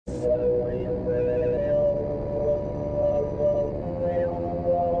Flyover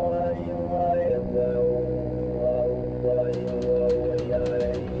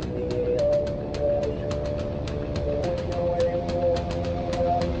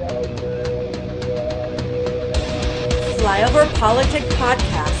Politic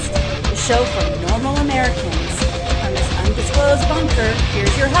Podcast, the show for normal Americans. From this undisclosed bunker,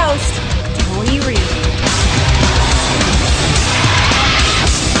 here's your host, Tony Reed.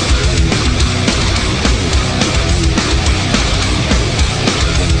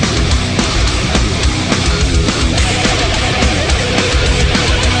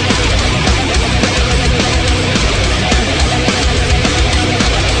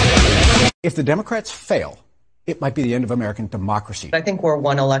 If the Democrats fail, it might be the end of American democracy. I think we're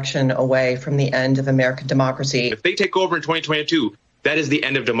one election away from the end of American democracy. If they take over in 2022, that is the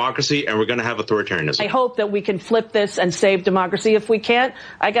end of democracy, and we're going to have authoritarianism. I hope that we can flip this and save democracy. If we can't,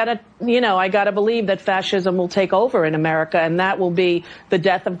 I gotta believe that fascism will take over in America, and that will be the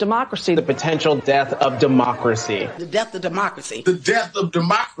death of democracy. The potential death of democracy. The death of democracy. The death of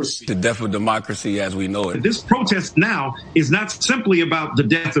democracy. The death of democracy as we know it. This protest now is not simply about the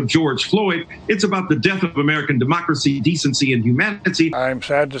death of George Floyd. It's about the death of American democracy, decency, and humanity. I'm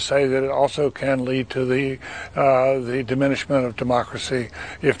sad to say that it also can lead to the diminishment of democracy,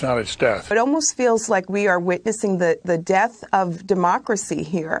 if not its death. It almost feels like we are witnessing the death of democracy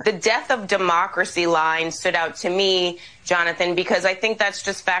here. The death of democracy line stood out to me, Jonathan, because I think that's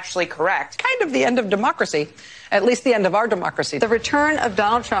just factually correct. Kind of the end of democracy, at least the end of our democracy. The return of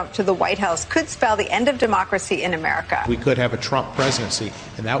Donald Trump to the White House could spell the end of democracy in America. We could have a Trump presidency,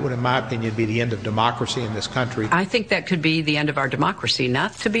 and that would, in my opinion, be the end of democracy in this country. I think that could be the end of our democracy,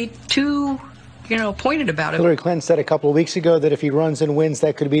 not to be too pointed about it. Hillary Clinton said a couple of weeks ago that if he runs and wins,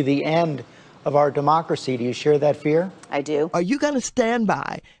 that could be the end of our democracy. Do you share that fear? I do. Are you going to stand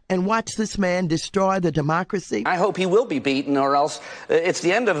by and watch this man destroy the democracy? I hope he will be beaten, or else it's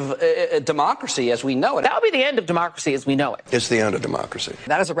the end of democracy as we know it. That'll be the end of democracy as we know it. It's the end of democracy.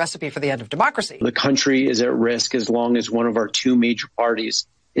 That is a recipe for the end of democracy. The country is at risk as long as one of our two major parties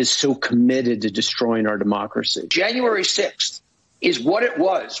is so committed to destroying our democracy. January 6th. Is what it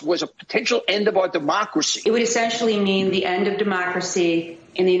was a potential end of our democracy. It would essentially mean the end of democracy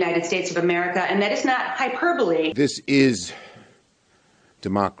in the United States of America, and that is not hyperbole. This is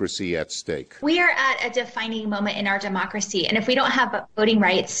democracy at stake. We are at a defining moment in our democracy, and if we don't have voting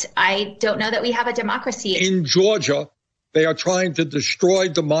rights, I don't know that we have a democracy. In Georgia, they are trying to destroy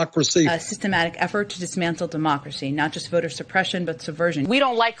democracy. A systematic effort to dismantle democracy, not just voter suppression, but subversion. We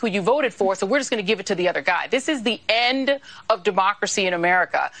don't like who you voted for, so we're just going to give it to the other guy. This is the end of democracy in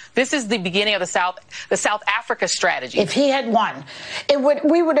America. This is the beginning of the South Africa strategy. If he had won, it would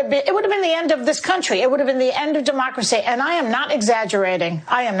have been the end of this country. It would have been the end of democracy. And I am not exaggerating.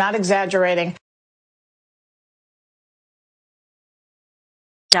 I am not exaggerating.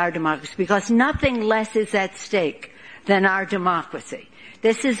 Our democracy, because nothing less is at stake than our democracy.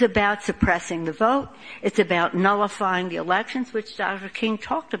 This is about suppressing the vote. It's about nullifying the elections, which Dr. King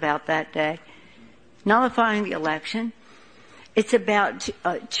talked about that day. Nullifying the election. It's about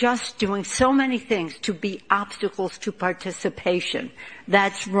just doing so many things to be obstacles to participation.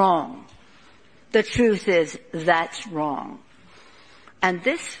 That's wrong. The truth is, that's wrong. And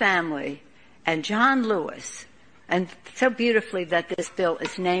this family and John Lewis, and so beautifully that this bill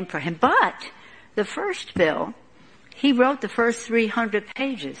is named for him, but the first bill, he wrote the first 300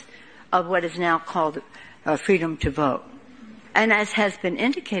 pages of what is now called freedom to vote. And as has been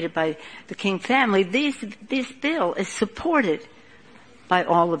indicated by the King family, this bill is supported by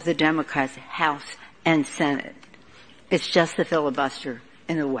all of the Democrats, House and Senate. It's just the filibuster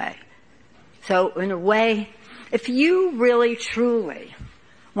in a way. So in a way, if you really truly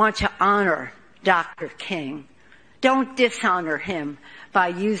want to honor Dr. King, don't dishonor him by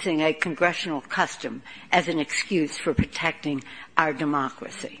using a congressional custom as an excuse for protecting our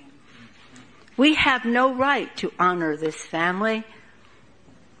democracy. We have no right to honor this family,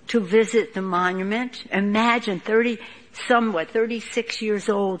 to visit the monument. Imagine 36 years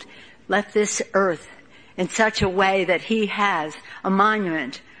old, left this earth in such a way that he has a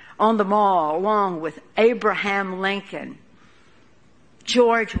monument on the mall along with Abraham Lincoln,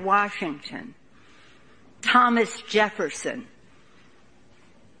 George Washington, Thomas Jefferson,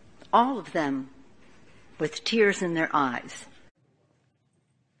 all of them with tears in their eyes.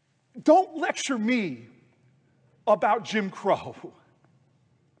 Don't lecture me about Jim Crow.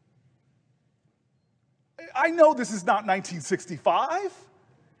 I know this is not 1965.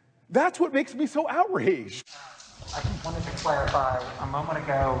 That's what makes me so outraged. I just wanted to clarify. A moment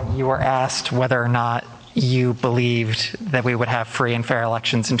ago, you were asked whether or not you believed that we would have free and fair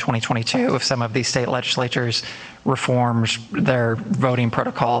elections in 2022 if some of these state legislatures reformed their voting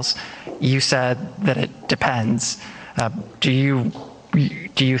protocols. You said that it depends. Do you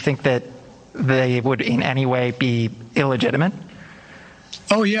think that they would in any way be illegitimate?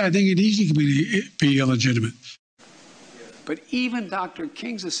 Oh, yeah, I think it easily can be illegitimate. But even Dr.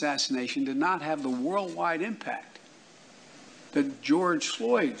 King's assassination did not have the worldwide impact that George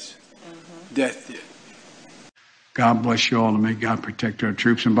Floyd's death did. God bless you all, and may God protect our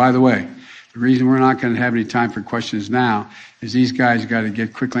troops. And by the way, the reason we're not going to have any time for questions now is these guys got to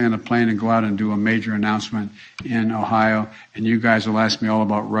get quickly on a plane and go out and do a major announcement in Ohio. And you guys will ask me all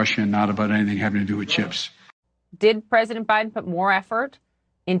about Russia and not about anything having to do with chips. Did President Biden put more effort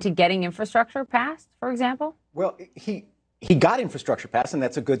into getting infrastructure passed, for example? Well, he got infrastructure passed, and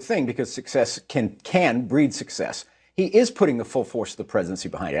that's a good thing because success can breed success. He is putting the full force of the presidency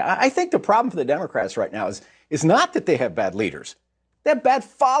behind it. I think the problem for the Democrats right now is not that they have bad leaders. They have bad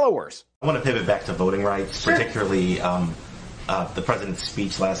followers. I want to pivot back to voting rights, particularly the president's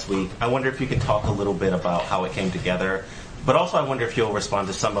speech last week. I wonder if you can talk a little bit about how it came together, but also I wonder if you'll respond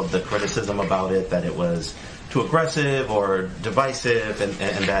to some of the criticism about it, that it was too aggressive or divisive, and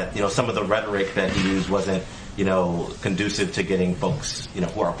that, you know, some of the rhetoric that he used wasn't, you know, conducive to getting folks, you know,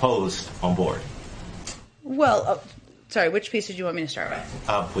 who are opposed on board. Well, sorry, which piece did you want me to start with?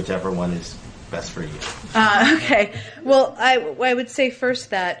 Whichever one is best for you. Okay. Well, I would say first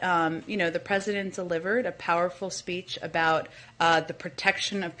that, you know, the president delivered a powerful speech about the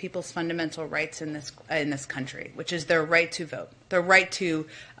protection of people's fundamental rights in this country, which is their right to vote, their right to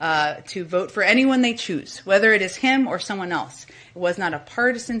vote for anyone they choose, whether it is him or someone else. It was not a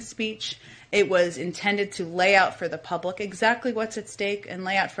partisan speech. It was intended to lay out for the public exactly what's at stake and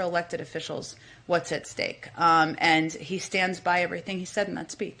lay out for elected officials what's at stake. And he stands by everything he said in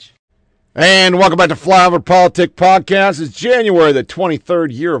that speech. And welcome back to Flyover Politic Podcast. It's January the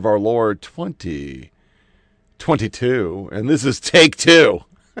 23rd year of our Lord 2022, and this is take two.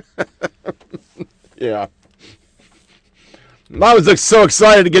 Yeah. I was so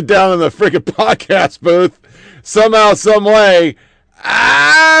excited to get down in the freaking podcast booth. Somehow, some way,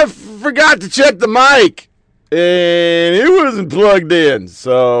 I forgot to check the mic, and it wasn't plugged in.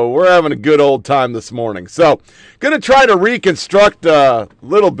 So we're having a good old time this morning. So going to try to reconstruct a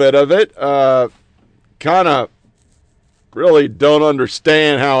little bit of it. Kind of really don't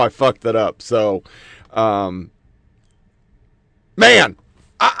understand how I fucked it up. So, man,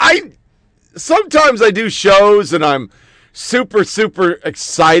 I sometimes I do shows and I'm super, super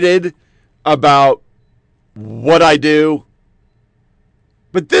excited about what I do.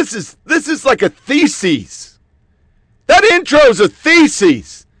 But this is like a thesis. That intro's a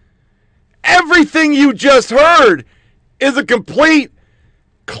thesis. Everything you just heard is a complete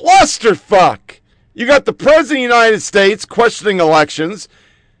clusterfuck. You got the President of the United States questioning elections.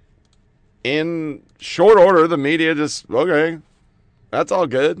 In short order, the media just, okay, that's all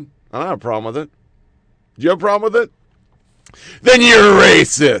good. I don't have a problem with it. Do you have a problem with it? Then you're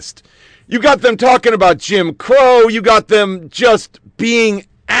racist. You got them talking about Jim Crow. You got them just being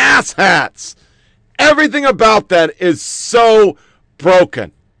asshats. Everything about that is so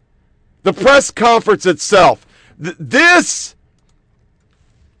broken. The press conference itself. This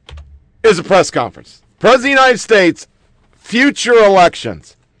is a press conference. President of the United States, future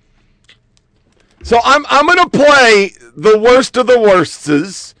elections. So I'm going to play the worst of the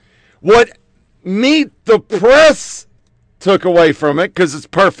worsts. What Meet the Press took away from it, because it's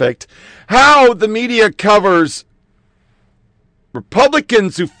perfect. How the media covers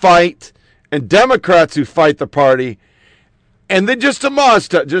Republicans who fight and Democrats who fight the party. And then just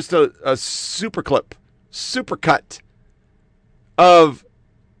a super clip, super cut of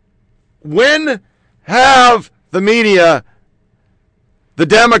when have the media, the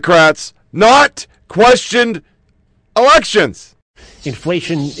Democrats, not questioned elections?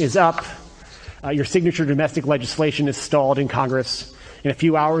 Inflation is up. Your signature domestic legislation is stalled in Congress. In a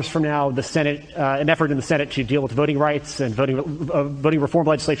few hours from now, the Senate, an effort in the Senate to deal with voting rights and voting reform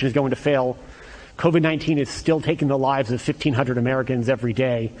legislation is going to fail. COVID-19 is still taking the lives of 1,500 Americans every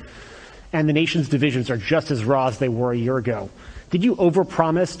day, and the nation's divisions are just as raw as they were a year ago. Did you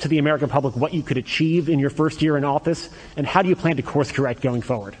overpromise to the American public what you could achieve in your first year in office, and how do you plan to course correct going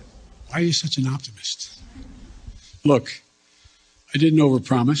forward? Why are you such an optimist? Look, I didn't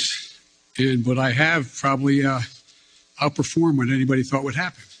overpromise, but I have probably outperformed what anybody thought would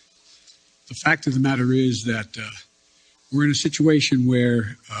happen. The fact of the matter is that we're in a situation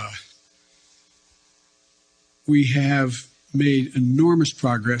where we have made enormous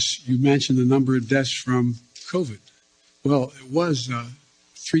progress. You mentioned the number of deaths from COVID. Well, it was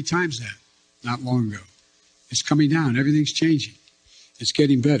 3 times that not long ago. It's coming down. Everything's changing. It's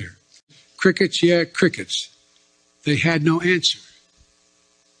getting better. Crickets, yeah, crickets. They had no answer.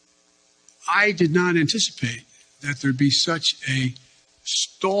 I did not anticipate that there'd be such a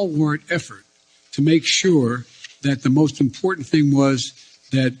stalwart effort to make sure that the most important thing was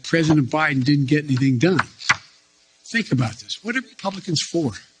that President Biden didn't get anything done. Think about this. What are Republicans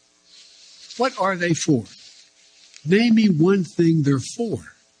for? What are they for? Name me one thing they're for.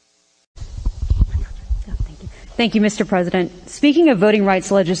 Thank you, Mr. President. Speaking of voting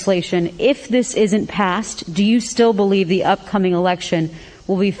rights legislation, if this isn't passed, do you still believe the upcoming election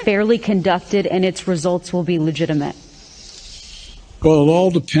will be fairly conducted and its results will be legitimate? Well, it all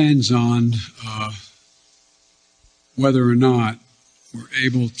depends on whether or not we're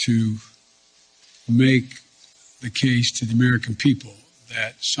able to make the case to the American people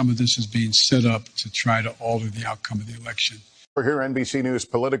that some of this is being set up to try to alter the outcome of the election. We're here, NBC News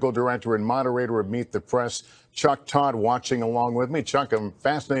political director and moderator of Meet the Press, Chuck Todd, watching along with me. Chuck, I'm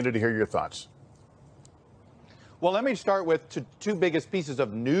fascinated to hear your thoughts. Well, let me start with two biggest pieces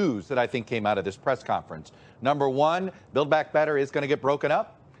of news that I think came out of this press conference. Number one, Build Back Better is going to get broken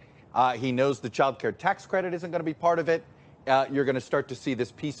up. He knows the child care tax credit isn't going to be part of it. You're going to start to see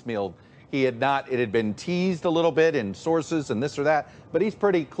this piecemeal. It had been teased a little bit in sources and this or that, but he's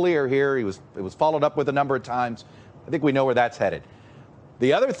pretty clear here. It was followed up with a number of times. I think we know where that's headed.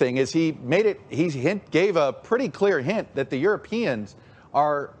 The other thing is he gave a pretty clear hint that the Europeans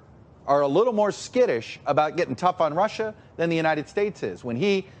are a little more skittish about getting tough on Russia than the United States is. When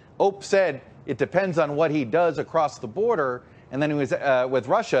he said it depends on what he does across the border, and then he was with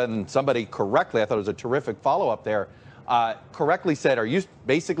Russia, and somebody correctly, I thought it was a terrific follow-up there, correctly said, are you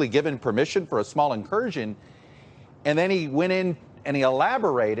basically given permission for a small incursion? And then he went in and he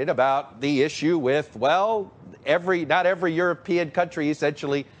elaborated about the issue with, well, not every European country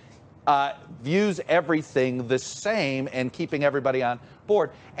essentially views everything the same and keeping everybody on board.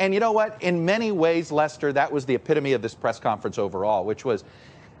 And you know what? In many ways, Lester, that was the epitome of this press conference overall, which was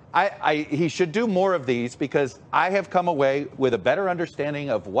he should do more of these, because I have come away with a better understanding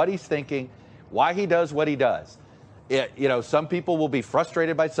of what he's thinking, why he does what he does. Some people will be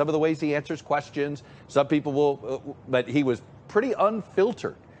frustrated by some of the ways he answers questions. Some people will, but he was pretty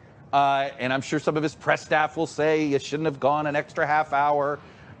unfiltered. And I'm sure some of his press staff will say you shouldn't have gone an extra half hour.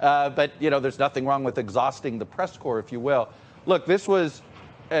 But, there's nothing wrong with exhausting the press corps, if you will. Look, this was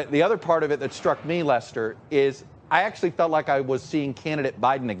the other part of it that struck me, Lester, is I actually felt like I was seeing candidate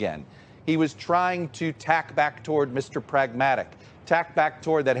Biden again. He was trying to tack back toward Mr. Pragmatic, tack back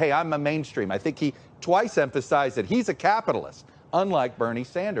toward that, hey, I'm a mainstream. I think he twice emphasized that he's a capitalist, unlike Bernie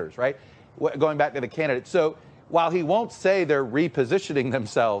Sanders, right? Going back to the candidate. So while he won't say they're repositioning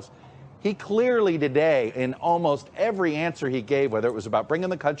themselves, he clearly today, in almost every answer he gave, whether it was about bringing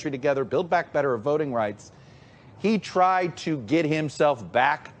the country together, Build Back Better, or voting rights, he tried to get himself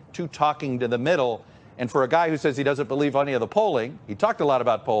back to talking to the middle. And for a guy who says he doesn't believe any of the polling, he talked a lot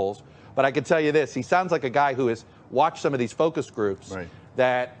about polls, but I can tell you this, he sounds like a guy who has watched some of these focus groups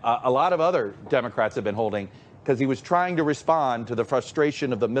that a lot of other Democrats have been holding, because he was trying to respond to the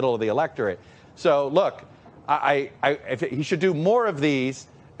frustration of the middle of the electorate. So look, he should do more of these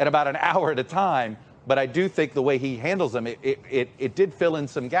at about an hour at a time, but I do think the way he handles them, it did fill in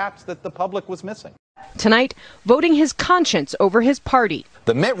some gaps that the public was missing. Tonight, voting his conscience over his party.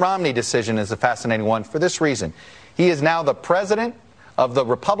 The Mitt Romney decision is a fascinating one for this reason. He is now the president of the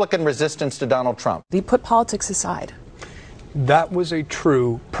Republican resistance to Donald Trump. He put politics aside. That was a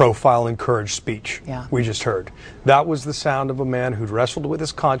true profile and courage speech we just heard. That was the sound of a man who'd wrestled with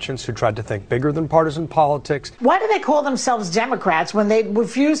his conscience, who tried to think bigger than partisan politics. Why do they call themselves Democrats when they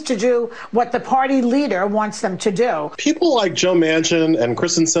refuse to do what the party leader wants them to do? People like Joe Manchin and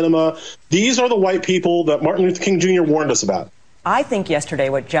Kristen Sinema, these are the white people that Martin Luther King Jr. warned us about. I think yesterday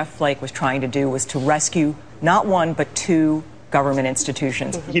what Jeff Flake was trying to do was to rescue not one but two government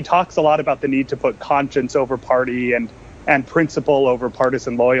institutions. He talks a lot about the need to put conscience over party and principle over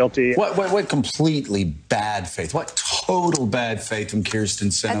partisan loyalty. What completely bad faith, what total bad faith from Kyrsten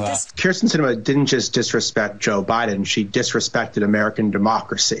Sinema. Kyrsten Sinema didn't just disrespect Joe Biden, she disrespected American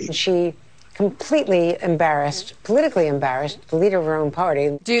democracy. She completely embarrassed, politically embarrassed, the leader of her own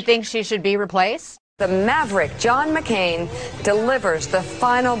party. Do you think she should be replaced? The maverick John McCain delivers the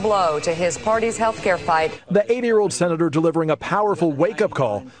final blow to his party's health care fight. The 80-year-old senator delivering a powerful wake-up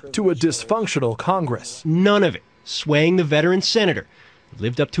call to a dysfunctional Congress. None of it swaying the veteran senator who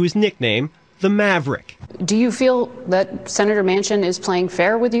lived up to his nickname, the Maverick. Do you feel that Senator Manchin is playing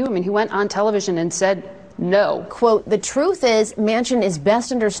fair with you? I mean, he went on television and said no. Quote, the truth is Manchin is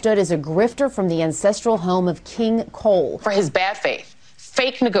best understood as a grifter from the ancestral home of King Cole. For his bad faith,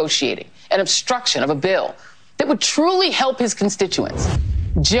 fake negotiating, and obstruction of a bill that would truly help his constituents.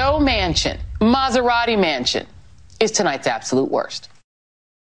 Joe Manchin, Maserati Manchin, is tonight's absolute worst.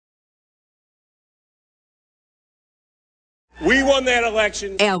 We won that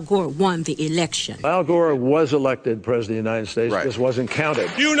election. Al Gore won the election. Al Gore was elected president of the United States. Right. This wasn't counted.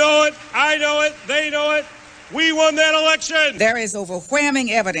 You know it. I know it. They know it. We won that election. There is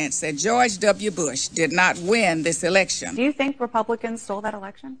overwhelming evidence that George W. Bush did not win this election. Do you think Republicans stole that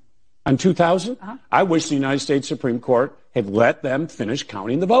election? In 2000, I wish the United States Supreme Court had let them finish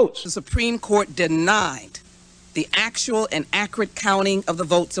counting the votes. The Supreme Court denied the actual and accurate counting of the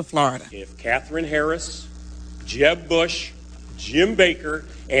votes of Florida. If Katherine Harris, Jeb Bush, Jim Baker,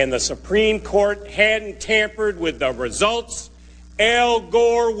 and the Supreme Court hadn't tampered with the results, Al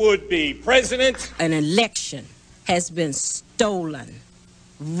Gore would be president. An election has been stolen,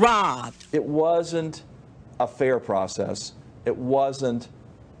 robbed. It wasn't a fair process. It wasn't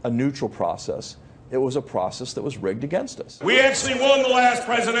a neutral process. It was a process that was rigged against us. We actually won the last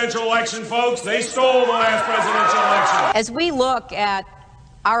presidential election, folks. They stole the last presidential election. As we look at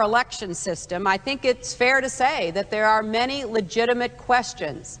our election system, I think it's fair to say that there are many legitimate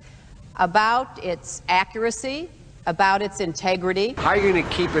questions about its accuracy, about its integrity. How are you going to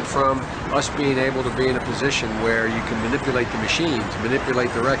keep it from us being able to be in a position where you can manipulate the machines,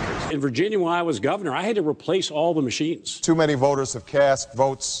 manipulate the records? In Virginia, when I was governor, I had to replace all the machines. Too many voters have cast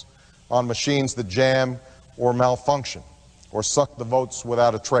votes on machines that jam or malfunction or suck the votes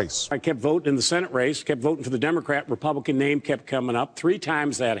without a trace. I kept voting in the Senate race, kept voting for the Democrat. Republican name kept coming up. 3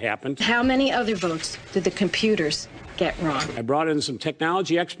 times that happened. How many other votes did the computers get wrong? I brought in some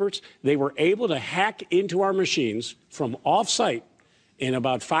technology experts. They were able to hack into our machines from off-site in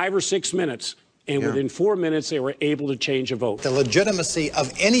about 5 or 6 minutes, and within 4 minutes, they were able to change a vote. The legitimacy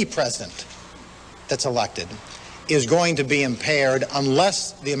of any president that's elected is going to be impaired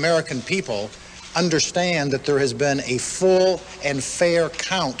unless the American people understand that there has been a full and fair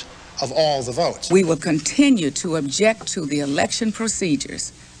count of all the votes. We will continue to object to the election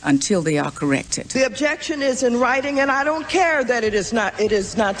procedures until they are corrected. The objection is in writing, and I don't care that it is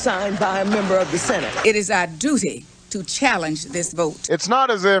not signed by a member of the Senate. It is our duty to challenge this vote. It's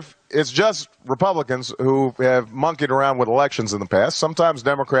not as if it's just Republicans who have monkeyed around with elections in the past. Sometimes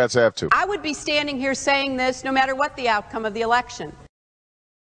Democrats have too. I would be standing here saying this no matter what the outcome of the election.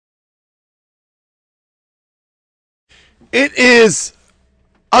 It is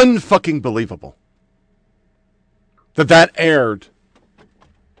unfucking believable that aired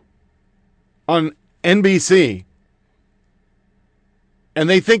on NBC, and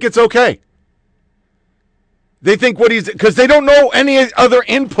they think it's okay. They think because they don't know any other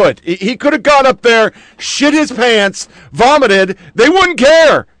input. He could have got up there, shit his pants, vomited. They wouldn't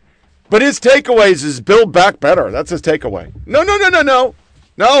care. But his takeaways is Build Back Better. That's his takeaway.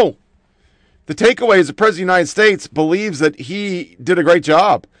 No. The takeaway is the President of the United States believes that he did a great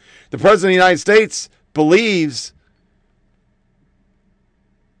job. The President of the United States believes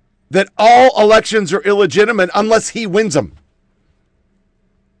that all elections are illegitimate unless he wins them.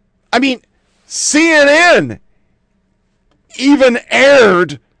 I mean, CNN even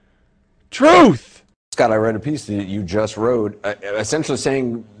aired truth. Scott, I read a piece that you just wrote, essentially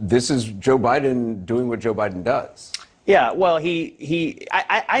saying this is Joe Biden doing what Joe Biden does. Yeah, well,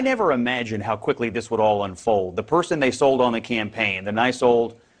 I never imagined how quickly this would all unfold. The person they sold on the campaign, the nice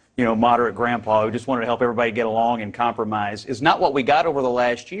old, moderate grandpa who just wanted to help everybody get along and compromise, is not what we got over the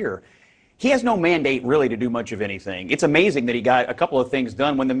last year. He has no mandate really to do much of anything. It's amazing that he got a couple of things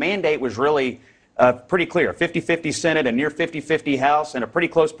done when the mandate was really pretty clear. 50-50 Senate, a near 50-50 House, and a pretty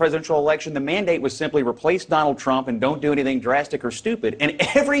close presidential election. The mandate was simply replace Donald Trump and don't do anything drastic or stupid. And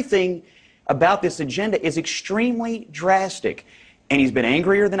everything about this agenda is extremely drastic. And he's been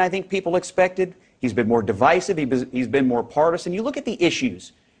angrier than I think people expected. He's been more divisive. He's been more partisan. You look at the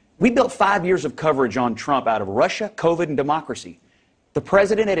issues. We built 5 years of coverage on Trump out of Russia, COVID, and democracy. The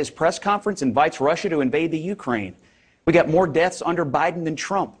president at his press conference invites Russia to invade the Ukraine. We got more deaths under Biden than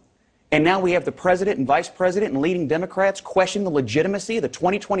Trump. And now we have the president and vice president and leading Democrats question the legitimacy of the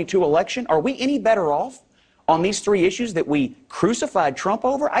 2022 election. Are we any better off on these 3 issues that we crucified Trump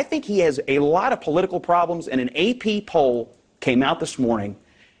over? I think he has a lot of political problems, and an AP poll came out this morning.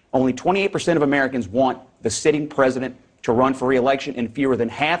 Only 28% of Americans want the sitting president to run for re-election, and fewer than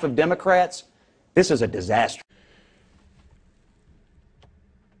half of Democrats. This is a disaster.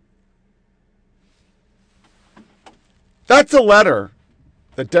 That's a letter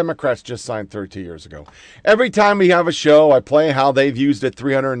that Democrats just signed 32 years ago. Every time we have a show, I play how they've used it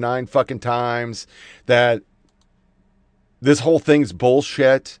 309 fucking times, that this whole thing's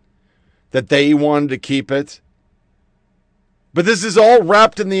bullshit, that they wanted to keep it. But this is all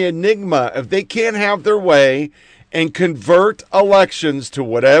wrapped in the enigma. If they can't have their way and convert elections to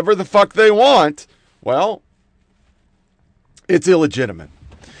whatever the fuck they want, well, it's illegitimate.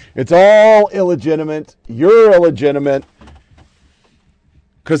 It's all illegitimate. You're illegitimate.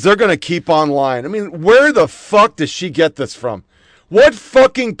 Because they're going to keep on lying. I mean, where the fuck does she get this from? What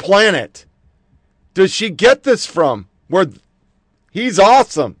fucking planet does she get this from? Where he's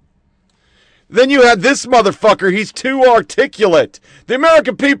awesome. Then you had this motherfucker. He's too articulate. The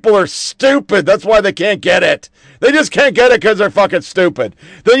American people are stupid. That's why they can't get it. They just can't get it because they're fucking stupid.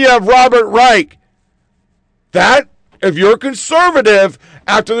 Then you have Robert Reich. That, if you're conservative,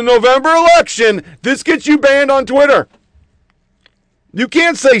 after the November election, this gets you banned on Twitter. You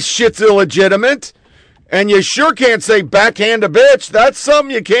can't say shit's illegitimate. And you sure can't say backhand a bitch. That's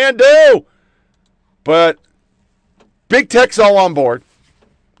something you can't do. But big tech's all on board.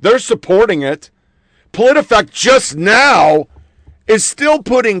 They're supporting it. PolitiFact just now is still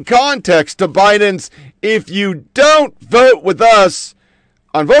putting context to Biden's, if you don't vote with us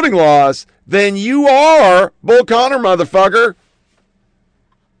on voting laws, then you are Bull Connor, motherfucker.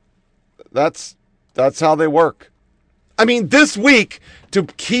 That's how they work. I mean, this week, to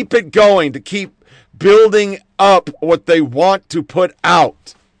keep it going, to keep building up what they want to put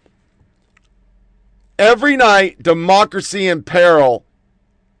out. Every night, Democracy in Peril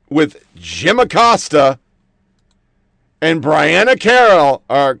with Jim Acosta and Brianna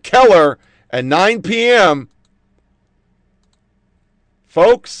Keller at 9 p.m.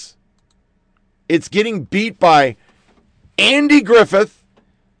 Folks, it's getting beat by Andy Griffith.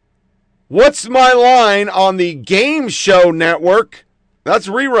 What's My Line on the Game Show Network? That's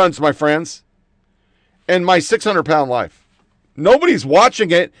reruns, my friends. And My 600-Pound Life. Nobody's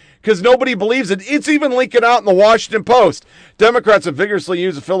watching it because nobody believes it. It's even leaking out in the Washington Post. Democrats have vigorously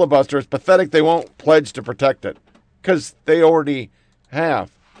used a filibuster. It's pathetic they won't pledge to protect it because they already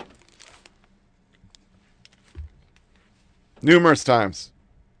have. Numerous times.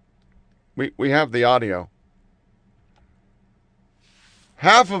 We have the audio.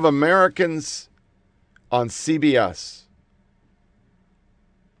 Half of Americans on CBS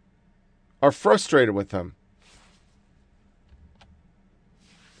are frustrated with them.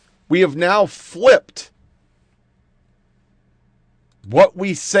 We have now flipped what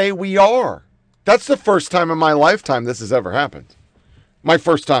we say we are. That's the first time in my lifetime this has ever happened. My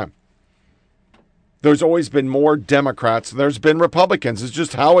first time. There's always been more Democrats than there's been Republicans. It's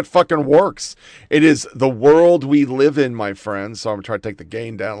just how it fucking works. It is the world we live in, my friends. So I'm going to try to take the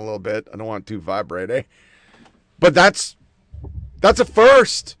gain down a little bit. I don't want it to vibrate, eh? But that's a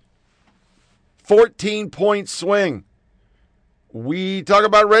first. 14-point swing. We talk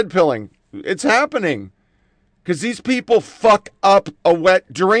about red pilling. It's happening. Because these people fuck up a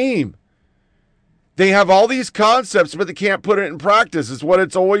wet dream. They have all these concepts, but they can't put it in practice. It's what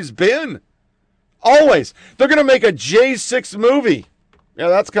it's always been. Always. They're going to make a J6 movie. Yeah,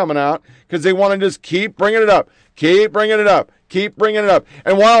 that's coming out. Because they want to just keep bringing it up. Keep bringing it up. Keep bringing it up.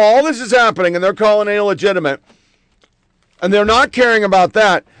 And while all this is happening, and they're calling it illegitimate, and they're not caring about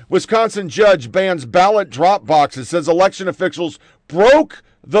that, Wisconsin judge bans ballot drop boxes, says election officials broke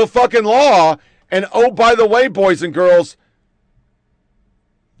the fucking law. And oh, by the way, boys and girls,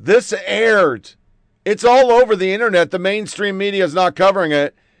 this aired. It's all over the internet. The mainstream media is not covering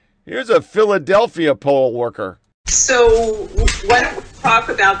it. Here's a Philadelphia poll worker. So why don't we talk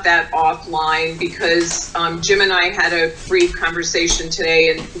about that offline, because Jim and I had a brief conversation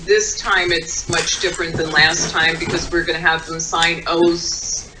today, and this time it's much different than last time because we're going to have them sign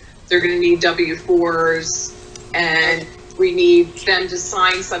oaths. They're going to need W-4s, and we need them to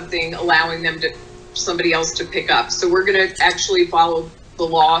sign something allowing them to somebody else to pick up. So we're going to actually follow the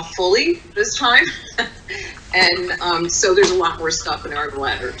law fully this time. And so there's a lot more stuff in our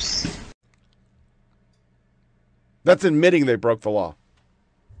letters. That's admitting they broke the law.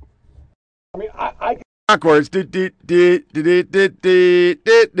 I mean, I backwards.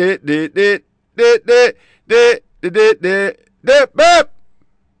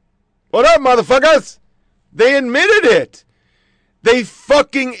 What up, motherfuckers? They admitted it. They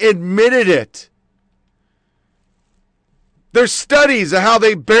fucking admitted it. There's studies of how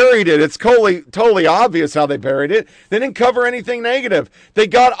they buried it. It's totally obvious how they buried it. They didn't cover anything negative. They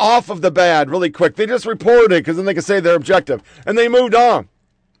got off of the bad really quick. They just reported it because then they could say they're objective. And they moved on.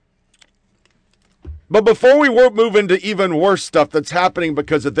 But before we move into even worse stuff that's happening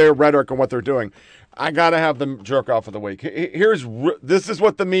because of their rhetoric and what they're doing, I got to have the jerk off of the week. This is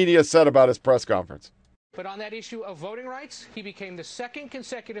what the media said about his press conference. But on that issue of voting rights, he became the second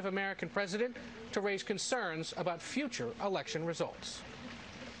consecutive American president to raise concerns about future election results.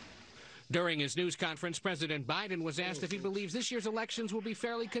 During his news conference, President Biden was asked if he believes this year's elections will be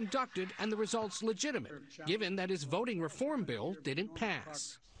fairly conducted and the results legitimate, given that his voting reform bill didn't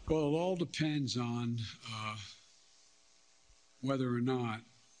pass. Well, it all depends on whether or not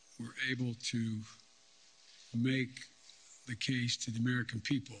we're able to make the case to the American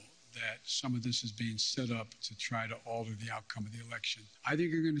people that some of this is being set up to try to alter the outcome of the election. I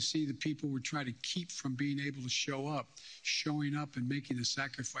think you're going to see the people we're trying to keep from being able to showing up and making the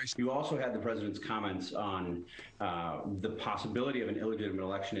sacrifice. You also had the president's comments on the possibility of an illegitimate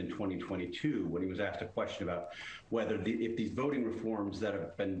election in 2022 when he was asked a question about whether if these voting reforms that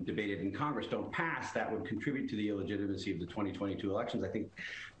have been debated in Congress don't pass, that would contribute to the illegitimacy of the 2022 elections. I think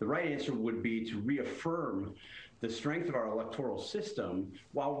the right answer would be to reaffirm the strength of our electoral system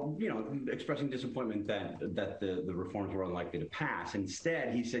while, expressing disappointment that the reforms were unlikely to pass.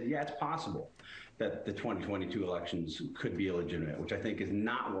 Instead, he said, yeah, it's possible that the 2022 elections could be illegitimate, which I think is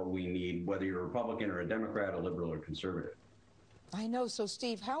not what we need, whether you're a Republican or a Democrat, a liberal or conservative. I know. So,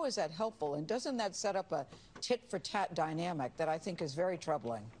 Steve, how is that helpful? And doesn't that set up a tit-for-tat dynamic that I think is very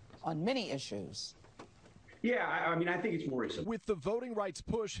troubling on many issues? Yeah, I mean, I think it's worrisome. With the voting rights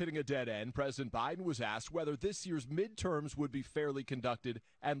push hitting a dead end, President Biden was asked whether this year's midterms would be fairly conducted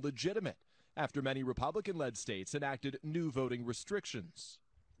and legitimate after many Republican-led states enacted new voting restrictions.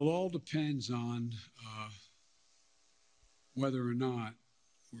 It all depends on whether or not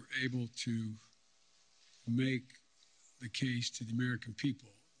we're able to make the case to the American people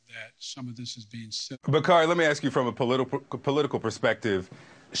that some of this is being set. Bakari, let me ask you from a political perspective.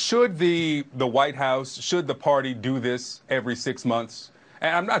 Should the White House, should the party do this every 6 months?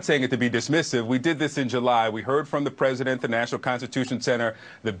 And I'm not saying it to be dismissive. We did this in July. We heard from the president, the National Constitution Center,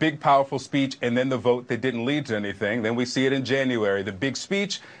 the big, powerful speech, and then the vote that didn't lead to anything. Then we see it in January, the big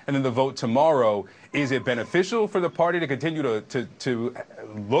speech, and then the vote tomorrow. Is it beneficial for the party to continue to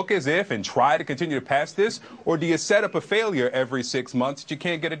look as if and try to continue to pass this? Or do you set up a failure every 6 months that you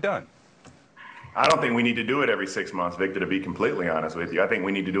can't get it done? I don't think we need to do it every 6 months, Victor, to be completely honest with you. I think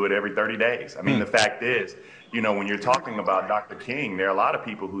we need to do it every 30 days. I mean, the fact is, when you're talking about Dr. King, there are a lot of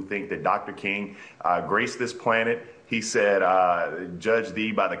people who think that Dr. King graced this planet. He said, judge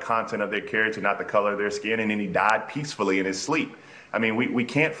thee by the content of their character, not the color of their skin. And then he died peacefully in his sleep. I mean, we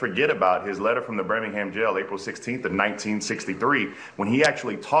can't forget about his letter from the Birmingham jail, April 16th of 1963, when he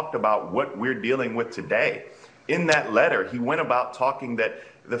actually talked about what we're dealing with today. In that letter, he went about talking that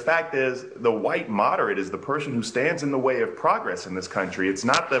the fact is the white moderate is the person who stands in the way of progress in this country. It's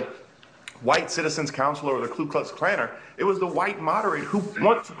not the white Citizens Council or the Ku Klux Klaner. It was the white moderate who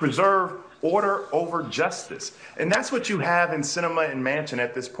wants to preserve order over justice. And that's what you have in Sinema and Manchin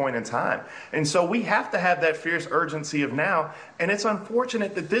at this point in time. And so we have to have that fierce urgency of now. And it's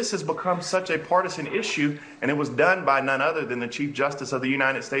unfortunate that this has become such a partisan issue. And it was done by none other than the Chief Justice of the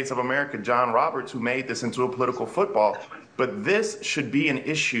United States of America, John Roberts, who made this into a political football. But this should be an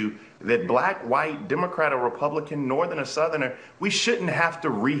issue that black, white, Democrat or Republican, Northern or Southerner, we shouldn't have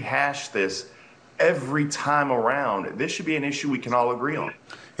to rehash this every time around. This should be an issue we can all agree on.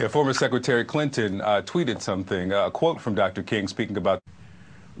 Yeah, former Secretary Clinton tweeted something, a quote from Dr. King speaking about.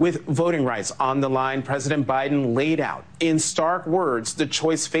 With voting rights on the line, President Biden laid out in stark words the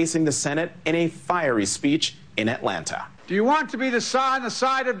choice facing the Senate in a fiery speech in Atlanta. Do you want to be on the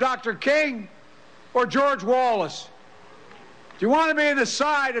side of Dr. King or George Wallace? Do you want to be on the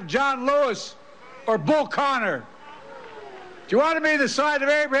side of John Lewis or Bull Connor? Do you want to be on the side of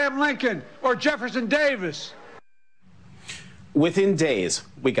Abraham Lincoln or Jefferson Davis? Within days,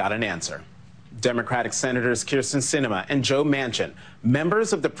 we got an answer. Democratic Senators Kyrsten Sinema and Joe Manchin,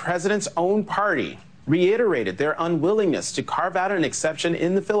 members of the president's own party, reiterated their unwillingness to carve out an exception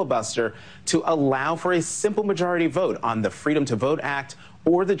in the filibuster to allow for a simple majority vote on the Freedom to Vote Act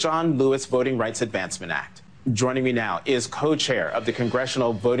or the John Lewis Voting Rights Advancement Act. Joining me now is co-chair of the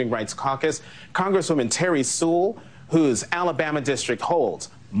Congressional Voting Rights Caucus, Congresswoman Terry Sewell, whose Alabama district holds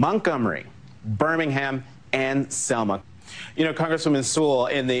Montgomery, Birmingham, and Selma. Congresswoman Sewell,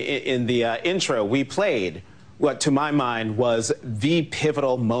 in the intro, we played what, to my mind, was the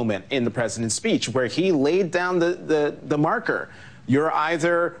pivotal moment in the president's speech, where he laid down the marker. You're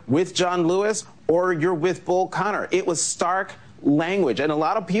either with John Lewis or you're with Bull Connor. It was stark language, and a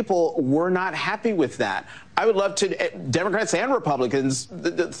lot of people were not happy with that. I would love to, Democrats and Republicans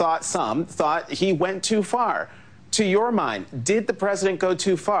thought he went too far. To your mind, did the president go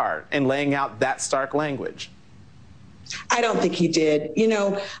too far in laying out that stark language? I don't think he did.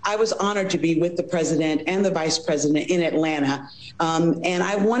 I was honored to be with the president and the vice president in Atlanta, and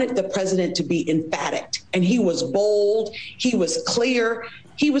I wanted the president to be emphatic And he was bold. He was clear.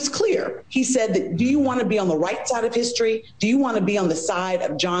 He was clear. He said that, do you want to be on the right side of history? Do you want to be on the side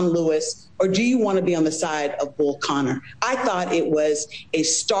of John Lewis? Or do you want to be on the side of Bull Connor? I thought it was a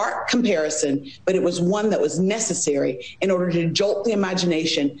stark comparison, but it was one that was necessary in order to jolt the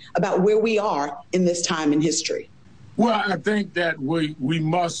imagination about where we are in this time in history. Well, I think that we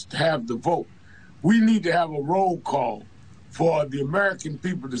must have the vote. We need to have a roll call for the American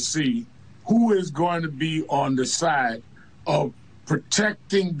people to see who is going to be on the side of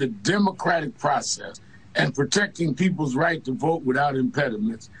protecting the democratic process and protecting people's right to vote without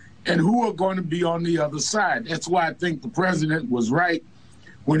impediments, and who are going to be on the other side. That's why I think the president was right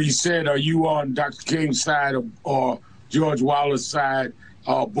when he said, are you on Dr. King's side or George Wallace's side,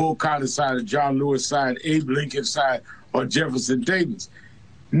 or Bull Connor's side, or John Lewis' side, Abe Lincoln's side, or Jefferson Davis?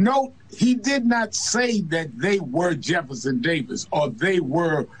 Note, he did not say that they were Jefferson Davis or they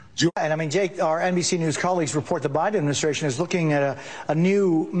were. And I mean, Jake, our NBC News colleagues report the Biden administration is looking at a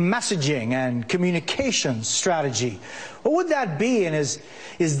new messaging and communications strategy. What would that be, and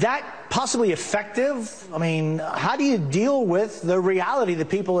is that possibly effective? I mean, how do you deal with the reality that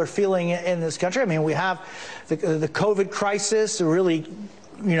people are feeling in this country? I mean, we have the COVID crisis really,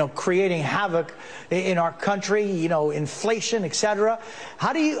 creating havoc in our country, inflation, et cetera.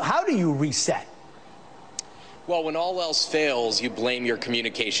 How do you reset? Well, when all else fails, you blame your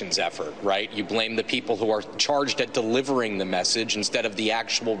communications effort, right? You blame the people who are charged at delivering the message instead of the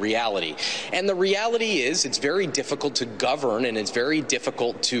actual reality. And the reality is it's very difficult to govern, and it's very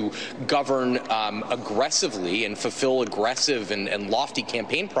difficult to govern aggressively and fulfill aggressive and lofty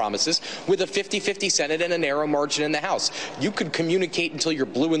campaign promises with a 50-50 Senate and a narrow margin in the House. You could communicate until you're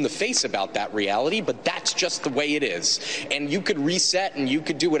blue in the face about that reality, but that's just the way it is. And you could reset and you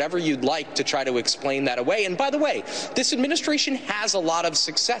could do whatever you'd like to try to explain that away. And by the way, this administration has a lot of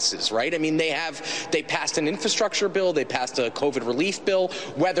successes, right? I mean, they passed an infrastructure bill, they passed a COVID relief bill.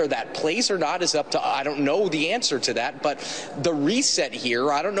 Whether that plays or not is up to, I don't know the answer to that, but the reset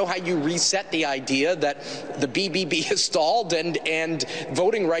here, I don't know how you reset the idea that the BBB is stalled and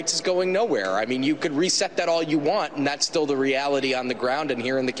voting rights is going nowhere. I mean, you could reset that all you want, and that's still the reality on the ground and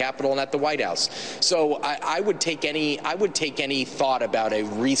here in the Capitol and at the White House. So I would take any thought about a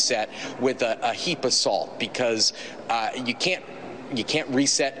reset with a heap of salt, because you can't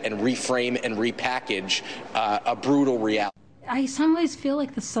reset and reframe and repackage a brutal reality. I sometimes feel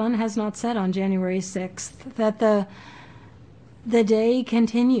like the sun has not set on January 6th, that the day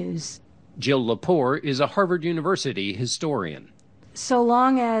continues. Jill Lepore is a Harvard University historian. So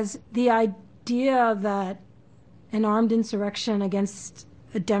long as the idea that an armed insurrection against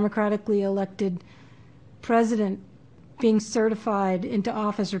a democratically elected president being certified into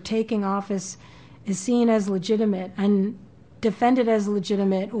office or taking office is seen as legitimate and defended as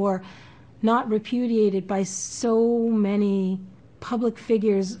legitimate or not repudiated by so many public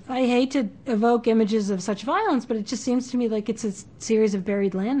figures. I hate to evoke images of such violence, but it just seems to me like it's a series of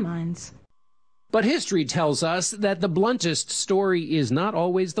buried landmines. But history tells us that the bluntest story is not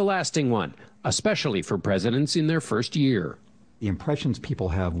always the lasting one, especially for presidents in their first year. The impressions people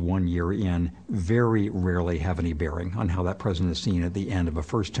have 1 year in very rarely have any bearing on how that president is seen at the end of a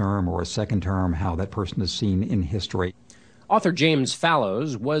first term or a second term, how that person is seen in history. Author James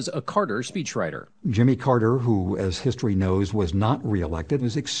Fallows was a Carter speechwriter. Jimmy Carter, who, as history knows, was not reelected,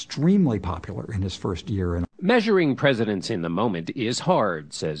 was extremely popular in his first year. Measuring presidents in the moment is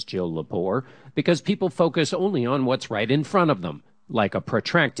hard, says Jill Lepore, because people focus only on what's right in front of them, like a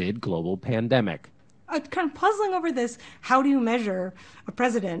protracted global pandemic. Kind of puzzling over this, how do you measure a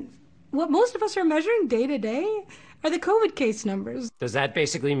president? What most of us are measuring day to day are the COVID case numbers. Does that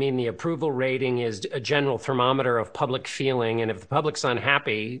basically mean the approval rating is a general thermometer of public feeling, and if the public's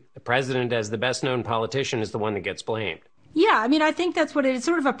unhappy, the president, as the best-known politician, is the one that gets blamed? Yeah, I mean, I think that's what it is. It's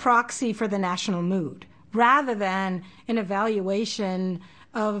sort of a proxy for the national mood, rather than an evaluation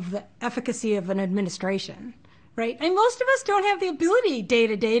of the efficacy of an administration. Right? And most of us don't have the ability day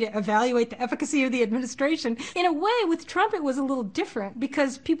to day to evaluate the efficacy of the administration. In a way, with Trump, it was a little different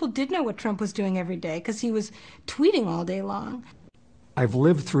because people did know what Trump was doing every day because he was tweeting all day long. I've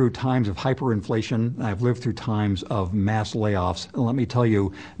lived through times of hyperinflation. I've lived through times of mass layoffs. And let me tell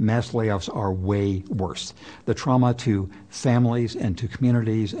you, mass layoffs are way worse. The trauma to families and to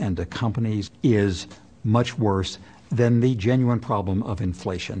communities and to companies is much worse than the genuine problem of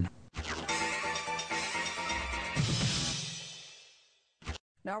inflation.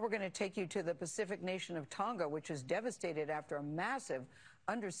 Now we're going to take you to the Pacific nation of Tonga, which is devastated after a massive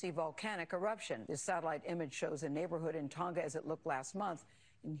undersea volcanic eruption. This satellite image shows a neighborhood in Tonga as it looked last month.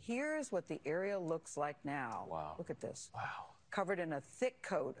 And here's what the area looks like now. Wow. Look at this. Wow. covered in a thick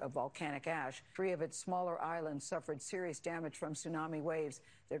coat of volcanic ash. 3 of its smaller islands suffered serious damage from tsunami waves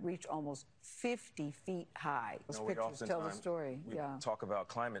that reached almost 50 feet high. Those pictures tell the story. We talk about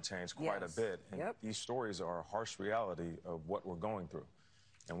climate change quite a bit, and these stories are a harsh reality of what we're going through.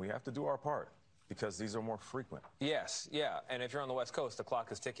 And we have to do our part, because these are more frequent. Yes, and if you're on the West Coast, the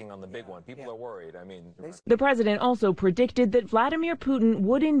clock is ticking on the big one. People are worried. I mean, the president also predicted that Vladimir Putin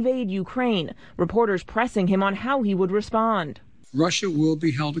would invade Ukraine, reporters pressing him on how he would respond. Russia will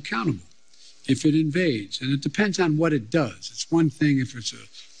be held accountable if it invades, and it depends on what it does. It's one thing if it's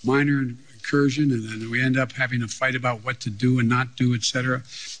a minor incursion and then we end up having a fight about what to do and not do, etc.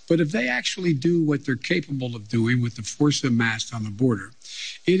 But if they actually do what they're capable of doing with the force amassed on the border,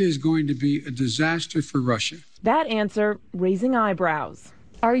 it is going to be a disaster for Russia. That answer raising eyebrows.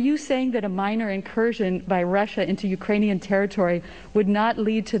 Are you saying that a minor incursion by Russia into Ukrainian territory would not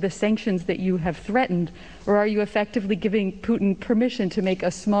lead to the sanctions that you have threatened, or are you effectively giving Putin permission to make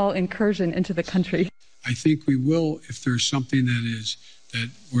a small incursion into the country? I think we will if there's something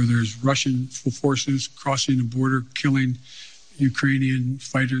where there's Russian forces crossing the border, killing Ukrainian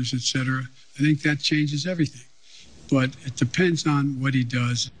fighters, etc. I think that changes everything. But it depends on what he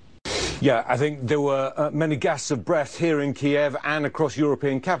does. Yeah, I think there were many gasps of breath here in Kiev and across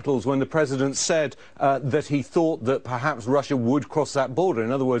European capitals when the president said that he thought that perhaps Russia would cross that border.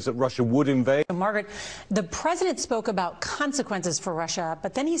 In other words, that Russia would invade. Margaret, the president spoke about consequences for Russia,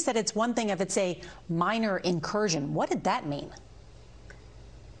 but then he said it's one thing if it's a minor incursion. What did that mean?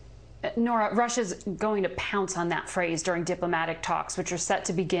 Nora, Russia's going to pounce on that phrase during diplomatic talks, which are set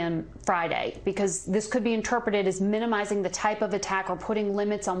to begin Friday, because this could be interpreted as minimizing the type of attack or putting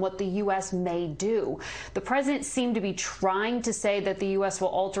limits on what the U.S. may do. The president seemed to be trying to say that the U.S. will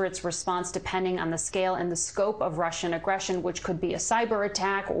alter its response depending on the scale and the scope of Russian aggression, which could be a cyber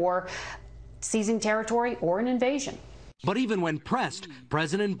attack or seizing territory or an invasion. But even when pressed,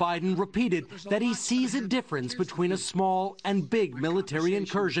 President Biden repeated that he sees a difference between a small and big military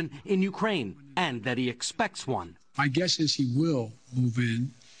incursion in Ukraine, and that he expects one. My guess is he will move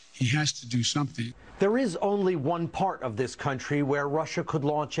in. He has to do something. There is only one part of this country where Russia could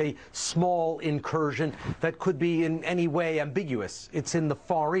launch a small incursion that could be in any way ambiguous. It's in the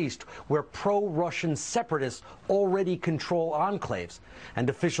Far East, where pro-Russian separatists already control enclaves.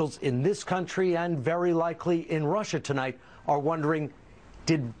 And officials in this country and very likely in Russia tonight are wondering,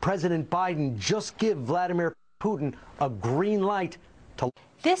 did President Biden just give Vladimir Putin a green light to...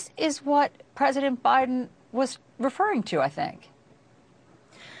 This is what President Biden was referring to, I think.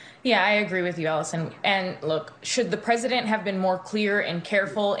 Yeah, I agree with you, Allison. And look, should the president have been more clear and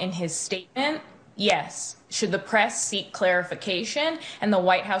careful in his statement? Yes. Should the press seek clarification? And the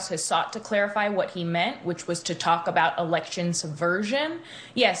White House has sought to clarify what he meant, which was to talk about election subversion.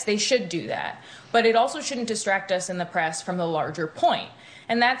 Yes, they should do that. But it also shouldn't distract us in the press from the larger point.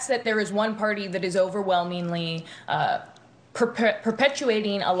 And that's that there is one party that is overwhelmingly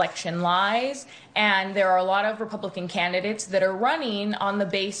perpetuating election lies, and there are a lot of Republican candidates that are running on the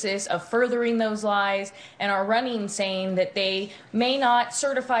basis of furthering those lies and are running saying that they may not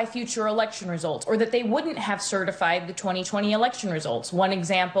certify future election results or that they wouldn't have certified the 2020 election results. One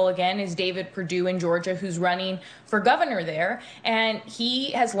example, again, is David Perdue in Georgia, who's running for governor there, and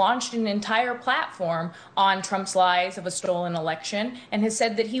he has launched an entire platform on Trump's lies of a stolen election and has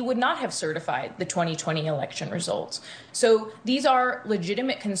said that he would not have certified the 2020 election results. So these are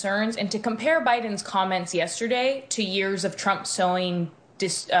legitimate concerns, and to compare Biden's comments yesterday to years of Trump sowing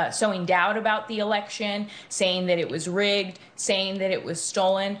doubt about the election, saying that it was rigged, saying that it was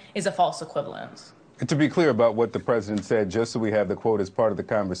stolen, is a false equivalence. And to be clear about what the president said, just so we have the quote as part of the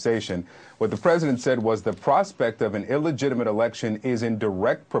conversation, what the president said was the prospect of an illegitimate election is in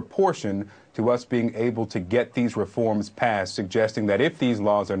direct proportion to us being able to get these reforms passed, suggesting that if these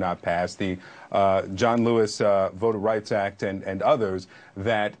laws are not passed, the John Lewis Voter Rights Act and others,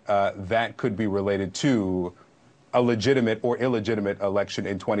 that that could be related to a legitimate or illegitimate election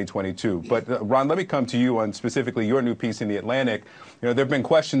in 2022. But Ron, let me come to you on specifically your new piece in The Atlantic. You know, there have been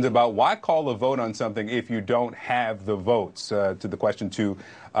questions about why call a vote on something if you don't have the votes, to the question to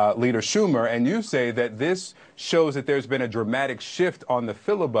Leader Schumer. And you say that this shows that there's been a dramatic shift on the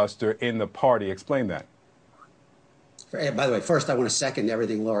filibuster in the party. Explain that. By the way, first, I want to second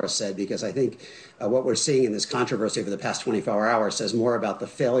everything Laura said, because I think what we're seeing in this controversy over the past 24 hours says more about the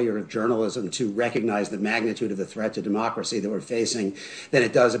failure of journalism to recognize the magnitude of the threat to democracy that we're facing than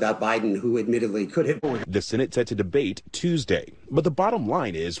it does about Biden, who admittedly could have. The Senate set to debate Tuesday. But the bottom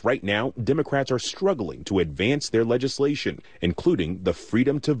line is, right now, Democrats are struggling to advance their legislation, including the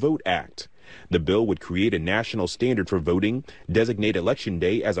Freedom to Vote Act. The bill would create a national standard for voting, designate Election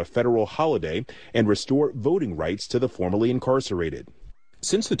Day as a federal holiday, and restore voting rights to the formerly incarcerated.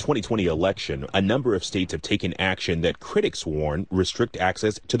 Since the 2020 election, a number of states have taken action that critics warn restrict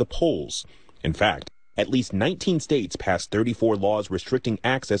access to the polls. In fact, at least 19 states passed 34 laws restricting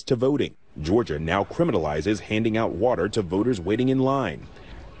access to voting. Georgia now criminalizes handing out water to voters waiting in line.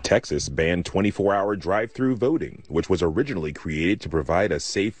 Texas banned 24-hour drive-through voting, which was originally created to provide a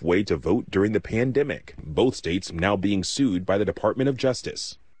safe way to vote during the pandemic. Both states now being sued by the Department of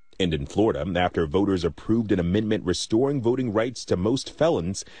Justice. And in Florida, after voters approved an amendment restoring voting rights to most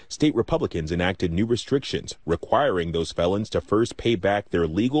felons, state Republicans enacted new restrictions requiring those felons to first pay back their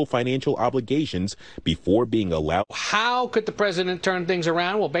legal financial obligations before being allowed. How could the president turn things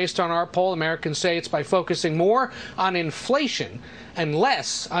around? Well, based on our poll, Americans say it's by focusing more on inflation and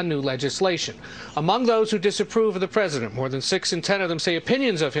less on new legislation. Among those who disapprove of the president, more than 6 in 10 of them say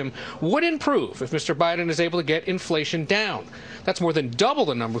opinions of him would improve if Mr. Biden is able to get inflation down. That's more than double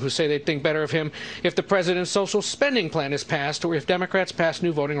the number who say they'd think better of him if the president's social spending plan is passed or if Democrats pass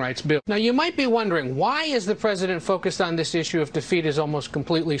new voting rights bills. Now, you might be wondering, why is the president focused on this issue if defeat is almost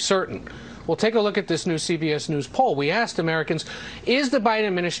completely certain? Well, take a look at this new CBS News poll. We asked Americans, is the Biden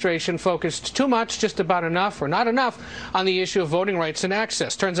administration focused too much, just about enough, or not enough on the issue of voting rights and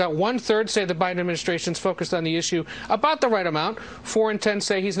access? Turns out 1/3 say the Biden administration's focused on the issue about the right amount. 4 in 10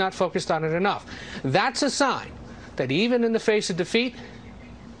 say he's not focused on it enough. That's a sign that even in the face of defeat,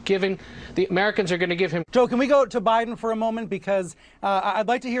 the Americans are going to give him. Joe, can we go to Biden for a moment? Because I'd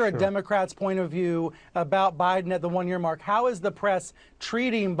like to hear a Democrat's point of view about Biden at the 1-year mark. How is the press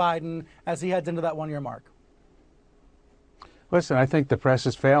treating Biden as he heads into that 1-year mark? Listen, I think the press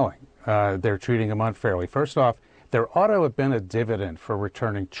is failing. They're treating him unfairly. First off, there ought to have been a dividend for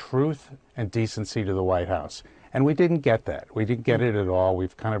returning truth and decency to the White House. And we didn't get that. We didn't get it at all.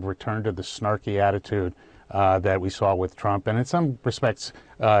 We've kind of returned to the snarky attitude that we saw with Trump, and in some respects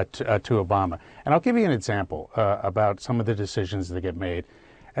to Obama. And I'll give you an example about some of the decisions that get made.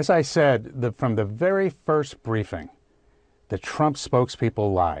 As I said, from the very first briefing, the Trump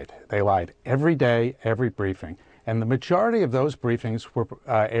spokespeople lied. They lied every day, every briefing. And the majority of those briefings were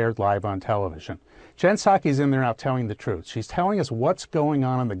aired live on television. Jen Psaki's in there now telling the truth. She's telling us what's going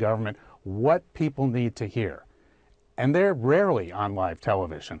on in the government, what people need to hear. And they're rarely on live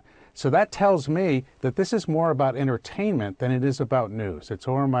television. So that tells me that this is more about entertainment than it is about news. It's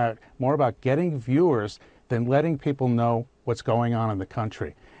more about getting viewers than letting people know what's going on in the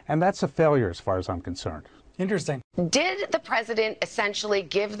country. And that's a failure as far as I'm concerned. Interesting. Did the president essentially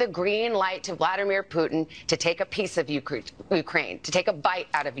give the green light to Vladimir Putin to take a piece of Ukraine, to take a bite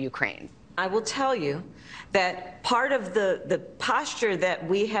out of Ukraine? I will tell you that part of the posture that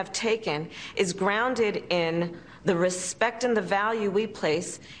we have taken is grounded in the respect and the value we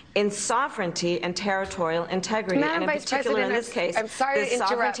place in sovereignty and territorial integrity. Madam and in Vice particular, President, in this case, I'm sorry the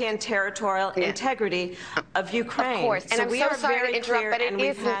sovereignty and territorial integrity of Ukraine. Of course, and so I'm we so are sorry very to interrupt,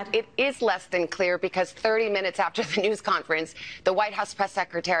 clear, but it is less than clear because 30 minutes after the news conference, the White House press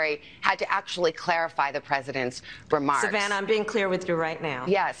secretary had to actually clarify the president's remarks. Savannah, I'm being clear with you right now.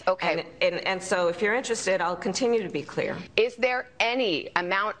 Yes, okay. And so if you're interested, I'll continue to be clear. Is there any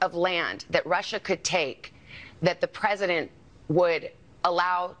amount of land that Russia could take that the president would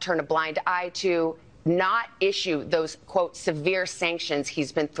turn a blind eye to, not issue those, quote, severe sanctions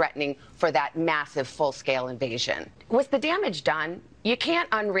he's been threatening for that massive full-scale invasion? Was the damage done? You can't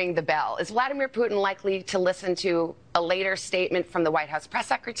unring the bell. Is Vladimir Putin likely to listen to a later statement from the White House press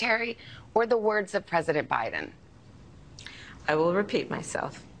secretary or the words of President Biden? I will repeat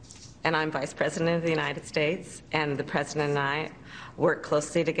myself. And I'm Vice President of the United States, and the President and I work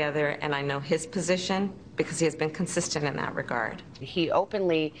closely together, and I know his position because he has been consistent in that regard. He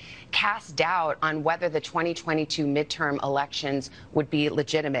openly cast doubt on whether the 2022 midterm elections would be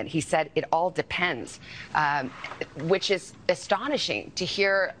legitimate. He said it all depends, which is astonishing to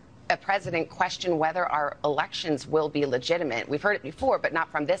hear a president question whether our elections will be legitimate. We've heard it before, but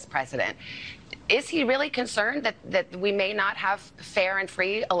not from this president. Is he really concerned that we may not have fair and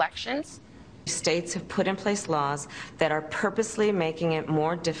free elections? States have put in place laws that are purposely making it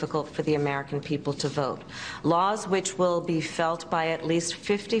more difficult for the American people to vote. Laws which will be felt by at least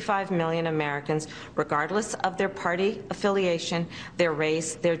 55 million Americans, regardless of their party affiliation, their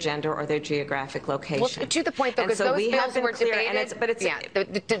race, their gender, or their geographic location. Well, to the point, though, because those bills were debated.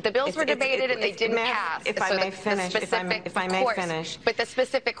 The bills were debated and they didn't pass. If I may finish, if I may finish. But the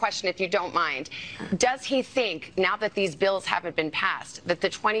specific question, if you don't mind, does he think, now that these bills haven't been passed, that the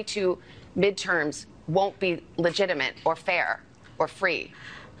 22 midterms won't be legitimate or fair or free?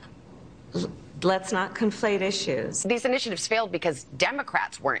 Let's not conflate issues. These initiatives failed because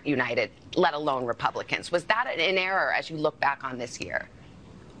Democrats weren't united, let alone Republicans. Was that an error as you look back on this year?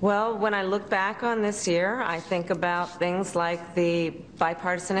 Well, when I look back on this year, I think about things like the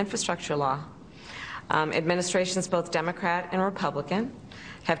bipartisan infrastructure law. Administrations, both Democrat and Republican,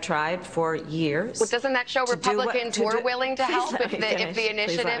 have tried for years. Well, doesn't that show Republicans were willing to help if the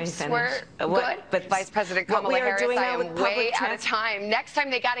initiatives were good? But Vice President Kamala Harris, I am way out of time. Next time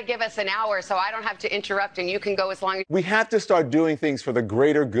they got to give us an hour so I don't have to interrupt and you can go as long as... We have to start doing things for the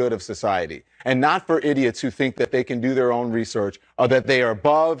greater good of society and not for idiots who think that they can do their own research or that they are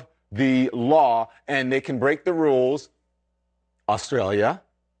above the law and they can break the rules. Australia,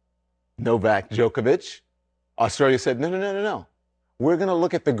 Novak Djokovic, Australia said, no. We're going to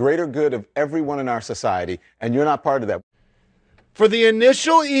look at the greater good of everyone in our society, and you're not part of that. For the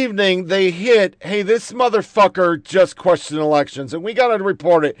initial evening, they hit, hey, this motherfucker just questioned elections, and we got to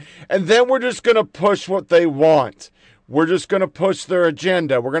report it. And then we're just going to push what they want. We're just going to push their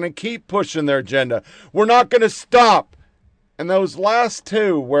agenda. We're going to keep pushing their agenda. We're not going to stop. And those last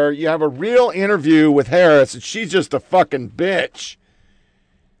two, where you have a real interview with Harris, and she's just a fucking bitch.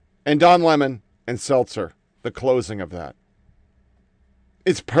 And Don Lemon and Seltzer, the closing of that.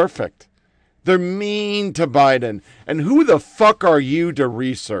 It's perfect. They're mean to Biden. And who the fuck are you to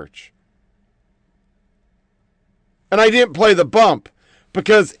research? And I didn't play the bump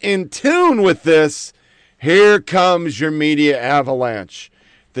because in tune with this, here comes your media avalanche.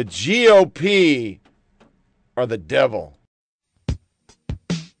 The GOP are the devil.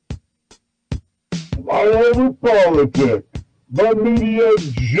 All over politics, the media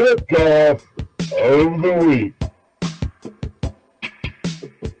jerk-off of the week.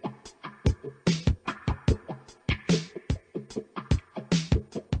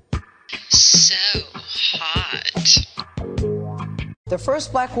 So hot. The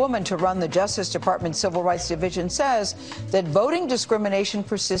first black woman to run the Justice Department Civil Rights Division says that voting discrimination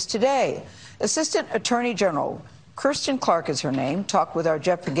persists today. Assistant Attorney General Kirsten Clark is her name, talked with our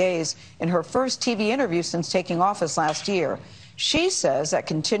Jeff Pegues in her first TV interview since taking office last year. She says that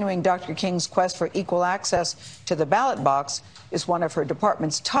continuing Dr. King's quest for equal access to the ballot box is one of her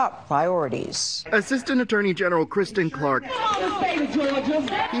department's top priorities. Assistant Attorney General Kirsten Clark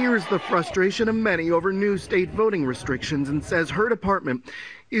hears the frustration of many over new state voting restrictions and says her department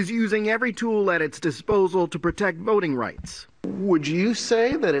is using every tool at its disposal to protect voting rights. Would you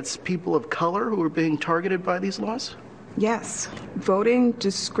say that it's people of color who are being targeted by these laws? Yes, voting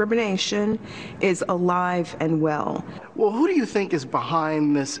discrimination is alive and well. Well, who do you think is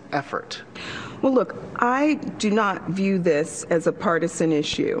behind this effort? Well, look, I do not view this as a partisan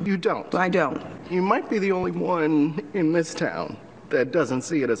issue. You don't? I don't. You might be the only one in this town that doesn't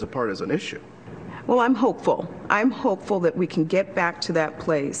see it as a partisan issue. Well, I'm hopeful. I'm hopeful that we can get back to that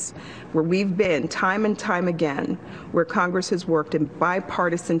place where we've been time and time again, where Congress has worked in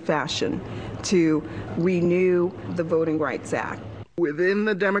bipartisan fashion to renew the Voting Rights Act. Within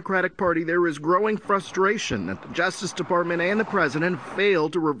the Democratic Party, there is growing frustration that the Justice Department and the president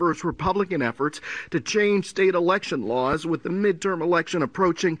failed to reverse Republican efforts to change state election laws with the midterm election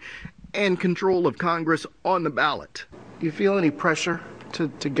approaching and control of Congress on the ballot. Do you feel any pressure to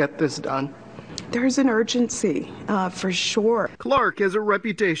get this done? There's an urgency, for sure. Clark has a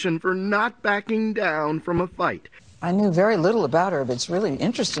reputation for not backing down from a fight. I knew very little about her, but it's really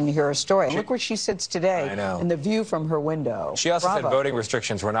interesting to hear her story. Look where she sits today and the view from her window. She also said voting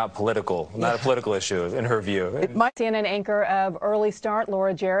restrictions were not political, not a political issue in her view. CNN anchor of Early Start,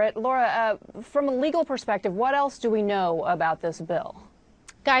 Laura Jarrett. Laura, from a legal perspective, what else do we know about this bill?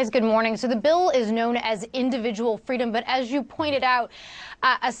 Guys, good morning. So the bill is known as individual freedom, but as you pointed out,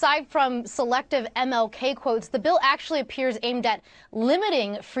 aside from selective MLK quotes, the bill actually appears aimed at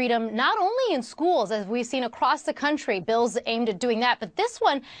limiting freedom, not only in schools, as we've seen across the country, bills aimed at doing that, but this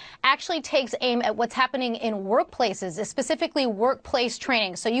one actually takes aim at what's happening in workplaces, specifically workplace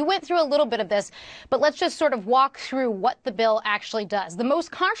training. So you went through a little bit of this, but let's just sort of walk through what the bill actually does. The most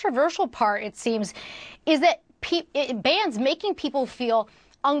controversial part, it seems, is that it bans making people feel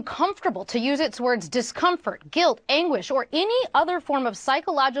uncomfortable, to use its words, discomfort, guilt, anguish, or any other form of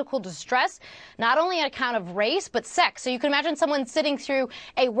psychological distress, not only on account of race, but sex. So you can imagine someone sitting through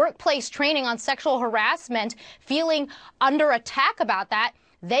a workplace training on sexual harassment, feeling under attack about that.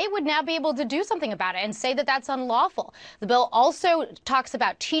 they would now be able to do something about it and say that that's unlawful. The bill also talks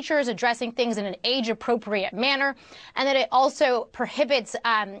about teachers addressing things in an age-appropriate manner, and that it also prohibits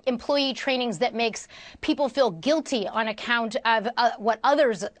employee trainings that makes people feel guilty on account of what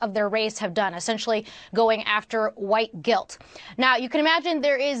others of their race have done, essentially going after white guilt. Now, you can imagine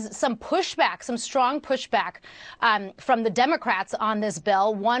there is some pushback, some strong pushback from the Democrats on this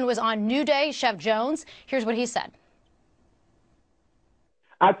bill. One was on New Day, Chef Jones. Here's what he said.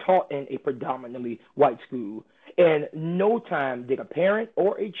 I taught in a predominantly white school, and no time did a parent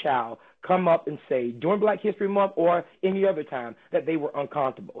or a child come up and say during Black History Month or any other time that they were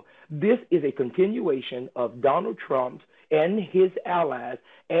uncomfortable. This is a continuation of Donald Trump and his allies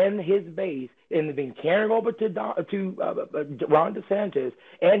and his base, and they've been carrying over to Ron DeSantis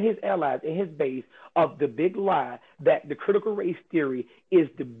and his allies and his base of the big lie that the critical race theory is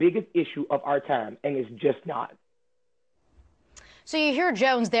the biggest issue of our time, and it's just not. So you hear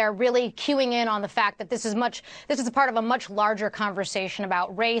Jones there really cueing in on the fact that this is a part of a much larger conversation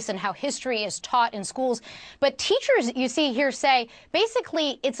about race and how history is taught in schools. But teachers, you see here, say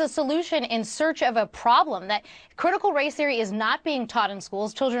basically it's a solution in search of a problem, that critical race theory is not being taught in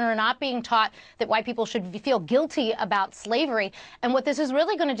schools. Children are not being taught that white people should feel guilty about slavery. And what this is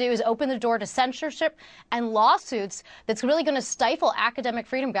really going to do is open the door to censorship and lawsuits that's really going to stifle academic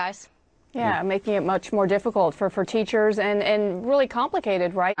freedom, guys. Yeah, making it much more difficult for teachers and really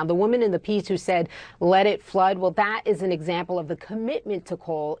complicated, right? Now, the woman in the piece who said, let it flood, well, that is an example of the commitment to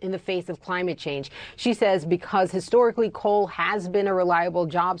coal in the face of climate change. She says because historically coal has been a reliable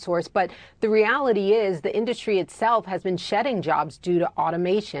job source, but the reality is the industry itself has been shedding jobs due to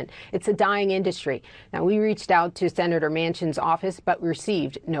automation. It's a dying industry. Now, we reached out to Senator Manchin's office, but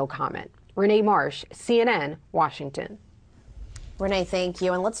received no comment. Renee Marsh, CNN, Washington. Renee, thank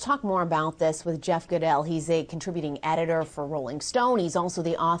you. And let's talk more about this with Jeff Goodell. He's a contributing editor for Rolling Stone. He's also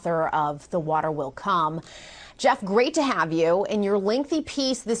the author of The Water Will Come. Jeff, great to have you. In your lengthy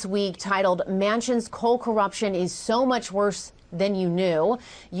piece this week titled Manchin's Coal Corruption is So Much Worse Than You Knew,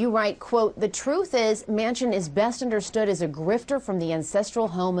 you write, quote, the truth is Manchin is best understood as a grifter from the ancestral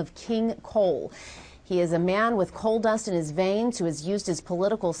home of King Coal. He is a man with coal dust in his veins who has used his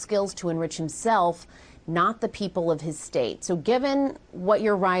political skills to enrich himself, not the people of his state. So given what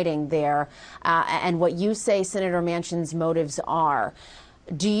you're writing there and what you say Senator Manchin's motives are,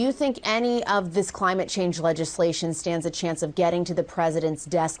 do you think any of this climate change legislation stands a chance of getting to the president's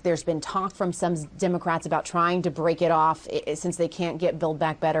desk? There's been talk from some Democrats about trying to break it off since they can't get Build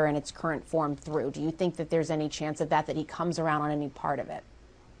Back Better in its current form through. Do you think that there's any chance of that he comes around on any part of it?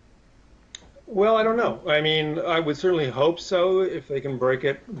 Well, I don't know. I mean, I would certainly hope so if they can break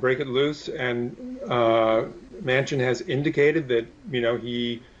it loose. And Manchin has indicated that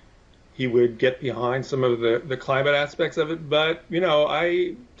he would get behind some of the climate aspects of it. But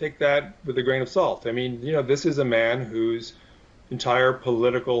I take that with a grain of salt. I mean, this is a man whose entire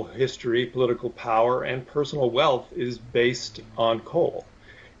political history, political power, and personal wealth is based on coal.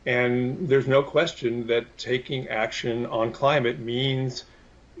 And there's no question that taking action on climate means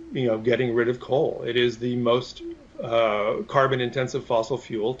getting rid of coal. It is the most carbon-intensive fossil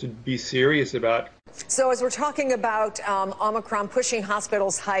fuel. To be serious about. So as we're talking about Omicron pushing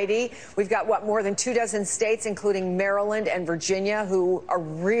hospitals, Heidi, we've got, more than 24 states, including Maryland and Virginia, who are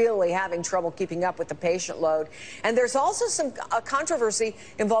really having trouble keeping up with the patient load. And there's also some controversy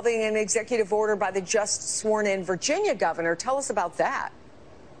involving an executive order by the just sworn-in Virginia governor. Tell us about that.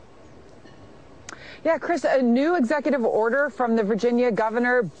 Yeah, Chris, a new executive order from the Virginia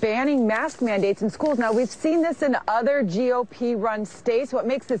governor banning mask mandates in schools. Now, we've seen this in other GOP-run states. What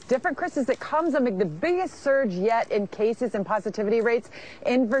makes this different, Chris, is it comes amid the biggest surge yet in cases and positivity rates.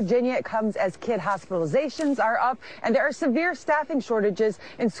 In Virginia, it comes as kid hospitalizations are up, and there are severe staffing shortages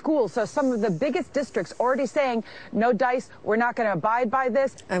in schools. So some of the biggest districts already saying, no dice, we're not going to abide by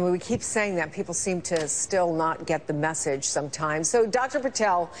this. And we keep saying that. People seem to still not get the message sometimes. So, Dr.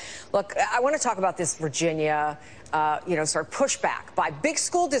 Patel, look, I want to talk about this Virginia, sort of pushback by big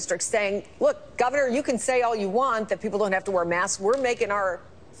school districts saying, look, Governor, you can say all you want that people don't have to wear masks. We're making our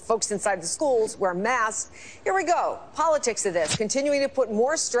folks inside the schools wear masks. Here we go. Politics of this, continuing to put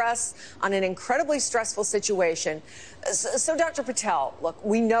more stress on an incredibly stressful situation. So, Dr. Patel, look,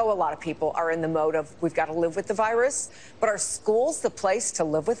 we know a lot of people are in the mode of we've got to live with the virus, but are schools the place to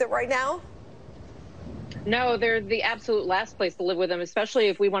live with it right now? No, they're the absolute last place to live with them, especially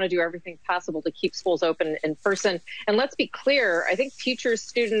if we want to do everything possible to keep schools open in person. And let's be clear, I think teachers,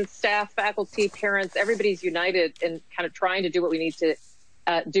 students, staff, faculty, parents, everybody's united in kind of trying to do what we need to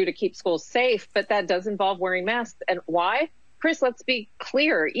do to keep schools safe. But that does involve wearing masks. And why? Chris, let's be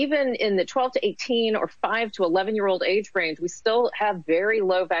clear. Even in the 12 to 18 or 5 to 11-year-old age range, we still have very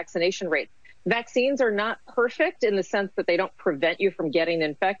low vaccination rates. Vaccines are not perfect in the sense that they don't prevent you from getting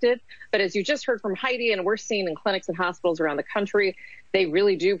infected. But as you just heard from Heidi, and we're seeing in clinics and hospitals around the country, they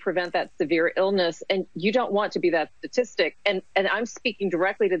really do prevent that severe illness. And you don't want to be that statistic. And I'm speaking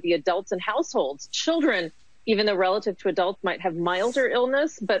directly to the adults and households. Children, even though relative to adults, might have milder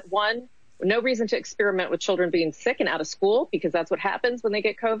illness, but no reason to experiment with children being sick and out of school, because that's what happens when they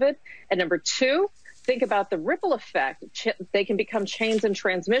get COVID. And number two, think about the ripple effect. They can become chains in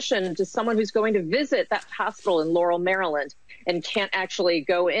transmission to someone who's going to visit that hospital in Laurel, Maryland, and can't actually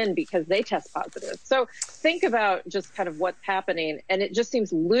go in because they test positive. So think about just kind of what's happening. And it just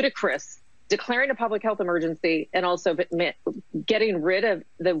seems ludicrous declaring a public health emergency and also getting rid of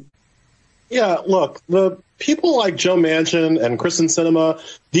the... Yeah, look, the people like Joe Manchin and Kyrsten Sinema,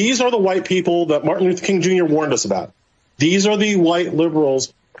 these are the white people that Martin Luther King Jr. warned us about. These are the white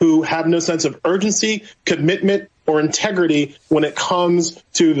liberals who have no sense of urgency, commitment, or integrity when it comes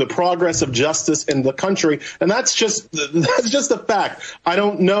to the progress of justice in the country. And that's just a fact. I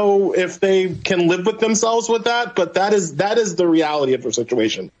don't know if they can live with themselves with that, but that is the reality of the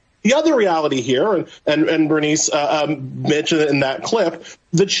situation. The other reality here, and Bernice mentioned it in that clip,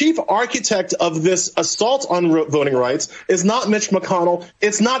 the chief architect of this assault on voting rights is not Mitch McConnell.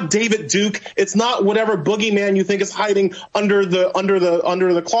 It's not David Duke. It's not whatever boogeyman you think is hiding under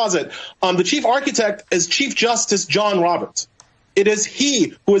the closet. The chief architect is Chief Justice John Roberts. It is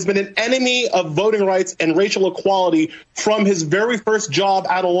he who has been an enemy of voting rights and racial equality from his very first job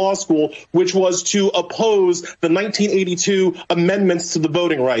out of law school, which was to oppose the 1982 amendments to the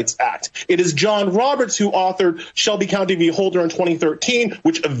Voting Rights Act. It is John Roberts who authored Shelby County v. Holder in 2013,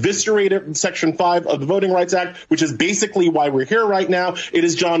 which eviscerated Section 5 of the Voting Rights Act, which is basically why we're here right now. It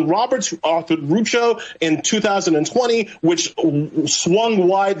is John Roberts who authored Rucho in 2020, which swung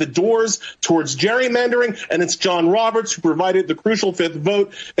wide the doors towards gerrymandering. And it's John Roberts who provided the crucial fifth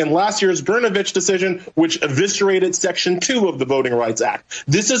vote in last year's Brnovich decision, which eviscerated Section 2 of the Voting Rights Act.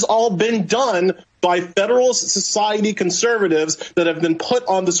 This has all been done by Federalist Society conservatives that have been put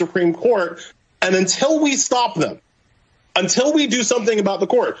on the Supreme Court. And until we stop them, until we do something about the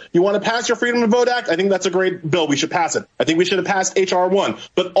court, you want to pass your Freedom to Vote Act? I think that's a great bill. We should pass it. I think we should have passed H.R. 1.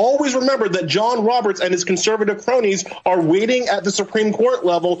 But always remember that John Roberts and his conservative cronies are waiting at the Supreme Court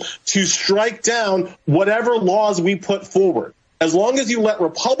level to strike down whatever laws we put forward. As long as you let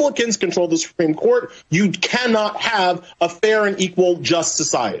Republicans control the Supreme Court, you cannot have a fair and equal, just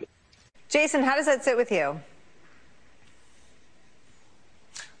society. Jason, how does that sit with you?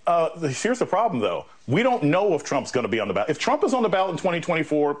 Here's the problem, though. We don't know if Trump's going to be on the ballot. If Trump is on the ballot in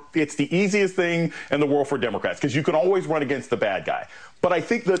 2024, it's the easiest thing in the world for Democrats because you can always run against the bad guy. But I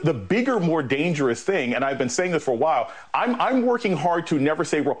think that the bigger, more dangerous thing, and I've been saying this for a while, I'm working hard to never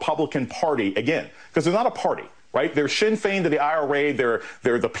say Republican Party again because they're not a party. Right? They're Sinn Féin to the IRA. They're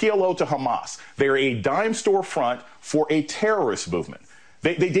the PLO to Hamas. They're a dime store front for a terrorist movement.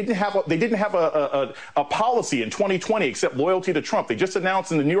 They didn't have a policy in 2020 except loyalty to Trump. They just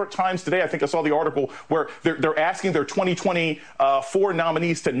announced in the New York Times today, I think I saw the article, where they're asking their 2024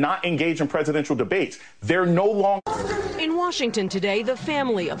 nominees to not engage in presidential debates. They're no longer. In Washington today, the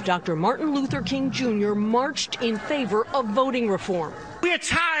family of Dr. Martin Luther King Jr. marched in favor of voting reform. We're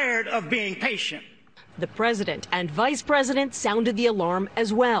tired of being patient. The president and vice president sounded the alarm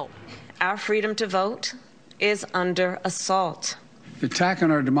as well. Our freedom to vote is under assault. The attack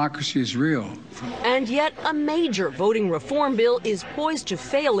on our democracy is real. And yet a major voting reform bill is poised to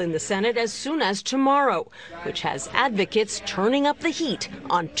fail in the Senate as soon as tomorrow, which has advocates turning up the heat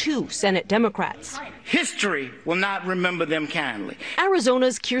on 2 Senate Democrats. History will not remember them kindly.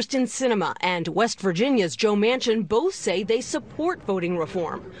 Arizona's Kyrsten Sinema and West Virginia's Joe Manchin both say they support voting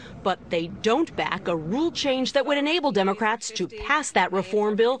reform, but they don't back a rule change that would enable Democrats to pass that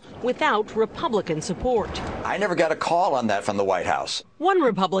reform bill without Republican support. I never got a call on that from the White House. One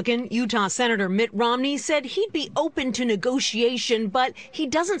Republican, Utah Senator Mitt Romney, said he'd be open to negotiation, but he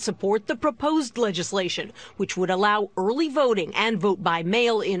doesn't support the proposed legislation, which would allow early voting and vote by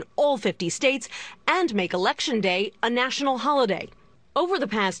mail in all 50 states and make Election Day a national holiday. Over the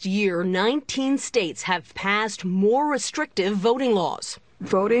past year, 19 states have passed more restrictive voting laws.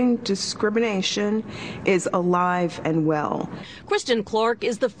 Voting discrimination is alive and well. Kristen Clark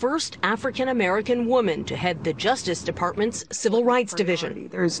is the first African-American woman to head the Justice Department's Civil Rights Division.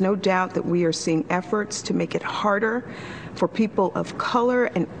 There is no doubt that we are seeing efforts to make it harder for people of color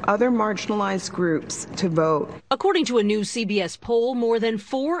and other marginalized groups to vote. According to a new CBS poll, more than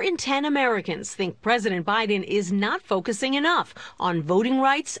 4 in 10 Americans think President Biden is not focusing enough on voting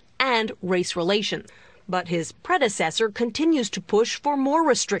rights and race relations. But his predecessor continues to push for more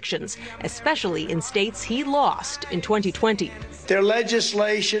restrictions, especially in states he lost in 2020. Their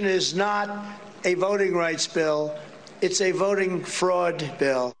legislation is not a voting rights bill. It's a voting fraud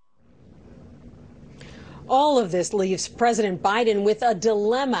bill. All of this leaves President Biden with a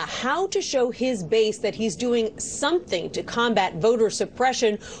dilemma: how to show his base that he's doing something to combat voter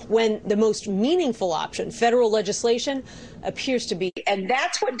suppression when the most meaningful option, federal legislation, appears to be. And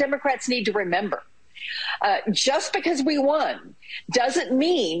that's what Democrats need to remember. Just because we won doesn't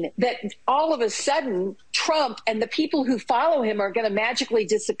mean that all of a sudden Trump and the people who follow him are going to magically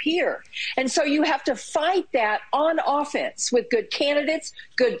disappear. And so you have to fight that on offense with good candidates,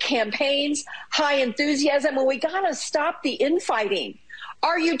 good campaigns, high enthusiasm. And we got to stop the infighting.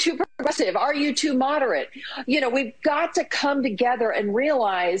 Are you too progressive? Are you too moderate? You know, we've got to come together and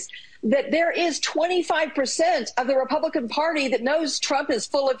realize that there is 25% of the Republican Party that knows Trump is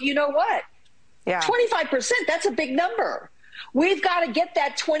full of you know what. Yeah. 25%, that's a big number. We've got to get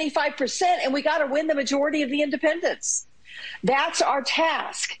that 25%, and we got to win the majority of the independents. That's our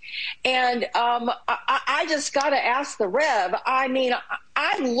task. And I just got to ask the Rev. I mean,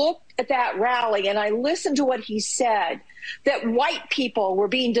 I looked at that rally and I listened to what he said, that white people were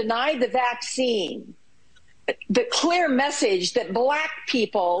being denied the vaccine, the clear message that black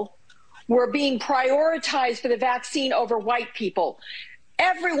people were being prioritized for the vaccine over white people.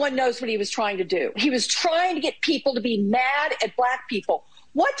 Everyone knows what he was trying to do. He was trying to get people to be mad at black people.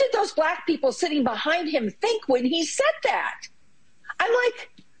 What did those black people sitting behind him think when he said that? I'm like,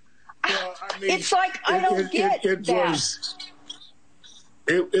 well, I mean, it's like, I don't get that.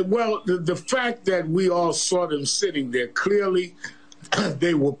 Well, the fact that we all saw them sitting there, clearly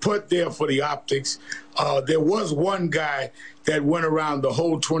they were put there for the optics. There was one guy that went around the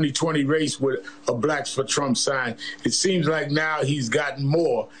whole 2020 race with a Blacks for Trump sign. It seems like now he's gotten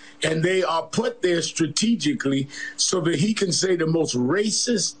more. And they are put there strategically so that he can say the most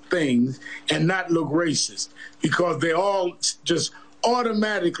racist things and not look racist, because they all just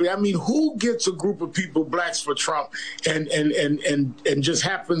automatically, I mean, who gets a group of people, Blacks for Trump, and just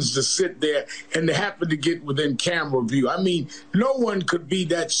happens to sit there and they happen to get within camera view? I mean, no one could be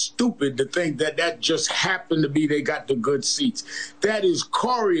that stupid to think that that just happened to be they got the good seats. That is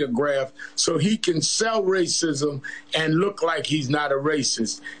choreographed so he can sell racism and look like he's not a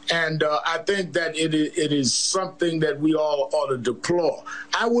racist. And I think that it is something that we all ought to deplore.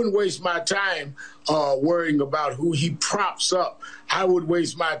 I wouldn't waste my time worrying about who he props up. I would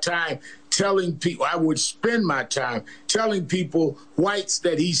waste my time telling people, I would spend my time telling people, whites,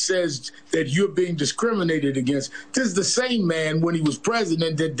 that he says that you're being discriminated against. This is the same man, when he was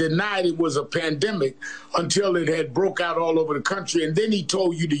president, that denied it was a pandemic until it had broke out all over the country. And then he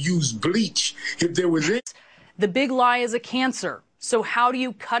told you to use bleach if there was any. The big lie is a cancer. So how do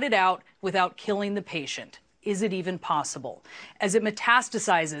you cut it out without killing the patient? Is it even possible? As it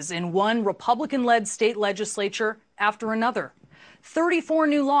metastasizes in one Republican-led state legislature after another. 34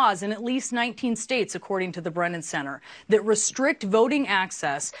 new laws in at least 19 states, according to the Brennan Center, that restrict voting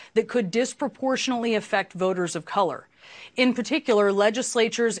access that could disproportionately affect voters of color. In particular,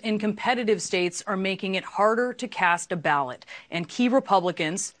 legislatures in competitive states are making it harder to cast a ballot, and key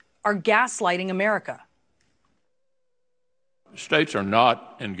Republicans are gaslighting America. States are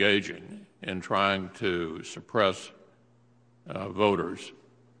not engaging in trying to suppress voters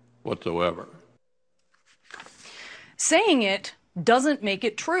whatsoever. Saying it doesn't make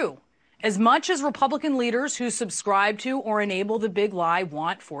it true. As much as Republican leaders who subscribe to or enable the big lie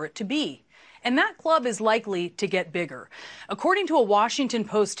want for it to be. And that club is likely to get bigger. According to a Washington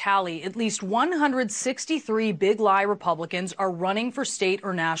Post tally, at least 163 big lie Republicans are running for state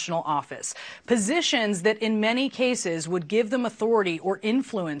or national office, positions that in many cases would give them authority or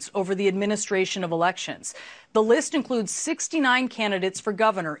influence over the administration of elections. The list includes 69 candidates for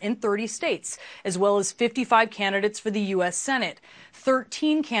governor in 30 states, as well as 55 candidates for the U.S. Senate,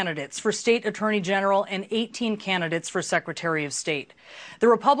 13 candidates for state attorney general, and 18 candidates for secretary of state. The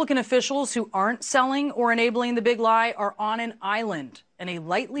Republican officials who aren't selling or enabling the big lie are on an island, and a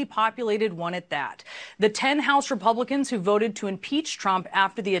lightly populated one at that. The 10 House Republicans who voted to impeach Trump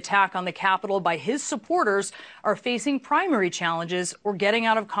after the attack on the Capitol by his supporters are facing primary challenges or getting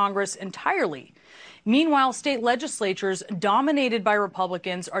out of Congress entirely. Meanwhile, state legislatures dominated by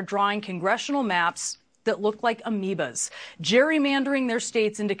Republicans are drawing congressional maps that look like amoebas, gerrymandering their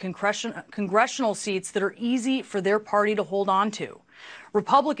states into congressional seats that are easy for their party to hold on to.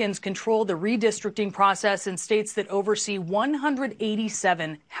 Republicans control the redistricting process in states that oversee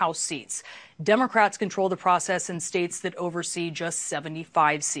 187 House seats. Democrats control the process in states that oversee just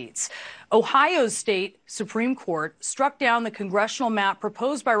 75 seats. Ohio's state Supreme Court struck down the congressional map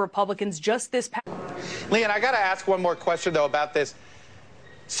proposed by Republicans just this past. Leon, I got to ask one more question, though, about this.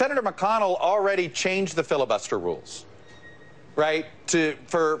 Senator McConnell already changed the filibuster rules, right,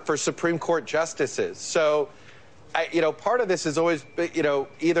 for Supreme Court justices. So, part of this is always,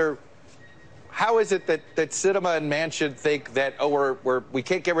 either how is it that Sinema and Manchin think that, we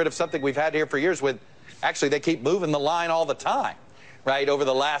can't get rid of something we've had here for years when actually they keep moving the line all the time, right? Over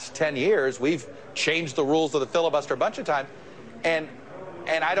the last 10 years, we've changed the rules of the filibuster a bunch of times. And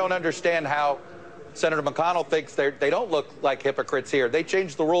I don't understand how Senator McConnell thinks they don't look like hypocrites here. They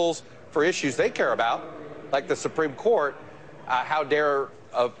changed the rules for issues they care about, like the Supreme Court. How dare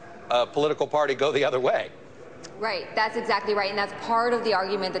a political party go the other way? Right. That's exactly right. And that's part of the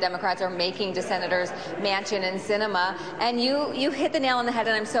argument the Democrats are making to Senators Manchin and Sinema. And you hit the nail on the head,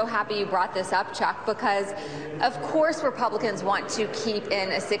 and I'm so happy you brought this up, Chuck, because of course Republicans want to keep in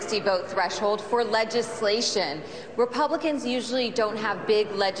a 60-vote threshold for legislation. Republicans usually don't have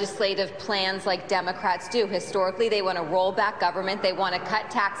big legislative plans like Democrats do. Historically, they want to roll back government. They want to cut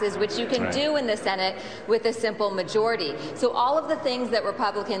taxes, which you can do in the Senate with a simple majority. So all of the things that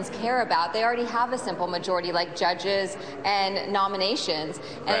Republicans care about, they already have a simple majority, like judges and nominations.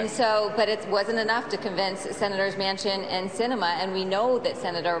 And so, but it wasn't enough to convince Senators Manchin and Sinema, and we know that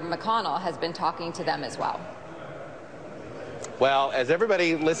Senator McConnell has been talking to them as well. Well, as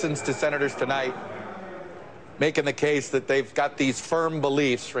everybody listens to senators tonight making the case that they've got these firm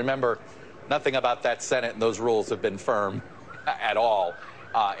beliefs, remember, nothing about that Senate and those rules have been firm at all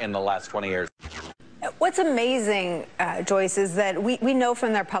in the last 20 years. What's amazing, Joyce, is that we know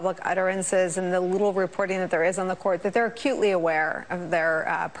from their public utterances and the little reporting that there is on the court that they're acutely aware of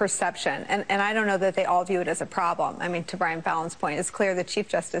their perception. And I don't know that they all view it as a problem. I mean, to Brian Fallon's point, it's clear the Chief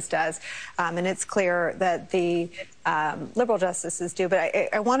Justice does, and it's clear that the liberal justices do. But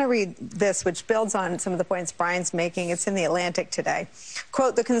I want to read this, which builds on some of the points Brian's making. It's in The Atlantic today.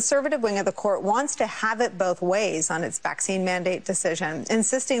 Quote, the conservative wing of the court wants to have it both ways on its vaccine mandate decision,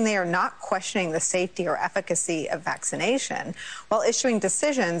 insisting they are not questioning the safety or efficacy of vaccination, while issuing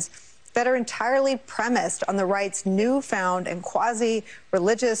decisions that are entirely premised on the right's newfound and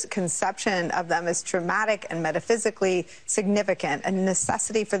quasi-religious conception of them as traumatic and metaphysically significant, a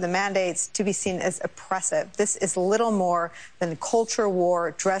necessity for the mandates to be seen as oppressive. This is little more than culture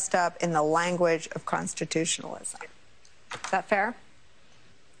war dressed up in the language of constitutionalism. Is that fair?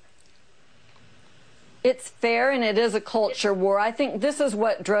 It's fair, and it is a culture war. I think this is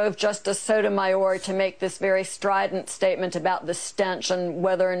what drove Justice Sotomayor to make this very strident statement about the stench and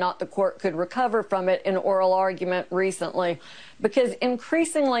whether or not the court could recover from it in oral argument recently. Because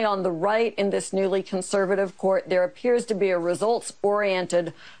increasingly on the right in this newly conservative court, there appears to be a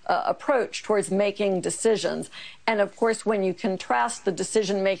results-oriented approach towards making decisions. And of course, when you contrast the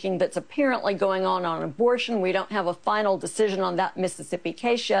decision-making that's apparently going on abortion, we don't have a final decision on that Mississippi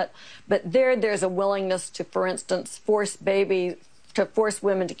case yet, but there's a willingness to, for instance, force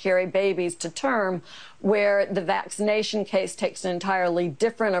women to carry babies to term, where the vaccination case takes an entirely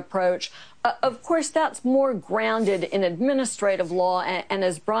different approach. Of course, that's more grounded in administrative law, and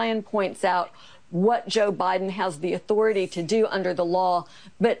as Brian points out, what Joe Biden has the authority to do under the law.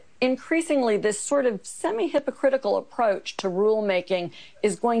 But increasingly, this sort of semi-hypocritical approach to rulemaking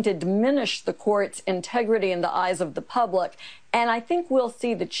is going to diminish the court's integrity in the eyes of the public. And I think we'll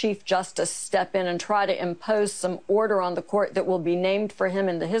see the Chief Justice step in and try to impose some order on the court that will be named for him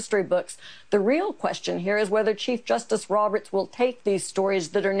in the history books. The real question here is whether Chief Justice Roberts will take these stories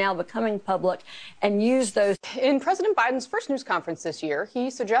that are now becoming public and use those. In President Biden's first news conference this year, he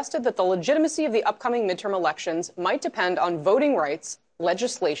suggested that the legitimacy of the upcoming midterm elections might depend on voting rights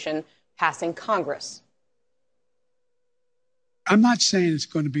legislation passing Congress. I'm not saying it's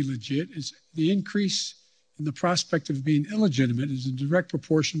going to be legit. It's the increase in the prospect of being illegitimate is in direct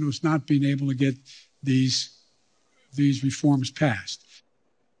proportion to us not being able to get these reforms passed.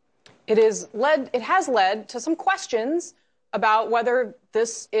 It has led to some questions about whether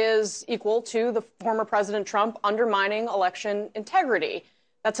this is equal to the former President Trump undermining election integrity.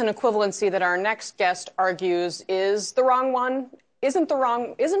 That's an equivalency that our next guest argues is the wrong one, isn't the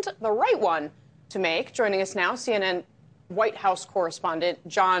right one to make. Joining us now, CNN White House correspondent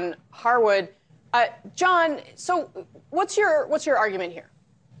John Harwood. John, so what's your argument here?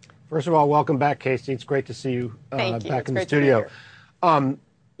 First of all, welcome back, Casey. It's great to see you back in the studio.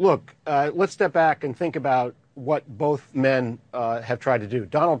 Look, let's step back and think about what both men have tried to do.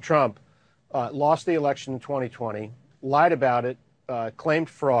 Donald Trump lost the election in 2020, lied about it claimed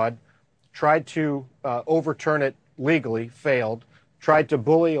fraud, tried to overturn it legally, failed, tried to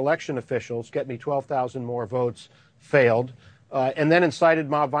bully election officials, get me 12,000 more votes, failed, and then incited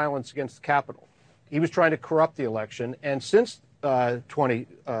mob violence against the Capitol. He was trying to corrupt the election, and since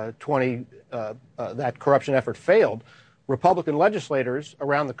 2020, that corruption effort failed, Republican legislators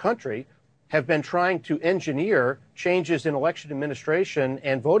around the country have been trying to engineer changes in election administration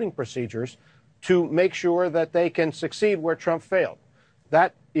and voting procedures to make sure that they can succeed where Trump failed.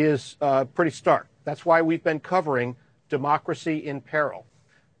 That is pretty stark. That's why we've been covering democracy in peril.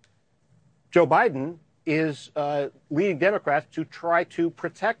 Joe Biden is leading Democrats to try to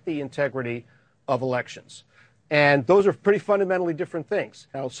protect the integrity of elections. And those are pretty fundamentally different things.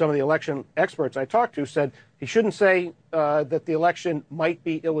 Now, some of the election experts I talked to said he shouldn't say that the election might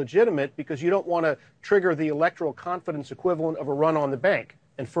be illegitimate because you don't want to trigger the electoral confidence equivalent of a run on the bank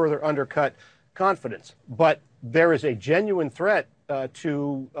and further undercut confidence. But there is a genuine threat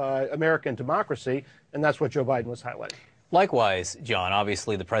to American democracy, and that's what Joe Biden was highlighting. Likewise, John,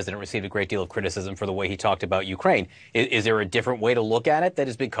 obviously the president received a great deal of criticism for the way he talked about Ukraine. Is there a different way to look at it that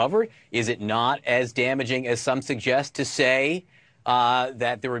has been covered? Is it not as damaging as some suggest to say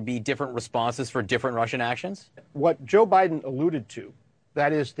that there would be different responses for different Russian actions? What Joe Biden alluded to,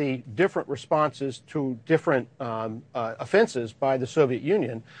 that is the different responses to different offenses by the Soviet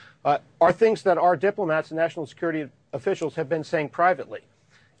Union, are things that our diplomats and national security officials have been saying privately.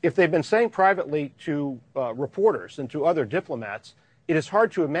 If they've been saying privately to reporters and to other diplomats, it is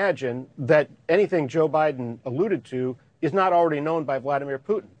hard to imagine that anything Joe Biden alluded to is not already known by Vladimir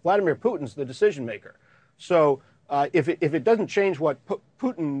Putin. Vladimir Putin's the decision maker. So if it doesn't change what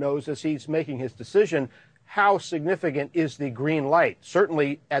Putin knows as he's making his decision, how significant is the green light?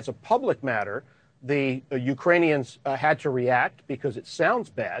 Certainly, as a public matter, the Ukrainians had to react because it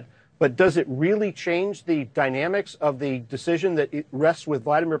sounds bad. But does it really change the dynamics of the decision that it rests with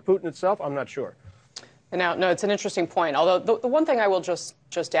Vladimir Putin itself? I'm not sure. No, it's an interesting point. Although the one thing I will just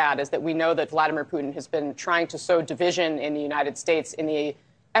add is that we know that Vladimir Putin has been trying to sow division in the United States in the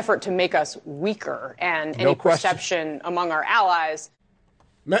effort to make us weaker and any perception among our allies.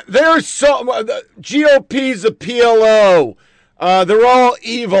 There's the GOP's a PLO. They're all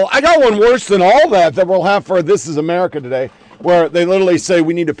evil. I got one worse than all that we'll have for This Is America today, where they literally say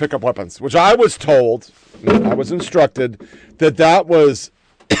we need to pick up weapons, which I was told, I was instructed, that was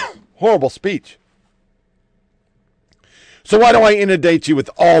horrible speech. So why do I inundate you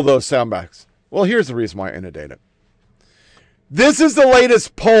with all those soundbites? Well, here's the reason why I inundate it. This is the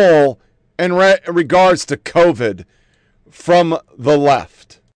latest poll in regards to COVID from the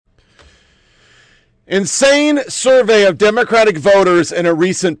left. Insane survey of Democratic voters in a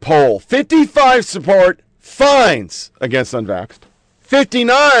recent poll. 55 support fines against unvaxxed,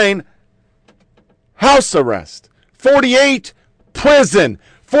 59 house arrest, 48 prison,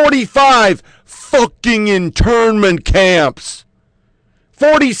 45 fucking internment camps,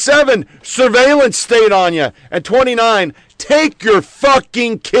 47 surveillance state on you, and 29 take your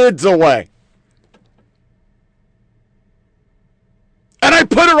fucking kids away. And I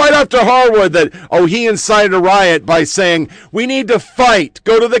put it right up to Harwood that, he incited a riot by saying, we need to fight,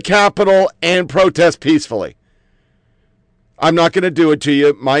 go to the Capitol, and protest peacefully. I'm not going to do it to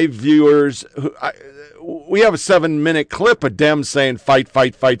you. My viewers, we have a 7-minute clip of Dems saying, fight,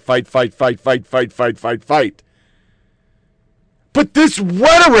 fight, fight, fight, fight, fight, fight, fight, fight, fight, fight. But this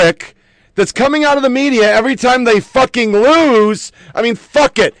rhetoric that's coming out of the media every time they fucking lose, I mean,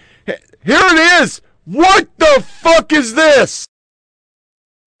 fuck it. Here it is. What the fuck is this?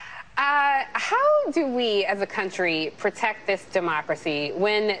 How do we as a country protect this democracy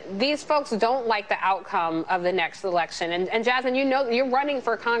when these folks don't like the outcome of the next election? And Jasmine, you know, you're running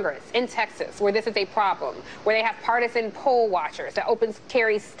for Congress in Texas, where this is a problem, where they have partisan poll watchers, that open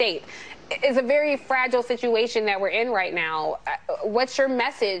carry state. It's a very fragile situation that we're in right now. What's your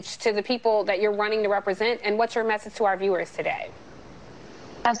message to the people that you're running to represent, and what's your message to our viewers today?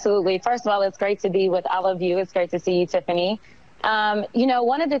 Absolutely. First of all, it's great to be with all of you. It's great to see you, Tiffany.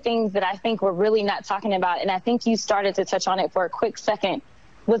 One of the things that I think we're really not talking about, and I think you started to touch on it for a quick second,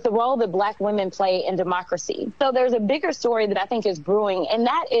 was the role that Black women play in democracy. So there's a bigger story that I think is brewing, and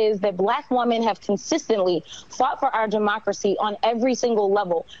that is that Black women have consistently fought for our democracy on every single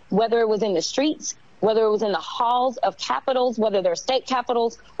level, whether it was in the streets, whether it was in the halls of capitals, whether they're state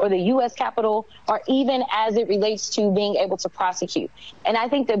capitals or the U.S. Capitol, or even as it relates to being able to prosecute. And I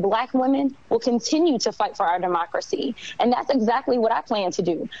think that Black women will continue to fight for our democracy. And that's exactly what I plan to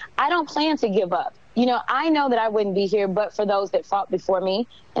do. I don't plan to give up. I know that I wouldn't be here but for those that fought before me.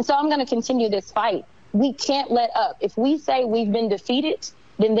 And so I'm going to continue this fight. We can't let up. If we say we've been defeated,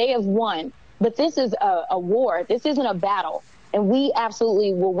 then they have won. But this is a war. This isn't a battle. and we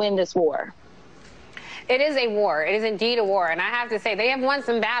absolutely will win this war. It is a war. It is indeed a war. And I have to say, they have won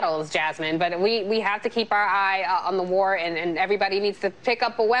some battles, Jasmine, but we have to keep our eye on the war, and everybody needs to pick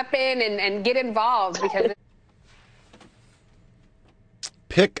up a weapon and get involved because...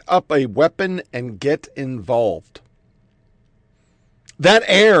 Pick up a weapon and get involved. That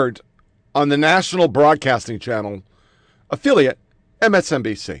aired on the National Broadcasting Channel affiliate,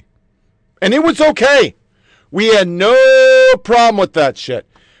 MSNBC. And it was okay. We had no problem with that shit.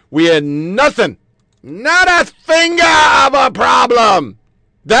 We had nothing. Not a finger of a problem.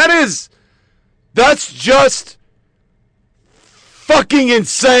 That's just fucking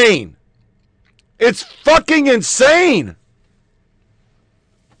insane. It's fucking insane.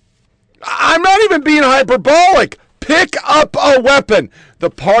 I'm not even being hyperbolic. Pick up a weapon. The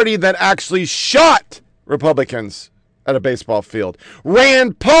party that actually shot Republicans at a baseball field.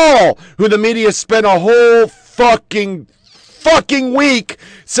 Rand Paul, who the media spent a whole fucking week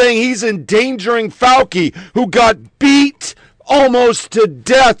saying he's endangering Fauci, who got beat almost to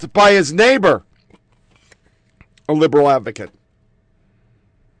death by his neighbor, a liberal advocate.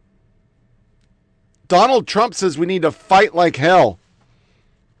 Donald Trump says we need to fight like hell.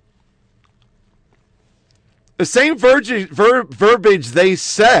 The same verbiage they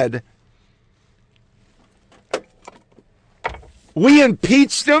said. We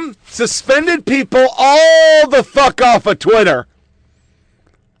impeached him, suspended people all the fuck off of Twitter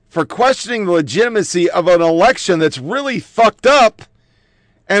for questioning the legitimacy of an election that's really fucked up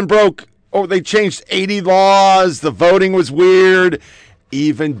and broke. Oh, they changed 80 laws. The voting was weird.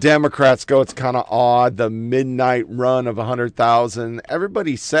 Even Democrats go, it's kind of odd. The midnight run of 100,000.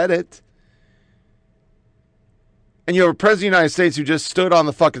 Everybody said it. And you have a president of the United States who just stood on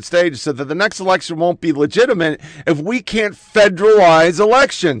the fucking stage and said that the next election won't be legitimate if we can't federalize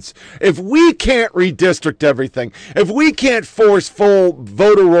elections, if we can't redistrict everything, if we can't force full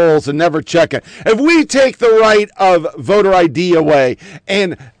voter rolls and never check it, if we take the right of voter ID away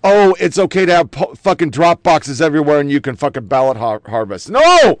and, oh, it's okay to have fucking drop boxes everywhere and you can fucking ballot harvest.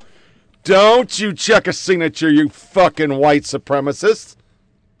 No! Don't you check a signature, you fucking white supremacists.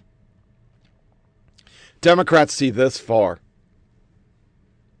 Democrats see this far.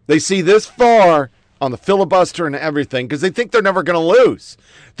 They see this far on the filibuster and everything because they think they're never going to lose.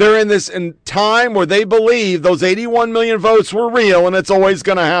 They're in this time where they believe those 81 million votes were real and it's always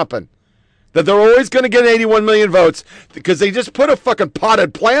going to happen. That they're always going to get 81 million votes because they just put a fucking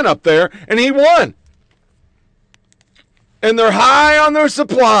potted plant up there and he won. And they're high on their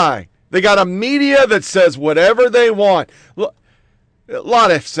supply. They got a media that says whatever they want. Look, a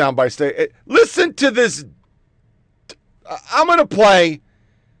lot of sound bites. Listen to this. I'm going to play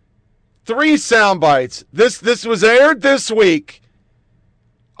 3 sound bites. This was aired this week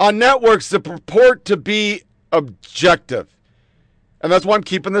on networks that purport to be objective. And that's why I'm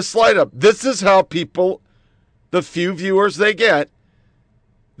keeping this slide up. This is how people, the few viewers they get,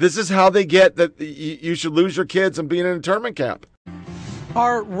 this is how they get that you should lose your kids and be in an internment camp.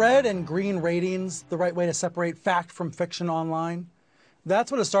 Are red and green ratings the right way to separate fact from fiction online?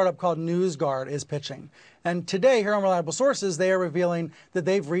 That's what a startup called NewsGuard is pitching. And today, here on Reliable Sources, they are revealing that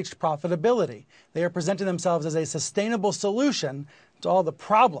they've reached profitability. They are presenting themselves as a sustainable solution to all the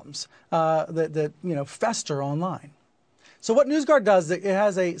problems that fester online. So what NewsGuard does, it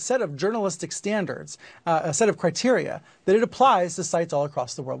has a set of journalistic standards, a set of criteria that it applies to sites all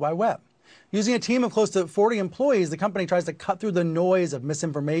across the World Wide Web. Using a team of close to 40 employees, the company tries to cut through the noise of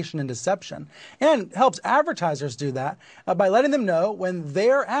misinformation and deception and helps advertisers do that by letting them know when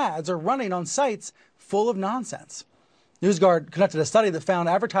their ads are running on sites full of nonsense. NewsGuard conducted a study that found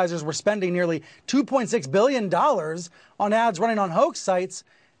advertisers were spending nearly $2.6 billion on ads running on hoax sites,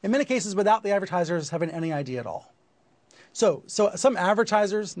 in many cases without the advertisers having any idea at all. So some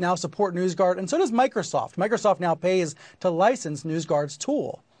advertisers now support NewsGuard, and so does Microsoft. Microsoft now pays to license NewsGuard's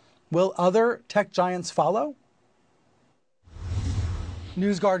tool. Will other tech giants follow?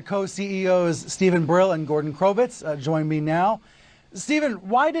 NewsGuard co-CEOs Stephen Brill and Gordon Krovitz join me now. Stephen,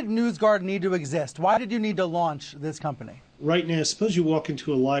 why did NewsGuard need to exist? Why did you need to launch this company? Right now, suppose you walk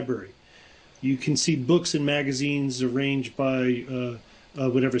into a library. You can see books and magazines arranged by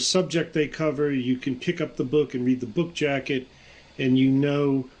whatever subject they cover. You can pick up the book and read the book jacket, and you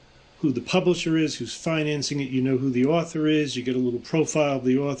know who the publisher is, who's financing it, you know who the author is, you get a little profile of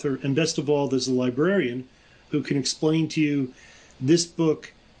the author, and best of all, there's a librarian who can explain to you, this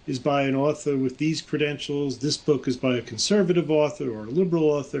book is by an author with these credentials, this book is by a conservative author or a liberal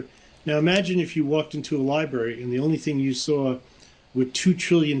author. Now imagine if you walked into a library and the only thing you saw were 2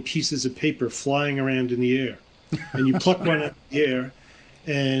 trillion pieces of paper flying around in the air. And you pluck one out of the air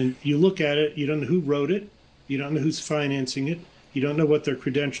and you look at it, you don't know who wrote it, You don't know who's financing it. You don't know what their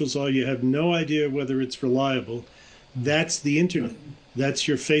credentials are. You have no idea whether it's reliable. That's the internet. That's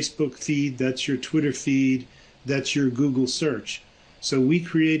your Facebook feed. That's your Twitter feed. That's your Google search. So we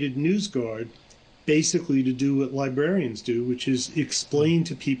created NewsGuard basically to do what librarians do, which is explain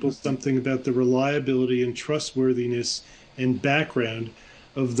to people something about the reliability and trustworthiness and background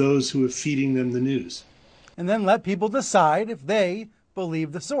of those who are feeding them the news. And then let people decide if they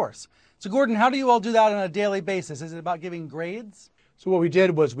believe the source. So, Gordon, how do you all do that on a daily basis? Is it about giving grades? So what we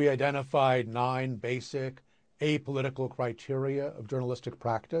did was we identified 9 basic apolitical criteria of journalistic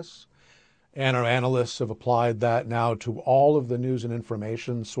practice, and our analysts have applied that now to all of the news and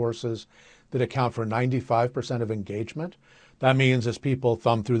information sources that account for 95% of engagement. That means as people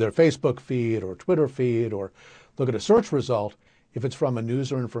thumb through their Facebook feed or Twitter feed or look at a search result, if it's from a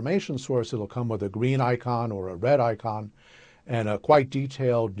news or information source, it'll come with a green icon or a red icon and a quite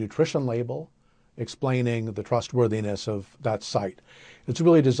detailed nutrition label explaining the trustworthiness of that site. It's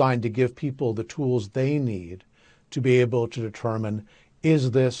really designed to give people the tools they need to be able to determine,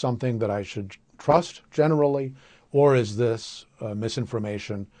 is this something that I should trust generally, or is this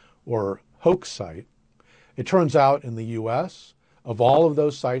misinformation or hoax site? It turns out in the US, of all of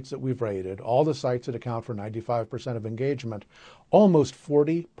those sites that we've rated, all the sites that account for 95% of engagement, almost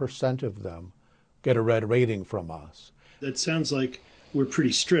 40% of them get a red rating from us. That sounds like we're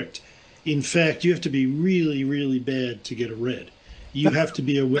pretty strict. In fact, you have to be really, really bad to get a red. You have to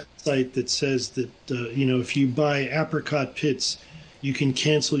be a website that says that, if you buy apricot pits, you can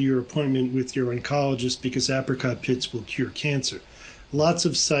cancel your appointment with your oncologist because apricot pits will cure cancer. Lots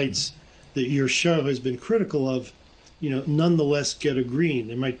of sites that your show has been critical of, nonetheless get a green.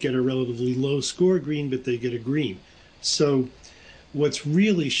 They might get a relatively low score green, but they get a green. So what's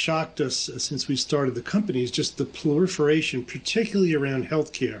really shocked us since we started the company is just the proliferation, particularly around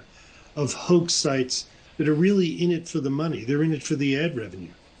healthcare, of hoax sites that are really in it for the money. They're in it for the ad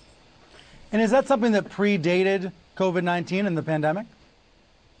revenue. And is that something that predated COVID-19 and the pandemic?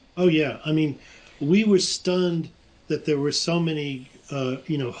 Oh, yeah. I mean, we were stunned that there were so many,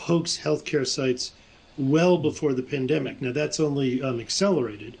 hoax healthcare sites well before the pandemic. Now, that's only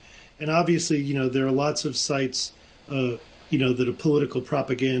accelerated. And obviously, there are lots of sites, that are political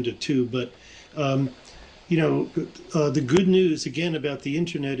propaganda too. But, the good news, again, about the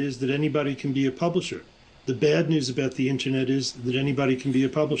internet is that anybody can be a publisher. The bad news about the internet is that anybody can be a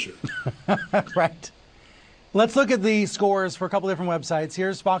publisher. Right. Let's look at the scores for a couple different websites.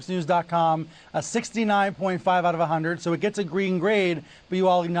 Here's FoxNews.com, a 69.5 out of 100. So it gets a green grade, but you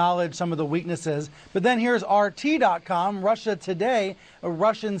all acknowledge some of the weaknesses. But then here's RT.com, Russia Today, a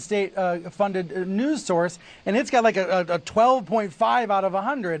Russian state-funded news source, and it's got like a 12.5 out of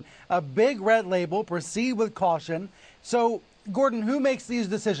 100. A big red label, proceed with caution. So, Gordon, who makes these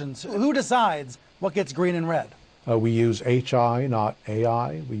decisions? Who decides what gets green and red? We use HI, not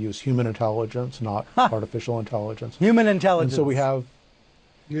AI. We use human intelligence, not artificial intelligence. Human intelligence. And so we have,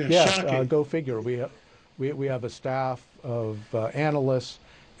 shocking. Go figure. We have a staff of analysts.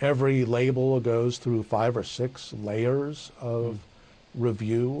 Every label goes through 5 or 6 layers of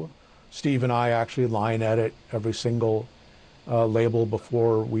review. Steve and I actually line edit every single label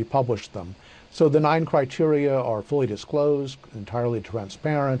before we publish them. So the 9 criteria are fully disclosed, entirely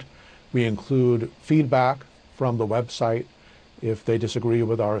transparent. We include feedback from the website if they disagree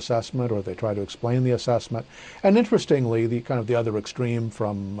with our assessment or they try to explain the assessment. And interestingly, the other extreme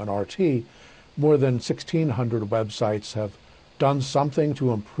from an RT, more than 1,600 websites have done something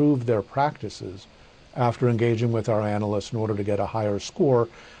to improve their practices after engaging with our analysts in order to get a higher score.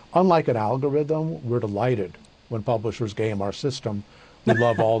 Unlike an algorithm, we're delighted when publishers game our system. We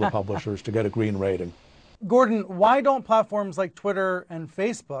love all the publishers to get a green rating. Gordon, why don't platforms like Twitter and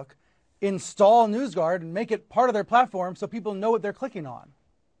Facebook install NewsGuard and make it part of their platform so people know what they're clicking on?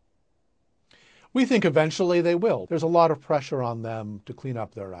 We think eventually they will. There's a lot of pressure on them to clean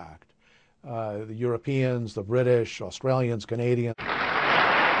up their act. The Europeans, the British, Australians, Canadians.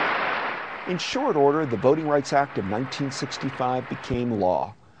 In short order, the Voting Rights Act of 1965 became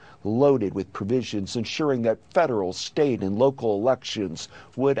law, loaded with provisions ensuring that federal, state, and local elections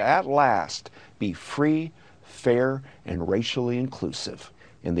would at last be free, fair, and racially inclusive.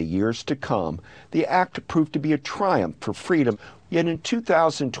 In the years to come, the act proved to be a triumph for freedom. Yet in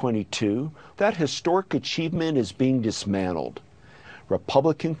 2022, that historic achievement is being dismantled.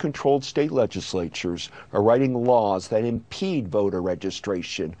 Republican-controlled state legislatures are writing laws that impede voter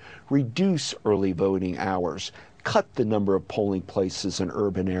registration, reduce early voting hours, cut the number of polling places in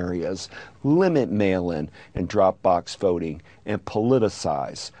urban areas, limit mail-in and drop box voting, and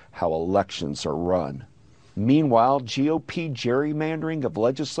politicize how elections are run. Meanwhile, GOP gerrymandering of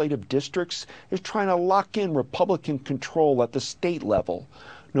legislative districts is trying to lock in Republican control at the state level,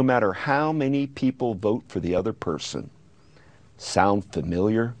 no matter how many people vote for the other person. Sound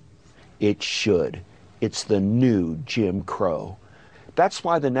familiar? It should. It's the new Jim Crow. That's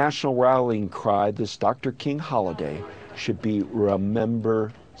why the national rallying cry this Dr. King holiday should be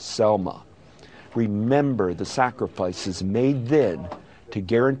Remember Selma. Remember the sacrifices made then to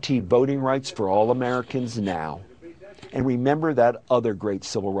guarantee voting rights for all Americans now. And remember that other great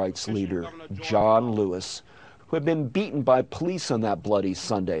civil rights leader, John Lewis, who had been beaten by police on that bloody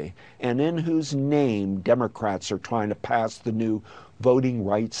Sunday, and in whose name Democrats are trying to pass the new Voting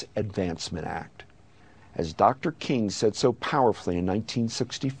Rights Advancement Act. As Dr. King said so powerfully in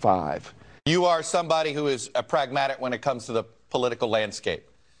 1965, you are somebody who is a pragmatic when it comes to the political landscape.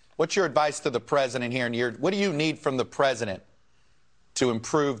 What's your advice to the president here? And what do you need from the president to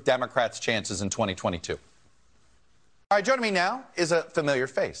improve Democrats' chances in 2022? All right, joining me now is a familiar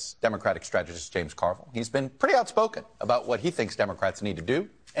face, Democratic strategist James Carville. He's been pretty outspoken about what he thinks Democrats need to do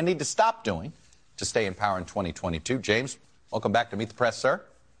and need to stop doing to stay in power in 2022. James, welcome back to Meet the Press, sir.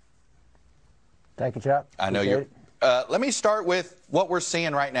 Thank you, Chuck. I know you're. Let me start with what we're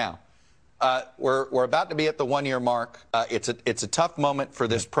seeing right now. We're about to be at the one-year mark. It's a tough moment for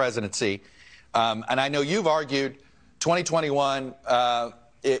this presidency, and I know you've argued 2021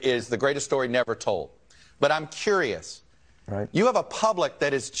 is the greatest story never told. But I'm curious. Right. You have a public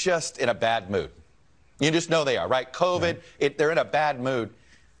that is just in a bad mood. You just know they are, right? COVID, they're in a bad mood.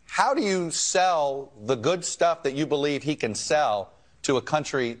 How do you sell the good stuff that you believe he can sell to a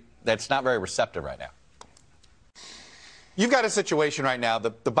country that's not very receptive right now? You've got a situation right now,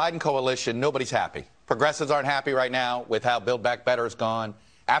 the Biden coalition, nobody's happy. Progressives aren't happy right now with how Build Back Better has gone.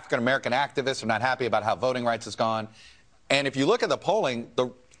 African-American activists are not happy about how voting rights has gone. And if you look at the polling,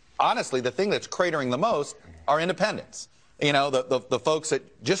 honestly, the thing that's cratering the most are independents. You know, the folks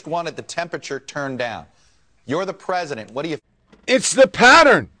that just wanted the temperature turned down. You're the president. What do you... It's the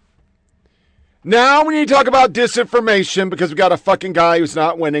pattern. Now we need to talk about disinformation because we got a fucking guy who's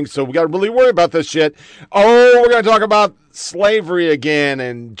not winning, so we got to really worry about this shit. Oh, we're going to talk about slavery again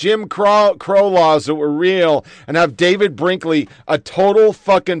and Jim Crow laws that were real and have David Brinkley, a total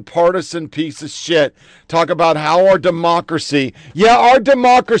fucking partisan piece of shit, talk about how our democracy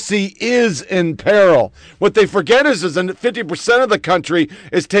is in peril. What they forget is that 50% of the country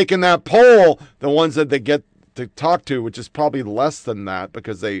is taking that poll, the ones that they get to talk to, which is probably less than that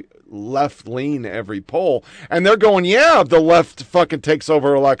because they left lean every poll, and they're going, yeah, if the left fucking takes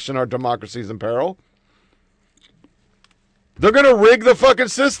over election, our democracy's in peril. They're going to rig the fucking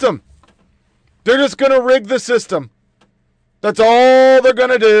system. They're just going to rig the system. That's all they're going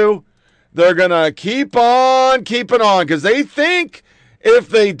to do. They're going to keep on keeping on because they think if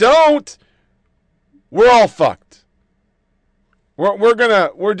they don't, we're all fucked.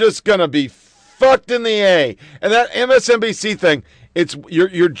 We're just going to be fucked in the A. And that MSNBC thing,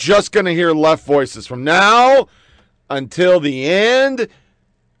 you're just going to hear left voices from now until the end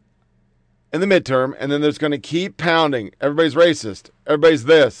in the midterm, and then there's going to keep pounding. Everybody's racist. Everybody's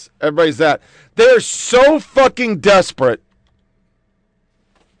this. Everybody's that. They're so fucking desperate.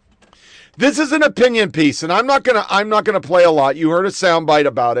 This is an opinion piece, and I'm not gonna play a lot. You heard a soundbite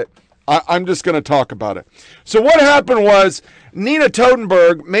about it. I'm just going to talk about it. So what happened was Nina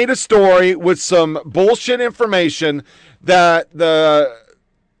Totenberg made a story with some bullshit information that the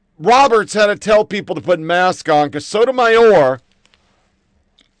Roberts had to tell people to put masks on because Sotomayor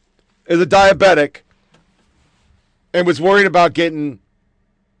is a diabetic and was worried about getting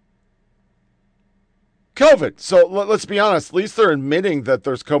COVID. So let's be honest. At least they're admitting that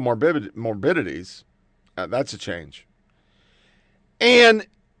there's comorbidities. That's a change. And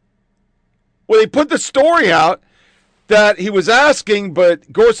well, they put the story out that he was asking,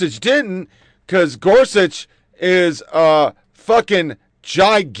 but Gorsuch didn't, because Gorsuch is a fucking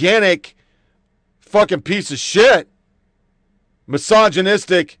gigantic fucking piece of shit,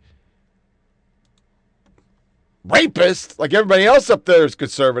 misogynistic rapist, like everybody else up there is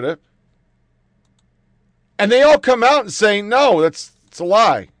conservative. And they all come out and say, no, it's a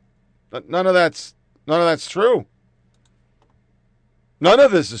lie. None of that's true. None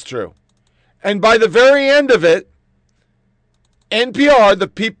of this is true. And by the very end of it, NPR, the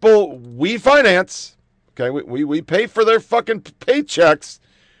people we finance, okay, we pay for their fucking paychecks,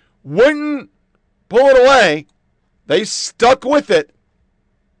 wouldn't pull it away. They stuck with it.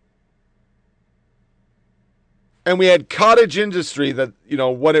 And we had cottage industry that,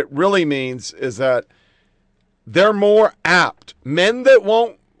 what it really means is that they're more apt. Men that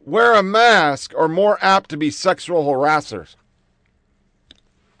won't wear a mask are more apt to be sexual harassers.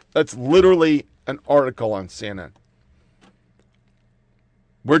 That's literally an article on CNN.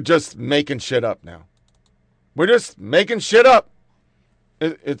 We're just making shit up now. We're just making shit up.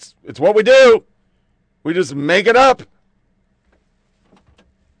 It's what we do. We just make it up.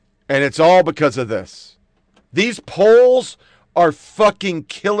 And it's all because of this. These polls are fucking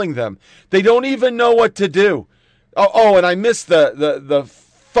killing them. They don't even know what to do. Oh, and I missed the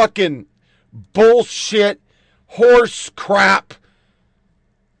fucking bullshit horse crap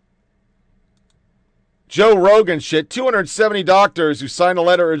Joe Rogan shit. 270 doctors who signed a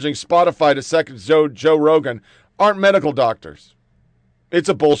letter urging Spotify to second Joe Rogan aren't medical doctors. It's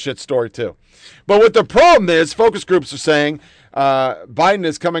a bullshit story, too. But what the problem is, focus groups are saying Biden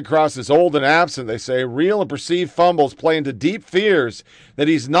is coming across as old and absent. They say real and perceived fumbles play into deep fears that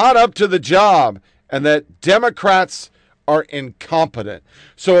he's not up to the job and that Democrats are incompetent.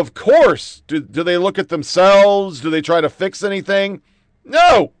 So, of course, do they look at themselves? Do they try to fix anything?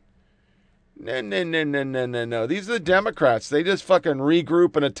 No. No. These are the Democrats. They just fucking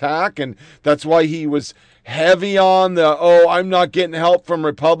regroup and attack, and that's why he was heavy on I'm not getting help from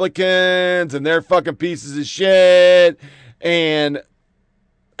Republicans, and they're fucking pieces of shit, and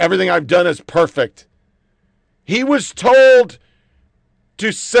everything I've done is perfect. He was told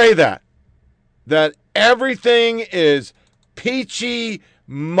to say that everything is peachy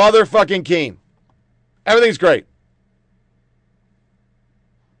motherfucking keen. Everything's great.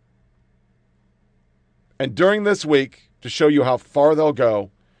 And during this week, to show you how far they'll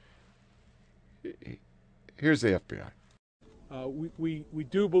go, here's the FBI. We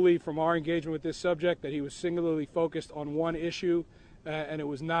do believe from our engagement with this subject that he was singularly focused on one issue, and it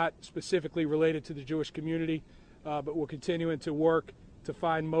was not specifically related to the Jewish community, but we're continuing to work to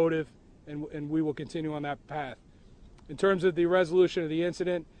find motive, and we will continue on that path. In terms of the resolution of the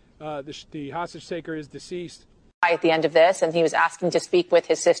incident, the hostage taker is deceased. At the end of this, and he was asking to speak with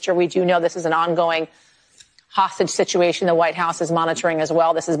his sister. We do know this is an ongoing hostage situation the White House is monitoring as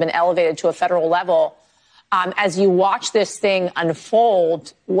well. This has been elevated to a federal level. As you watch this thing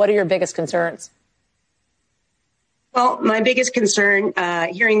unfold, what are your biggest concerns? Well, my biggest concern,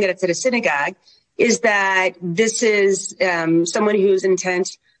 hearing that it's at a synagogue, is that this is someone who's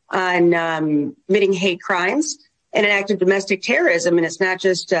intent on committing hate crimes and an act of domestic terrorism. And it's not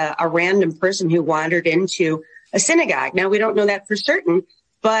just a random person who wandered into a synagogue. Now, we don't know that for certain,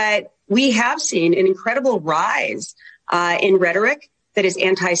 but we have seen an incredible rise in rhetoric that is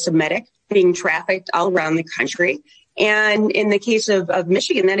anti-Semitic being trafficked all around the country. And in the case of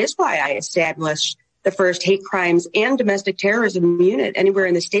Michigan, that is why I established the first hate crimes and domestic terrorism unit anywhere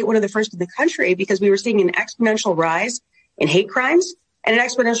in the state, one of the first in the country, because we were seeing an exponential rise in hate crimes and an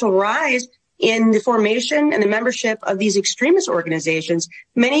exponential rise in the formation and the membership of these extremist organizations,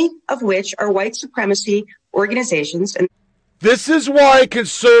 many of which are white supremacy organizations. And this is why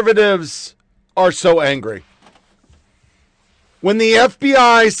conservatives are so angry. When the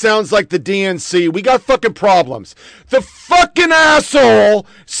FBI sounds like the DNC, we got fucking problems. The fucking asshole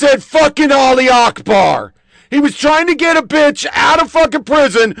said fucking Ali Akbar. He was trying to get a bitch out of fucking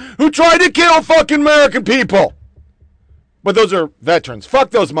prison who tried to kill fucking American people. But those are veterans.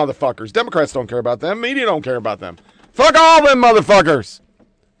 Fuck those motherfuckers. Democrats don't care about them. Media don't care about them. Fuck all them motherfuckers.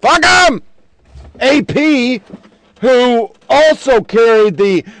 Fuck them. AP, who also carried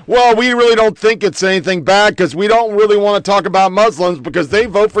we really don't think it's anything bad because we don't really want to talk about Muslims because they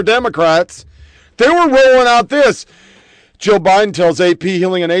vote for Democrats. They were rolling out this. Joe Biden tells AP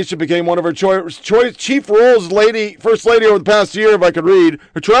Healing a Nation became one of her chief roles first lady over the past year, if I could read.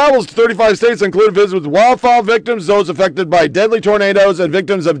 Her travels to 35 states included visits with wildfire victims, those affected by deadly tornadoes, and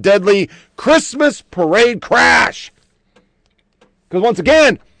victims of deadly Christmas parade crash. Because once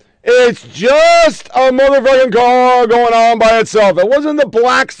again, it's just a motherfucking car going on by itself. It wasn't the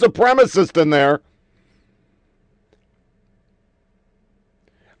black supremacist in there.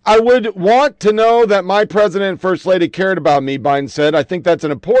 I would want to know that my president and first lady cared about me, Biden said. I think that's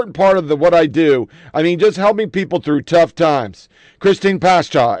an important part of what I do. I mean, just helping people through tough times. Christine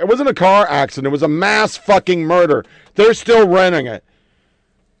Pascha, it wasn't a car accident. It was a mass fucking murder. They're still renting it.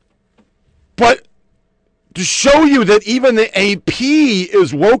 But to show you that even the AP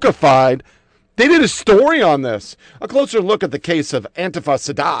is wokeified, they did a story on this. A closer look at the case of Antifa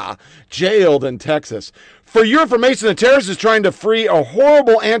Sadah, jailed in Texas. For your information, the terrorist is trying to free a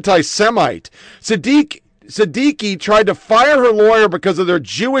horrible anti-Semite. Siddiqui tried to fire her lawyer because of their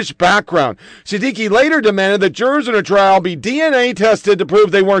Jewish background. Siddiqui later demanded that jurors in her trial be DNA tested to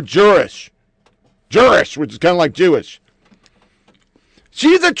prove they weren't Jewish. Jewish, which is kind of like Jewish.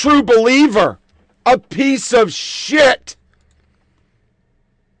 She's a true believer. A piece of shit.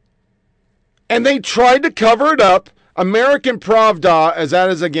 And they tried to cover it up. American Pravda, as that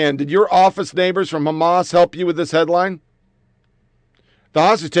is again, did your office neighbors from Hamas help you with this headline? The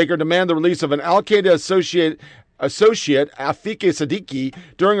hostage taker demanded the release of an Al-Qaeda associate Afike Siddiqui.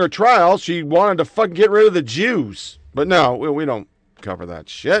 During her trial, she wanted to fucking get rid of the Jews. But no, we don't cover that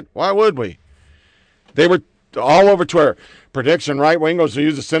shit. Why would we? They were all over Twitter. Prediction, right wingers will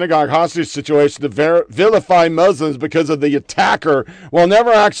use the synagogue hostage situation to vilify Muslims because of the attacker while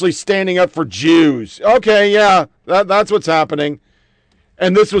never actually standing up for Jews. Okay, yeah, that's what's happening.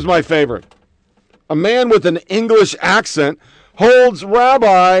 And this was my favorite. A man with an English accent holds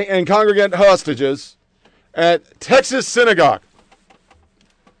rabbi and congregant hostages at Texas synagogue.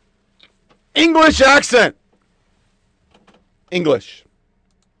 English accent. English.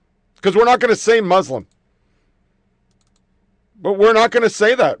 Because we're not going to say Muslim. But we're not going to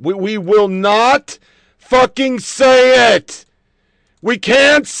say that. We will not fucking say it. We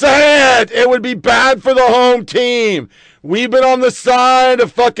can't say it. It would be bad for the home team. We've been on the side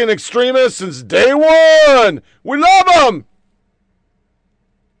of fucking extremists since day one. We love them.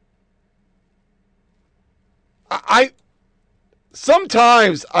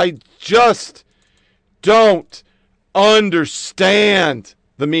 Sometimes I just don't understand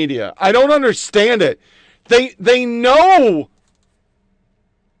the media. I don't understand it. They know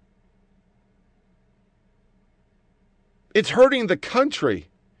it's hurting the country.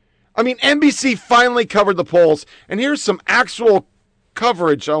 I mean, NBC finally covered the polls, and here's some actual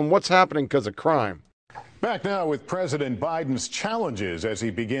coverage on what's happening because of crime. Back now with President Biden's challenges as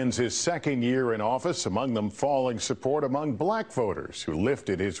he begins his second year in office, among them falling support among black voters who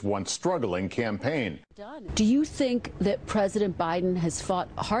lifted his once struggling campaign. Do you think that President Biden has fought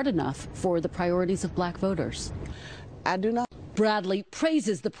hard enough for the priorities of black voters? I do not. Bradley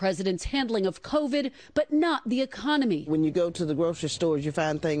praises the president's handling of COVID, but not the economy. When you go to the grocery stores, you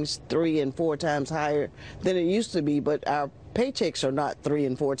find things 3 and 4 times higher than it used to be, but our paychecks are not 3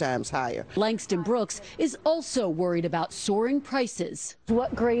 and 4 times higher. Langston Brooks is also worried about soaring prices.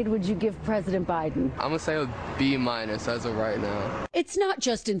 What grade would you give President Biden? I'm going to say a B- as of right now. It's not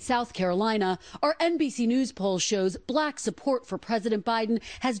just in South Carolina. Our NBC News poll shows black support for President Biden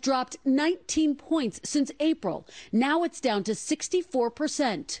has dropped 19 points since April. Now it's down to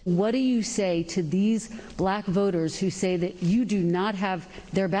 64%. What do you say to these black voters who say that you do not have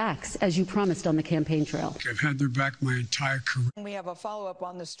their backs as you promised on the campaign trail? I've had their back my entire career. We have a follow-up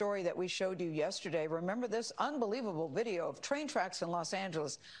on the story that we showed you yesterday. Remember this unbelievable video of train tracks in Los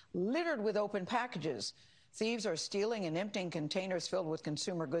Angeles littered with open packages. Thieves are stealing and emptying containers filled with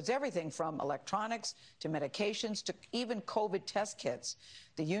consumer goods, everything from electronics to medications to even COVID test kits.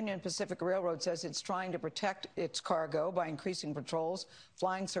 The Union Pacific Railroad says it's trying to protect its cargo by increasing patrols,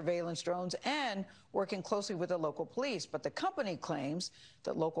 flying surveillance drones, and working closely with the local police. But the company claims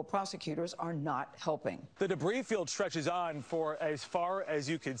that local prosecutors are not helping. The debris field stretches on for as far as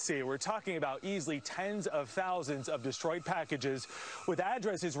you can see. We're talking about easily tens of thousands of destroyed packages with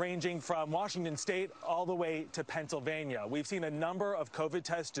addresses ranging from Washington State all the way to Pennsylvania. We've seen a number of COVID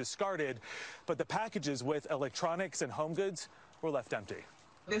tests discarded, but the packages with electronics and home goods were left empty.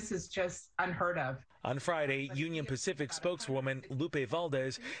 This is just unheard of. On Friday, Union Pacific spokeswoman Lupe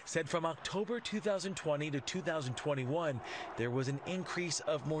Valdez said from October 2020 to 2021, there was an increase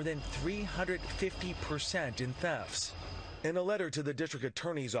of more than 350% in thefts. In a letter to the district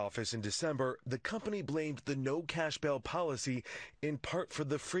attorney's office in December, the company blamed the no cash bail policy in part for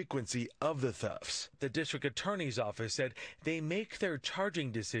the frequency of the thefts. The district attorney's office said they make their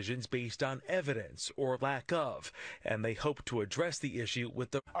charging decisions based on evidence or lack of, and they hope to address the issue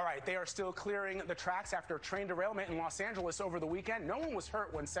with the... All right, they are still clearing the tracks after a train derailment in Los Angeles over the weekend. No one was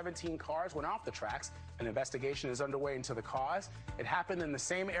hurt when 17 cars went off the tracks. An investigation is underway into the cause. It happened in the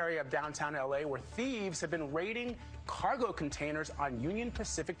same area of downtown LA where thieves have been raiding cargo containers on Union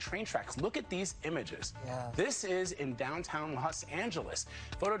Pacific train tracks. Look at these images. Yeah. This is in downtown Los Angeles.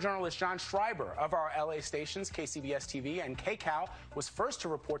 Photojournalist John Schreiber of our LA stations, KCBS TV and KCAL, was first to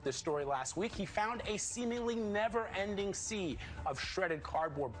report this story last week. He found a seemingly never-ending sea of shredded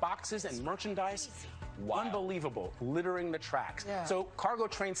cardboard boxes and merchandise. Wow. Unbelievable, littering the tracks. Yeah. So cargo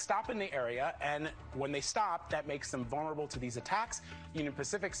trains stop in the area, and when they stop, that makes them vulnerable to these attacks. Union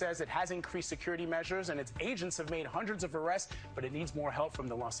Pacific says it has increased security measures, and its agents have made hundreds of arrests, but it needs more help from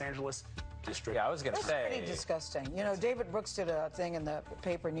the Los Angeles district. Yeah, I was going to say. That's pretty disgusting. You know, David Brooks did a thing in the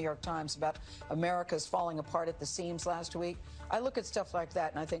paper, New York Times, about America's falling apart at the seams last week. I look at stuff like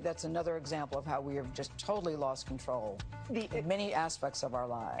that, and I think that's another example of how we have just totally lost control in many aspects of our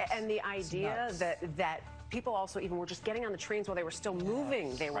lives. And the idea that people also even were just getting on the trains while they were still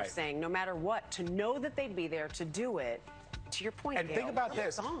moving, they were saying, no matter what, to know that they'd be there to do it. To your point, And Gail, think about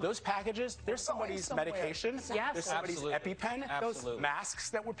this. gone. Those packages, there's somebody's medication. Yes. There's somebody's EpiPen. Those masks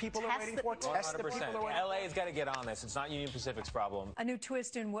that people are waiting for. Tests that people are waiting for. LA's got to get on this. It's not Union Pacific's problem. A new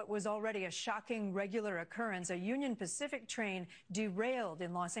twist in what was already a shocking regular occurrence. A Union Pacific train derailed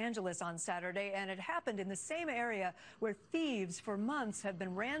in Los Angeles on Saturday, and it happened in the same area where thieves for months have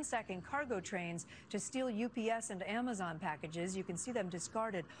been ransacking cargo trains to steal UPS and Amazon packages. You can see them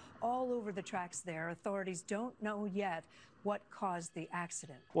discarded all over the tracks there. Authorities don't know yet what caused the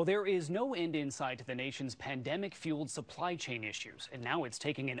accident. Well, there is no end in sight to the nation's pandemic-fueled supply chain issues, and now it's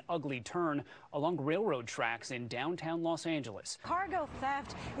taking an ugly turn along railroad tracks in downtown Los Angeles. Cargo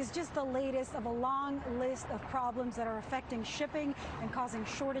theft is just the latest of a long list of problems that are affecting shipping and causing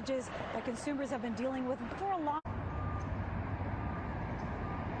shortages that consumers have been dealing with for a long time.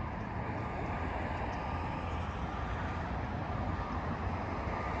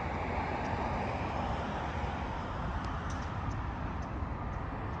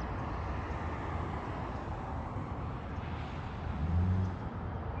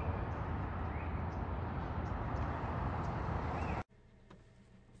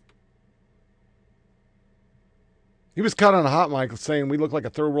 He was caught on a hot mic saying we look like a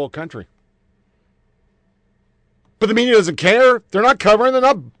third world country. But the media doesn't care. They're not covering. They're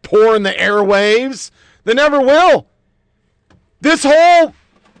not pouring the airwaves. They never will. This whole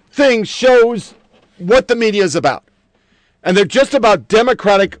thing shows what the media is about. And they're just about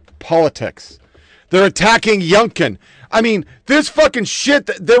Democratic politics. They're attacking Youngkin. I mean, this fucking shit,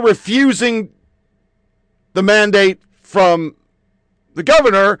 they're refusing the mandate from the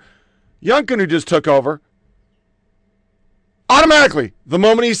governor, Youngkin, who just took over. Automatically, the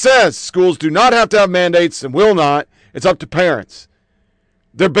moment he says schools do not have to have mandates and will not, it's up to parents.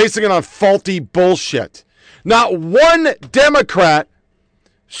 They're basing it on faulty bullshit. Not one Democrat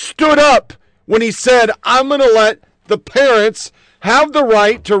stood up when he said, I'm going to let the parents have the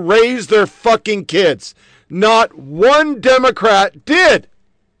right to raise their fucking kids. Not one Democrat did.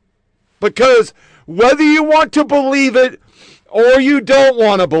 Because whether you want to believe it or you don't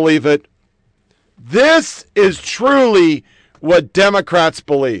want to believe it, this is truly what Democrats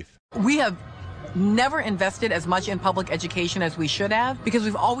believe. We have never invested as much in public education as we should have because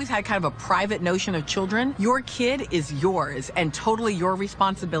we've always had kind of a private notion of children. Your kid is yours and totally your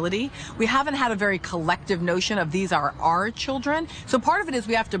responsibility. We haven't had a very collective notion of these are our children. So part of it is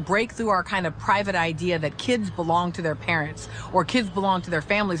we have to break through our kind of private idea that kids belong to their parents or kids belong to their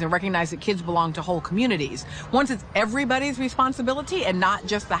families and recognize that kids belong to whole communities. Once it's everybody's responsibility and not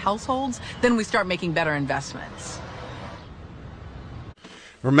just the households, then we start making better investments.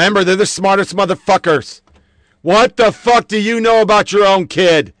 Remember, they're the smartest motherfuckers. What the fuck do you know about your own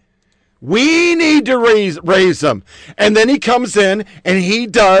kid? We need to raise them. And then he comes in and he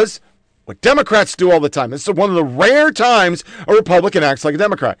does what Democrats do all the time. This is one of the rare times a Republican acts like a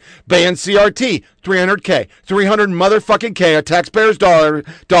Democrat. Ban CRT, $300K, $300 motherfucking K of taxpayers'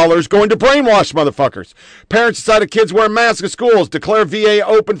 dollars going to brainwash motherfuckers. Parents decide kids wear masks at schools, declare VA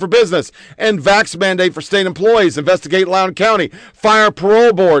open for business, end vax mandate for state employees, investigate Loudoun County, fire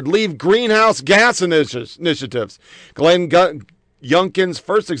parole board, leave greenhouse gas initiatives. Glenn Youngkin's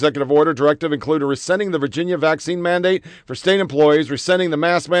first executive order directive included rescinding the Virginia vaccine mandate for state employees, rescinding the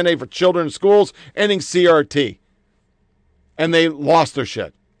mask mandate for children in schools, ending CRT. And they lost their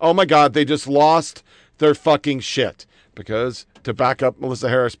shit. Oh my God, they just lost their fucking shit. Because to back up Melissa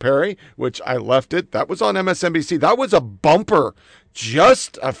Harris Perry, which I left it, that was on MSNBC. That was a bumper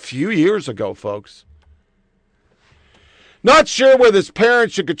just a few years ago, folks. Not sure whether this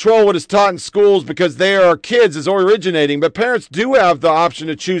parents should control what is taught in schools because they are kids is originating, but parents do have the option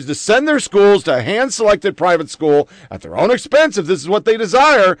to choose to send their schools to a hand-selected private school at their own expense if this is what they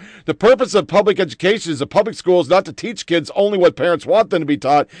desire. The purpose of public education is a public school is not to teach kids only what parents want them to be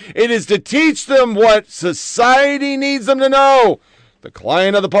taught. It is to teach them what society needs them to know. The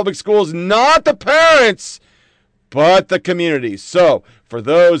client of the public school is not the parents, but the community. So, for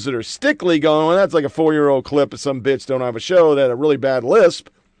those that are stickly going, well, that's like a 4-year-old clip of some bitch don't have a show that had a really bad lisp.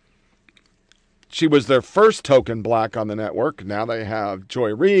 She was their first token black on the network. Now they have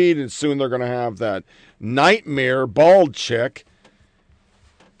Joy Reid, and soon they're going to have that nightmare bald chick.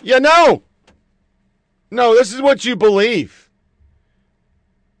 Yeah, no, this is what you believe.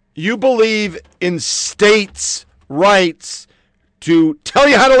 You believe in states' rights to tell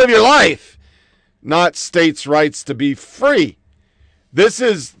you how to live your life, not states' rights to be free. This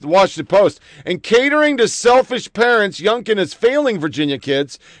is the Washington Post. And catering to selfish parents, Youngkin is failing Virginia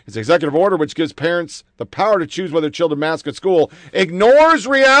kids. His executive order, which gives parents the power to choose whether children mask at school, ignores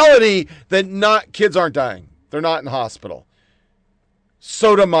reality that kids aren't dying. They're not in hospital.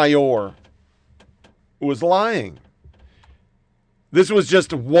 Sotomayor was lying. This was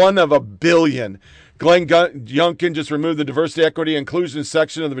just one of a billion. Glenn Youngkin just removed the diversity, equity, inclusion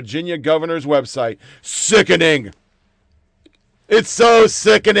section of the Virginia governor's website. Sickening. It's so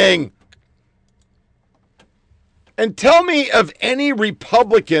sickening. And tell me if any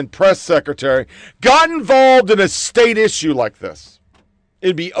Republican press secretary got involved in a state issue like this.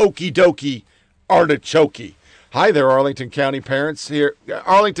 It'd be okie dokie artichoke. Hi there, Arlington County parents here.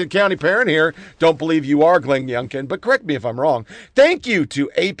 Arlington County parent here. Don't believe you are Glenn Youngkin, but correct me if I'm wrong. Thank you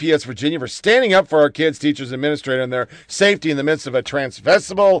to APS Virginia for standing up for our kids, teachers, and administrators and their safety in the midst of a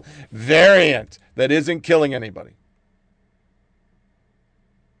transmissible variant that isn't killing anybody.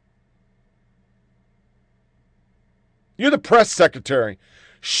 You're the press secretary.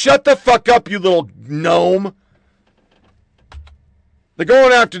 Shut the fuck up, you little gnome. They're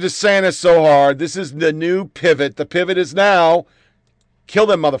going after DeSantis so hard. This is the new pivot. The pivot is now kill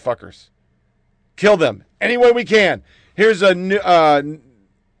them motherfuckers. Kill them any way we can. Here's a new I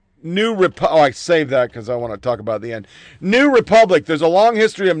saved that because I want to talk about it at the end. New Republic. There's a long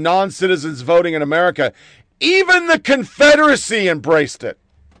history of non-citizens voting in America. Even the Confederacy embraced it.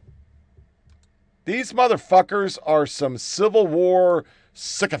 These motherfuckers are some Civil War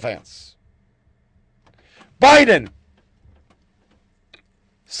sycophants. Biden.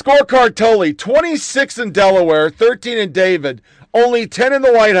 Scorecard totally, 26 in Delaware, 13 in David, only 10 in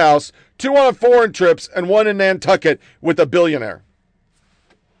the White House, 2 on foreign trips, and 1 in Nantucket with a billionaire.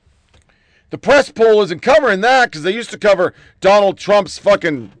 The press poll isn't covering that because they used to cover Donald Trump's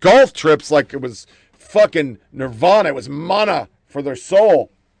fucking golf trips like it was fucking nirvana. It was mana for their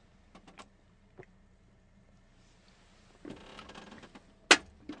soul.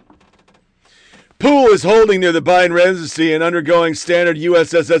 Pool is holding near the Biden residency and undergoing standard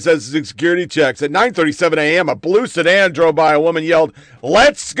USSS security checks. At 9:37 a.m., a blue sedan drove by. A woman yelled,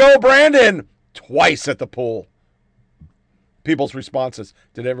 "Let's go, Brandon!" twice at the pool. People's responses.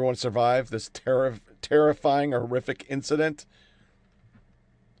 Did everyone survive this terrifying, horrific incident?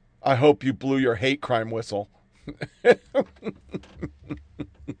 I hope you blew your hate crime whistle.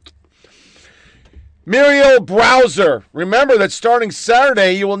 Muriel Browser. Remember that starting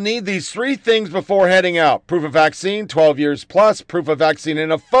Saturday, you will need these 3 things before heading out. Proof of vaccine, 12 years plus. Proof of vaccine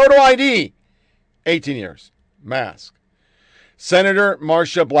and a photo ID, 18 years. Mask. Senator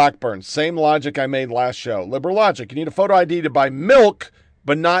Marsha Blackburn. Same logic I made last show. Liberal logic. You need a photo ID to buy milk,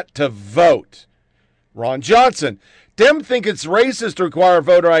 but not to vote. Ron Johnson. Dem think it's racist to require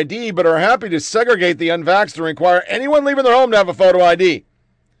voter ID, but are happy to segregate the unvaxxed and require anyone leaving their home to have a photo ID.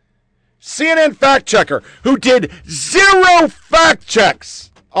 CNN fact checker who did 0 fact checks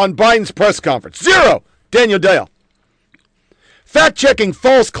on Biden's press conference. 0. Daniel Dale. Fact checking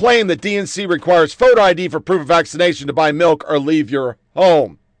false claim that DNC requires photo ID for proof of vaccination to buy milk or leave your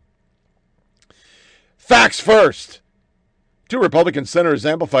home. Facts first. 2 Republican senators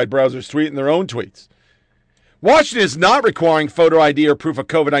amplified Browser's tweet in their own tweets. Washington is not requiring photo ID or proof of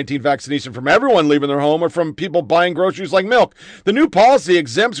COVID-19 vaccination from everyone leaving their home or from people buying groceries like milk. The new policy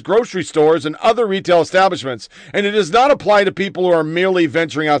exempts grocery stores and other retail establishments, and it does not apply to people who are merely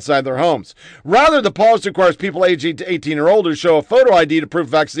venturing outside their homes. Rather, the policy requires people aged 18 or older to show a photo ID to prove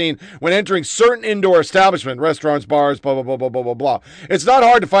vaccine when entering certain indoor establishments, restaurants, bars, blah, blah, blah, blah, blah, blah, blah. It's not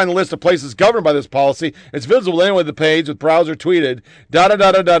hard to find the list of places governed by this policy. It's visible anyway on the page with Browser tweeted,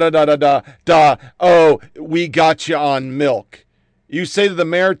 oh, we got you on milk. You say that the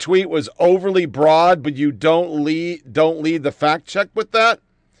mayor tweet was overly broad, but you don't lead the fact check with that?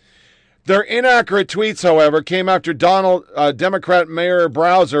 Their inaccurate tweets, however, came after Democrat Mayor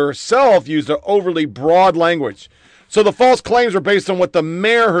Browser herself used an overly broad language. So the false claims were based on what the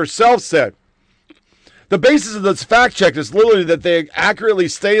mayor herself said. The basis of this fact check is literally that they accurately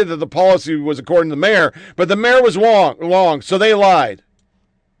stated that the policy was according to the mayor, but the mayor was wrong, so they lied.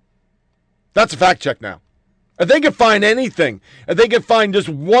 That's a fact check now. If they can find anything, if they can find just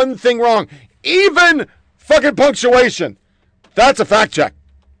one thing wrong, even fucking punctuation, that's a fact check.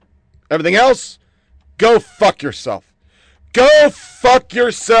 Everything else, go fuck yourself. Go fuck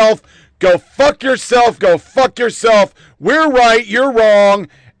yourself. Go fuck yourself. Go fuck yourself. We're right, you're wrong,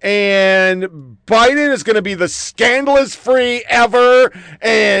 and Biden is going to be the scandalous free ever,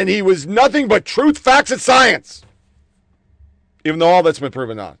 and he was nothing but truth, facts, and science. Even though all that's been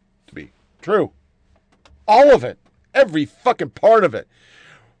proven not to be true. All of it. Every fucking part of it.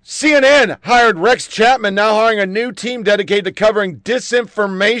 CNN hired Rex Chapman, now hiring a new team dedicated to covering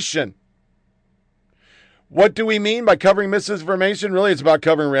disinformation. What do we mean by covering misinformation? Really, it's about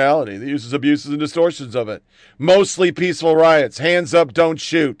covering reality, the uses, abuses, and distortions of it. Mostly peaceful riots. Hands up, don't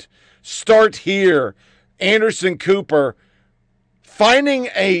shoot. Start here. Anderson Cooper finding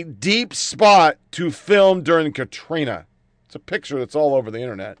a deep spot to film during Katrina. It's a picture that's all over the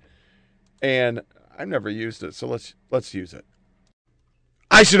internet. And I've never used it, so let's use it.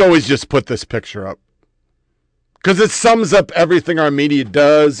 I should always just put this picture up, because it sums up everything our media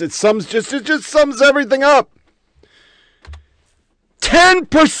does. It just sums everything up.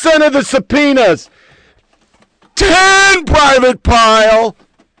 10% of the subpoenas, 10 Private Pile,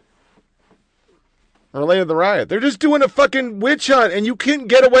 are related to the riot. They're just doing a fucking witch hunt, and you can't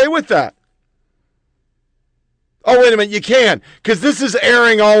get away with that. Oh, wait a minute, you can, because this is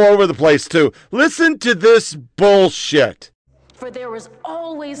airing all over the place, too. Listen to this bullshit. For there is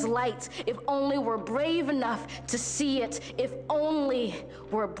always light, if only we're brave enough to see it, if only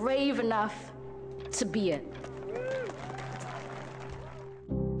we're brave enough to be it.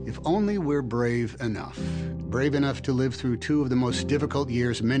 If only we're brave enough to live through two of the most difficult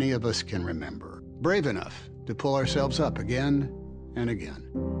years many of us can remember. Brave enough to pull ourselves up again and again.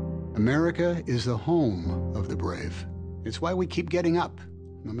 America is the home of the brave. It's why we keep getting up,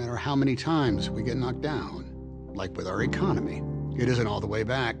 no matter how many times we get knocked down. Like with our economy. It isn't all the way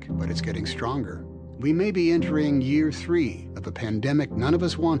back, but it's getting stronger. We may be entering year 3 of a pandemic none of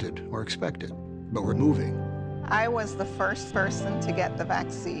us wanted or expected, but we're moving. I was the first person to get the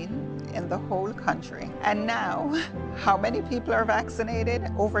vaccine in the whole country. And now, how many people are vaccinated?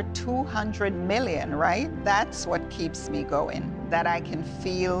 Over 200 million, right? That's what keeps me going, that I can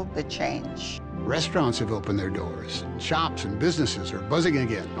feel the change. Restaurants have opened their doors. Shops and businesses are buzzing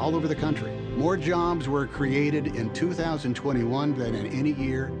again all over the country. More jobs were created in 2021 than in any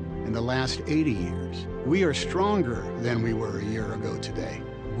year in the last 80 years. We are stronger than we were a year ago today.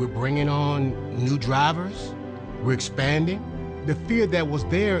 We're bringing on new drivers. We're expanding. The fear that was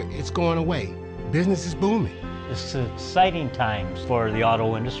there, it's going away. Business is booming. It's exciting times for the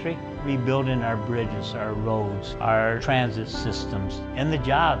auto industry. Rebuilding our bridges, our roads, our transit systems, and the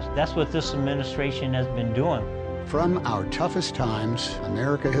jobs. That's what this administration has been doing. From our toughest times,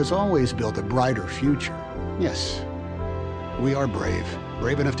 America has always built a brighter future. Yes, we are brave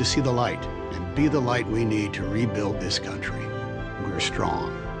enough to see the light and be the light we need to rebuild this country. We are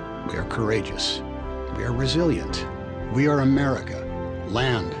strong, we are courageous, we are resilient. We are America,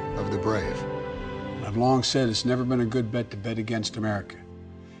 land of the brave. I've long said it's never been a good bet to bet against America.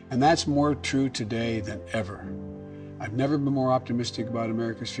 And that's more true today than ever. I've never been more optimistic about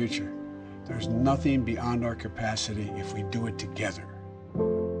America's future. There's nothing beyond our capacity if we do it together.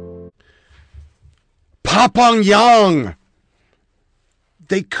 Papanyang.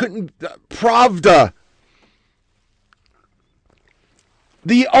 They couldn't. Pravda.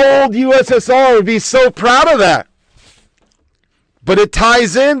 The old USSR would be so proud of that. But it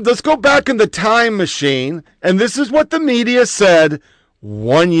ties in. Let's go back in the time machine. And this is what the media said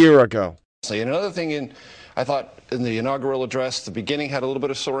 1 year ago. And another thing, I thought in the inaugural address, the beginning had a little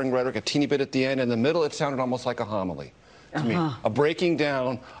bit of soaring rhetoric, a teeny bit at the end. In the middle, it sounded almost like a homily to me. A breaking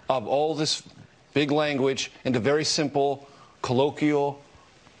down of all this big language into very simple, colloquial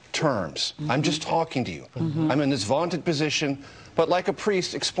terms. I'm just talking to you. I'm in this vaunted position, but like a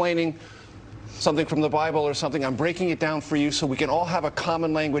priest explaining something from the Bible or something, I'm breaking it down for you so we can all have a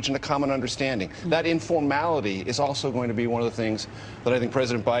common language and a common understanding. That informality is also going to be one of the things that I think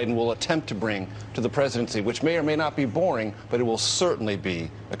President Biden will attempt to bring to the presidency, which may or may not be boring, but it will certainly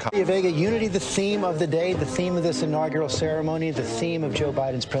be a Vega, unity, the theme of the day, the theme of this inaugural ceremony, the theme of Joe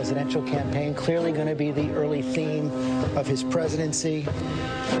Biden's presidential campaign, clearly going to be the early theme of his presidency.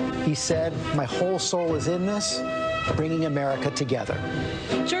 He said, my whole soul is in this, bringing America together.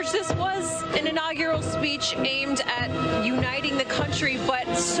 George, this was an inaugural speech aimed at uniting the country,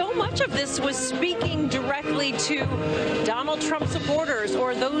 but so much of this was speaking directly to Donald Trump supporters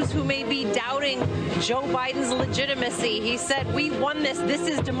or those who may be doubting Joe Biden's legitimacy. He said, we won this. This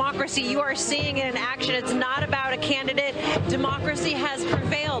is democracy. You are seeing it in action. It's not about a candidate. Democracy has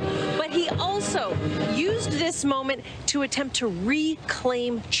prevailed. But he also used this moment to attempt to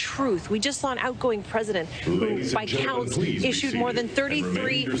reclaim truth. We just saw an outgoing president who, by counts, issued more than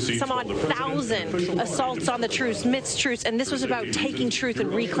 33 some odd thousand assaults on the truth, mistruths, and this was about taking truth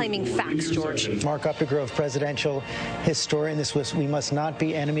and reclaiming facts, George. Mark Uppergrove, presidential historian, this was, we must not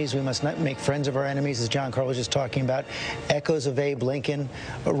be enemies, we must not make friends of our enemies, as John Carl was just talking about. Echoes of Abe Lincoln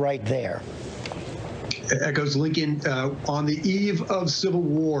right there. Echoes Lincoln on the eve of Civil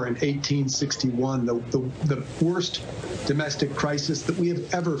War in 1861, the worst domestic crisis that we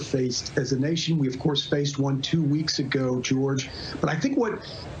have ever faced as a nation. We, of course, faced one 2 weeks ago, George. But I think what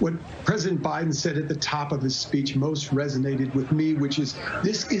President Biden said at the top of his speech most resonated with me, which is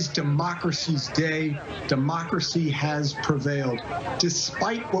this is democracy's day. Democracy has prevailed.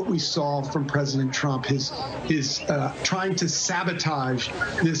 Despite what we saw from President Trump, his trying to sabotage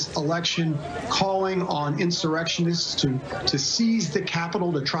this election, calling on on insurrectionists to seize the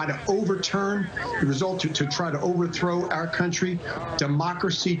Capitol, to try to overturn the result, to try to overthrow our country.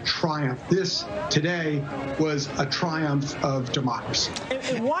 Democracy triumphed. This today was a triumph of democracy.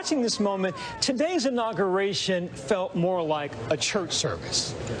 And watching this moment, today's inauguration felt more like a church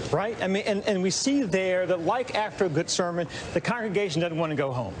service, right? I mean, and we see there that, like after a good sermon, the congregation doesn't want to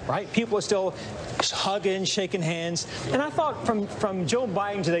go home, right? People are still hugging, shaking hands. And I thought from Joe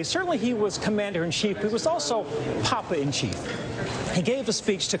Biden today, certainly he was commander-in-chief, but he was also papa-in-chief. He gave a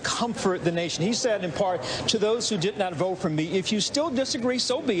speech to comfort the nation. He said, in part, to those who did not vote for me, if you still disagree,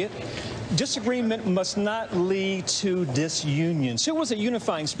 so be it. Disagreement must not lead to disunion. So it was a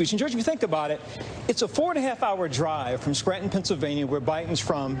unifying speech. And, George, if you think about it, it's a 4.5-hour drive from Scranton, Pennsylvania, where Biden's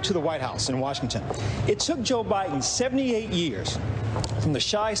from, to the White House in Washington. It took Joe Biden 78 years from the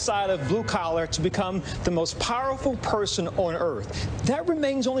shy side of blue collar to become the most powerful person on earth. That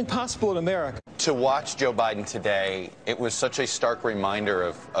remains only possible in America. To watch Joe Biden today, it was such a stark reminder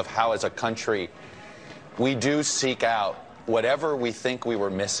of how, as a country, we do seek out whatever we think we were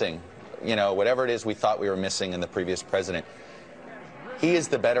missing, you know, whatever it is we thought we were missing in the previous president. He is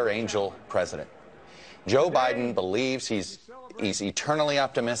the better angel president. Joe Biden believes he's eternally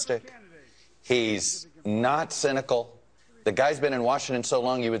optimistic. He's not cynical. The guy's been in Washington so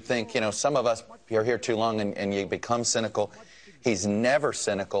long, you would think, you know, some of us are here too long and you become cynical. He's never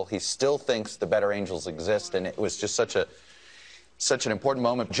cynical. He still thinks the better angels exist, and it was just such an important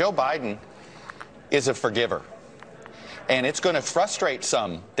moment. Joe Biden is a forgiver, and it's going to frustrate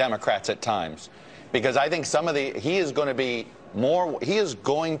some Democrats at times, because I think he is going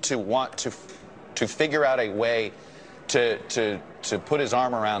to want to figure out a way to put his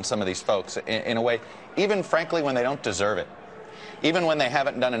arm around some of these folks in a way, even frankly when they don't deserve it, even when they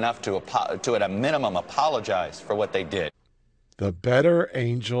haven't done enough to at a minimum apologize for what they did. The better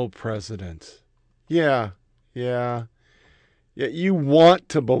angel president. Yeah. You want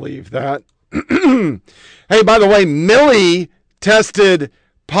to believe that. Hey, by the way, Millie tested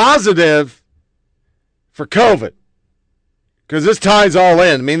positive for COVID, because this ties all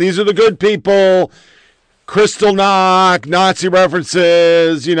in. I mean, these are the good people. Crystal Knock, Nazi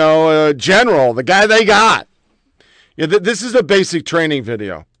references, you know, General, the guy they got. Yeah, this is a basic training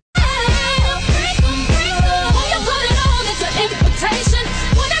video.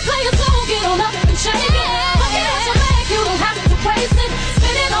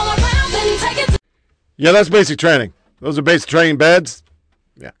 Yeah, that's basic training. Those are basic training beds.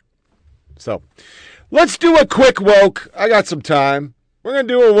 Yeah. So, let's do a quick woke. I got some time. We're going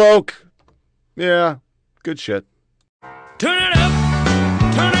to do a woke. Yeah, good shit. Turn it up,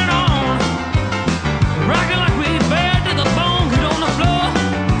 turn it on. Rock it like we bad to the bone. Get on the floor,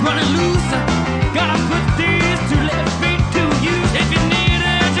 running loose. Gotta put these two left feet to use. If you need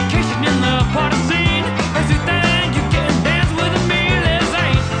education in the party scene, if you think you can dance with me, this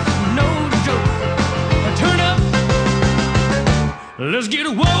ain't no joke. Turn up, let's get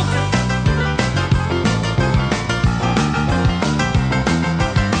woke.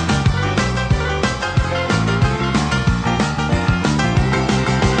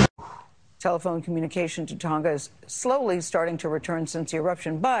 Telephone communication to Tonga is slowly starting to return since the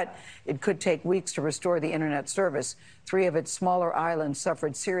eruption, but it could take weeks to restore the internet service. 3 of its smaller islands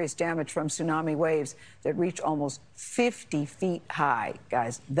suffered serious damage from tsunami waves that reach almost 50 feet high.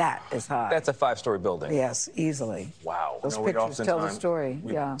 Guys, that is high. That's a 5-story building. Yes, easily. Wow. Those pictures tell the story.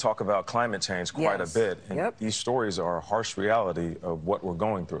 We Yeah. talk about climate change quite a bit, and Yep. these stories are a harsh reality of what we're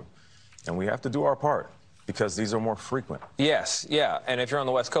going through. And we have to do our part, because these are more frequent. Yes, yeah. And if you're on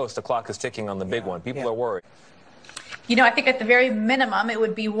the West Coast, the clock is ticking on the big one. People are worried. You know, I think at the very minimum, it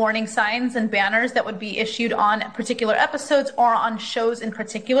would be warning signs and banners that would be issued on particular episodes or on shows in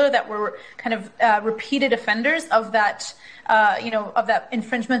particular that were kind of repeated offenders of that, of that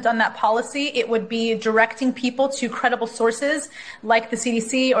infringement on that policy. It would be directing people to credible sources like the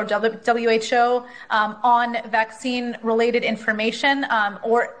CDC or WHO on vaccine-related information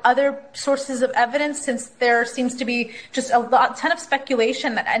or other sources of evidence, since there seems to be just a ton of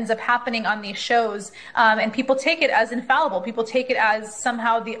speculation that ends up happening on these shows, and people take it as infallible. People take it as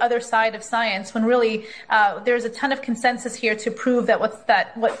somehow the other side of science, when really there's a ton of consensus here to prove that what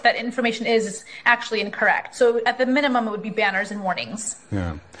that information is actually incorrect. So at the minimum, it would be banners and warnings.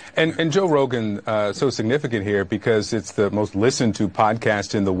 Yeah. And Joe Rogan, so significant here because it's the most listened to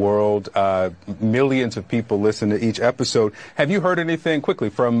podcast in the world. Millions of people listen to each episode. Have you heard anything quickly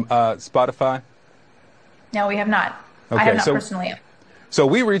from Spotify? No, we have not. Okay, I have not personally. So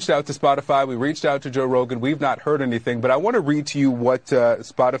we reached out to Spotify. We reached out to Joe Rogan. We've not heard anything. But I want to read to you what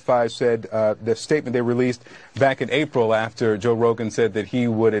Spotify said, the statement they released back in April after Joe Rogan said that he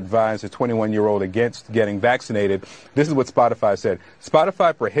would advise a 21-year-old against getting vaccinated. This is what Spotify said.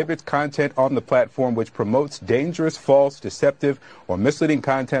 Spotify prohibits content on the platform which promotes dangerous, false, deceptive, or misleading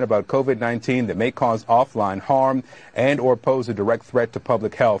content about COVID-19 that may cause offline harm and or pose a direct threat to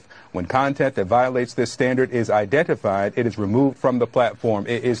public health. When content that violates this standard is identified, it is removed from the platform.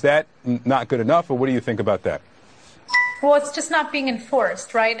 Is that not good enough, or what do you think about that? Well, it's just not being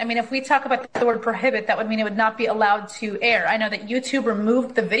enforced, right? I mean, if we talk about the word prohibit, that would mean it would not be allowed to air. I know that YouTube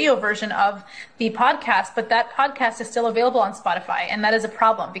removed the video version of the podcast, but that podcast is still available on Spotify, and that is a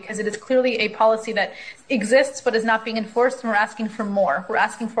problem because it is clearly a policy that exists but is not being enforced, and we're asking for more. We're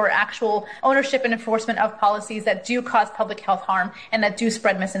asking for actual ownership and enforcement of policies that do cause public health harm and that do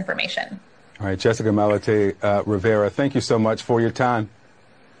spread misinformation. All right, Jessica Malate Rivera, thank you so much for your time.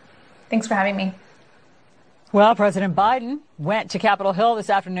 Thanks for having me. Well, President Biden went to Capitol Hill this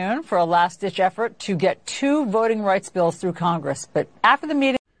afternoon for a last-ditch effort to get 2 voting rights bills through Congress. But after the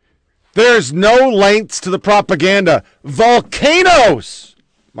meeting... There's no lengths to the propaganda. Volcanoes,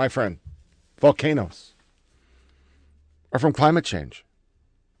 my friend, volcanoes are from climate change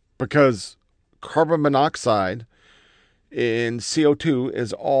because carbon monoxide in CO2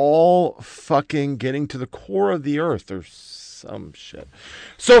 is all fucking getting to the core of the earth or some shit.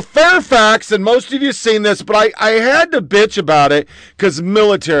 So Fairfax, and most of you have seen this, but I had to bitch about it because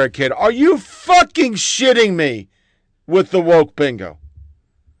military kid. Are you fucking shitting me with the woke bingo?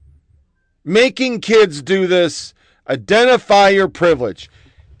 Making kids do this, identify your privilege.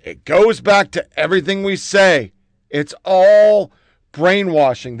 It goes back to everything we say. It's all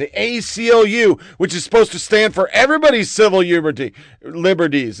brainwashing. The ACLU, which is supposed to stand for everybody's civil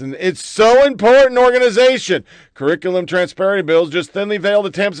liberties, and it's so important organization. Curriculum transparency bills just thinly veiled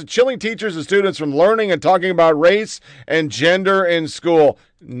attempts at chilling teachers and students from learning and talking about race and gender in school.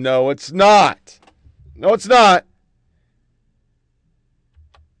 No, it's not. No, it's not.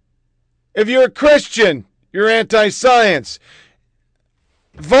 If you're a Christian, you're anti-science.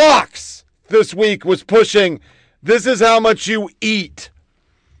 Vox this week was pushing, this is how much you eat.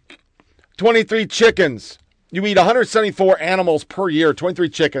 23 chickens. You eat 174 animals per year, 23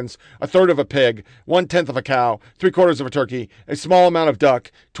 chickens, a third of a pig, 1/10 of a cow, 3/4 of a turkey, a small amount of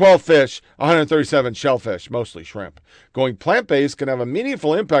duck, 12 fish, 137 shellfish, mostly shrimp. Going plant-based can have a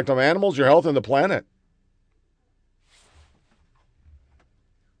meaningful impact on animals, your health, and the planet.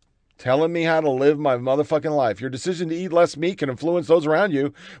 Telling me how to live my motherfucking life. Your decision to eat less meat can influence those around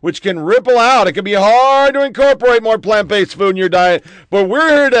you, which can ripple out. It can be hard to incorporate more plant-based food in your diet, but we're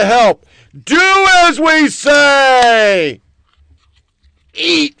here to help. Do as we say.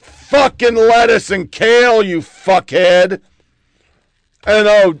 Eat fucking lettuce and kale, you fuckhead.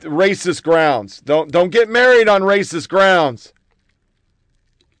 And racist grounds. Don't get married on racist grounds.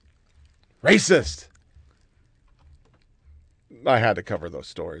 Racist. I had to cover those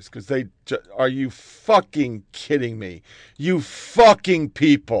stories because are you fucking kidding me? You fucking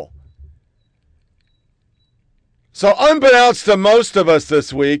people. So unbeknownst to most of us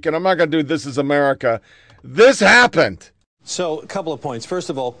this week, and I'm not going to do This Is America, this happened. So a couple of points.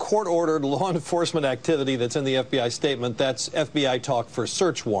 First of all, court-ordered law enforcement activity that's in the FBI statement, that's FBI talk for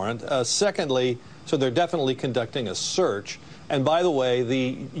search warrant. Secondly, so they're definitely conducting a search. And by the way,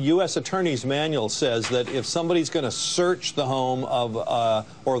 the U.S. Attorney's Manual says that if somebody's going to search the home of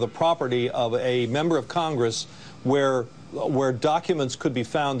or the property of a member of Congress where documents could be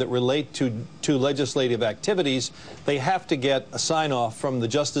found that relate to legislative activities, they have to get a sign-off from the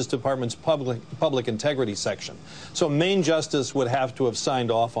Justice Department's public integrity section. So Main Justice would have to have signed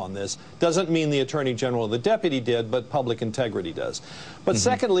off on this. Doesn't mean the Attorney General or the Deputy did, but public integrity does. But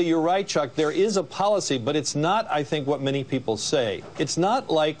secondly, you're right, Chuck, there is a policy, but it's not, I think, what many people say. It's not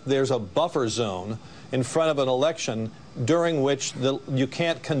like there's a buffer zone in front of an election during which you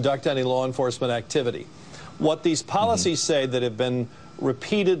can't conduct any law enforcement activity. What these policies say that have been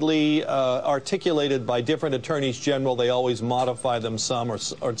repeatedly articulated by different attorneys general, they always modify them some or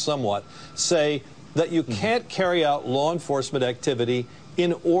somewhat, say that you can't carry out law enforcement activity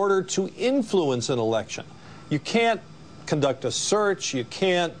in order to influence an election. You can't conduct a search, you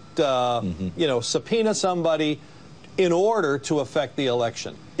can't subpoena somebody in order to affect the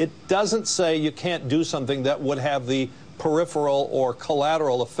election. It doesn't say you can't do something that would have the peripheral or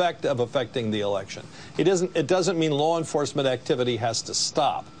collateral effect of affecting the election. It doesn't mean law enforcement activity has to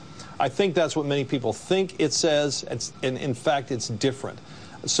stop. I think that's what many people think it says, and in fact it's different.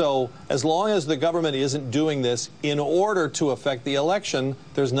 So as long as the government isn't doing this in order to affect the election,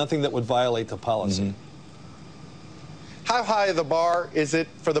 there's nothing that would violate the policy. How high the bar is it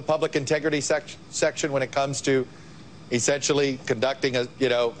for the public integrity section when it comes to essentially conducting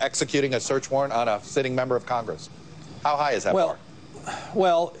executing a search warrant on a sitting member of Congress? How high is that bar?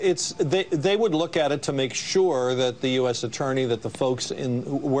 Well, they would look at it to make sure that the U.S. attorney, that the folks in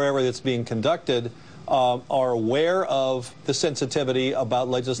wherever it's being conducted are aware of the sensitivity about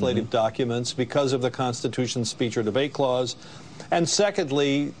legislative documents because of the Constitution's speech or debate clause, and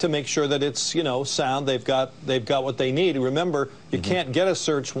secondly, to make sure that it's sound. They've got what they need. Remember, you can't get a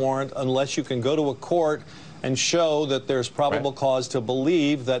search warrant unless you can go to a court and show that there's probable cause to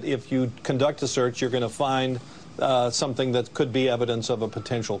believe that if you conduct a search, you're going to find something that could be evidence of a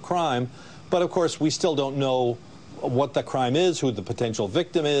potential crime. But of course, we still don't know what the crime is, who the potential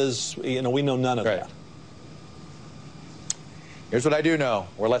victim is. We know none of that. Here's what I do know.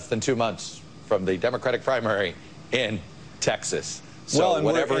 We're less than 2 months from the Democratic primary in Texas. So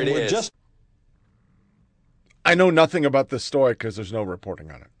whatever it is. I know nothing about this story because there's no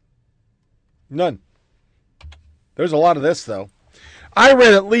reporting on it. None. There's a lot of this, though. I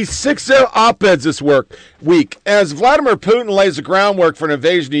read at least 6 op-eds this week. As Vladimir Putin lays the groundwork for an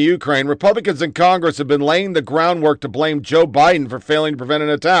invasion of Ukraine, Republicans in Congress have been laying the groundwork to blame Joe Biden for failing to prevent an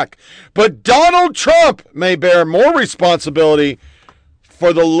attack. But Donald Trump may bear more responsibility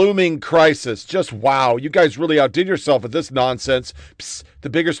for the looming crisis. Just wow. You guys really outdid yourself with this nonsense. Psst, the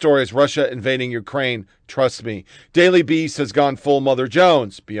bigger story is Russia invading Ukraine. Trust me. Daily Beast has gone full Mother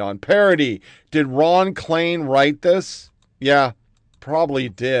Jones. Beyond parody. Did Ron Klain write this? Yeah. Probably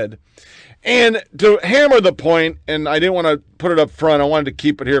did. And to hammer the point, and I didn't want to put it up front, I wanted to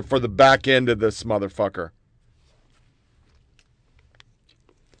keep it here for the back end of this motherfucker.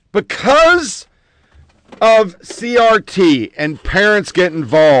 Because of CRT and parents get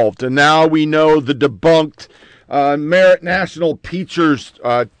involved, and now we know the debunked Merit National Teachers,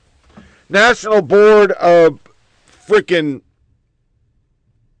 National Board of frickin'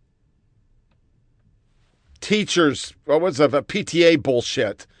 Teachers, what was it, a PTA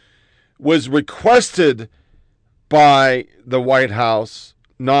bullshit, was requested by the White House,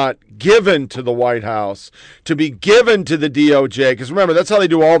 not given to the White House, to be given to the DOJ. Because remember, that's how they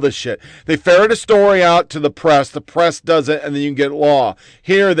do all this shit. They ferret a story out to the press does it, and then you can get law.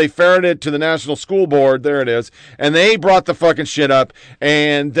 Here, they ferreted it to the National School Board, there it is, and they brought the fucking shit up,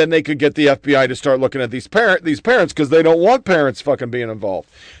 and then they could get the FBI to start looking at these parents, because they don't want parents fucking being involved.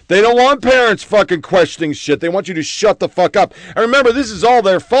 They don't want parents fucking questioning shit. They want you to shut the fuck up. And remember, this is all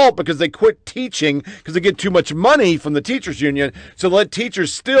their fault because they quit teaching because they get too much money from the teachers union. So let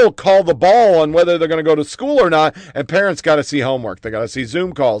teachers still call the ball on whether they're going to go to school or not. And parents got to see homework. They got to see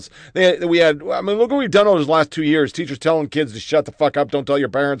Zoom calls. Look what we've done over the last 2 years. Teachers telling kids to shut the fuck up. Don't tell your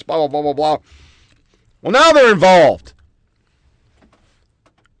parents, blah, blah, blah, blah, blah. Well, now they're involved.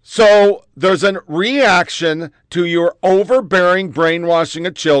 So there's a reaction to your overbearing brainwashing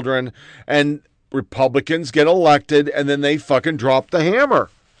of children, and Republicans get elected, and then they fucking drop the hammer.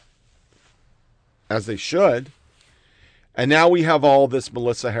 As they should. And now we have all this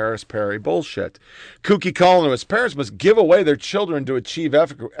Melissa Harris Perry bullshit. Kooky columnist, parents must give away their children to achieve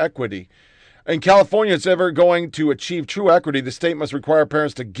equity. In California, it's ever going to achieve true equity, the state must require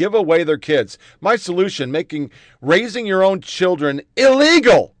parents to give away their kids. My solution, making raising your own children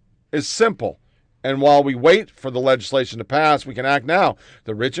illegal, is simple. And while we wait for the legislation to pass, we can act now.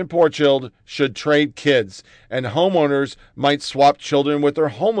 The rich and poor children should trade kids, and homeowners might swap children with their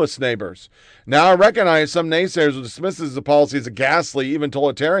homeless neighbors. Now, I recognize some naysayers will dismiss this as a policy as a ghastly, even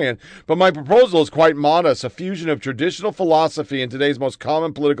totalitarian, but my proposal is quite modest, a fusion of traditional philosophy and today's most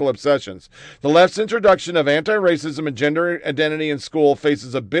common political obsessions. The left's introduction of anti-racism and gender identity in school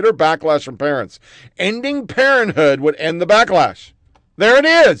faces a bitter backlash from parents. Ending parenthood would end the backlash. There it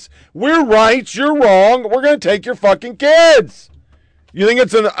is. We're right, you're wrong. We're going to take your fucking kids. You think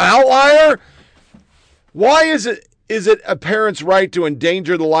it's an outlier? Why is it a parent's right to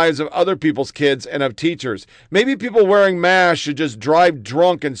endanger the lives of other people's kids and of teachers? Maybe people wearing masks should just drive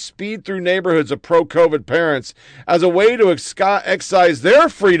drunk and speed through neighborhoods of pro-COVID parents as a way to excise their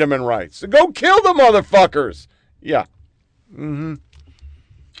freedom and rights. Go kill the motherfuckers. Yeah. Mm-hmm.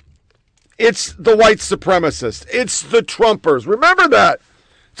 It's the white supremacists. It's the Trumpers. Remember that.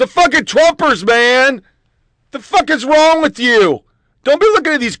 It's the fucking Trumpers, man. The fuck is wrong with you? Don't be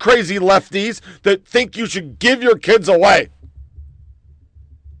looking at these crazy lefties that think you should give your kids away.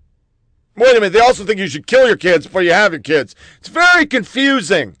 Wait a minute. They also think you should kill your kids before you have your kids. It's very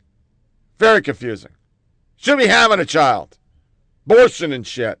confusing. Very confusing. Shouldn't be having a child. Abortion and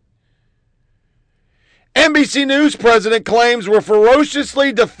shit. NBC News president claims we're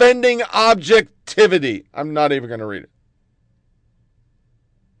ferociously defending objectivity. I'm not even going to read it.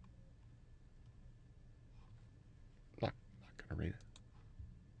 going to read it.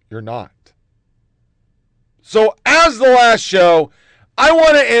 You're not. So as the last show, I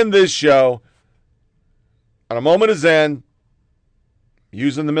want to end this show on a moment of Zen,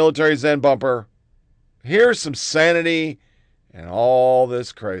 using the military Zen bumper. Here's some sanity and all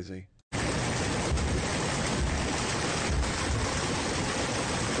this crazy.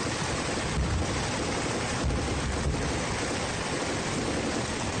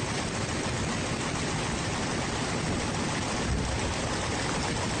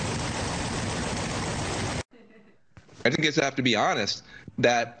 I think it's have to be honest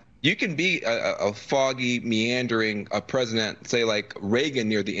that you can be a foggy, meandering president, say like Reagan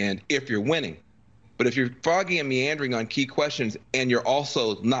near the end, if you're winning. But if you're foggy and meandering on key questions and you're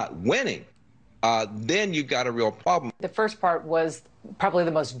also not winning, then you've got a real problem. The first part was probably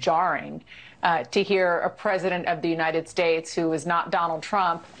the most jarring, to hear a president of the United States who is not Donald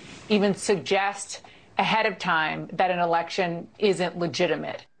Trump even suggest ahead of time that an election isn't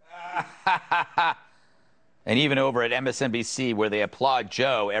legitimate. And even over at MSNBC, where they applaud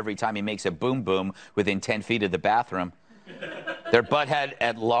Joe every time he makes a boom boom within 10 feet of the bathroom, their butthead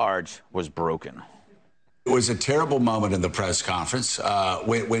at large was broken. It was a terrible moment in the press conference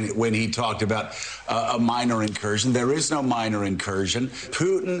when he talked about a minor incursion. There is no minor incursion.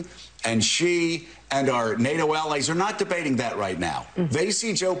 Putin and Xi and our NATO allies are not debating that right now. They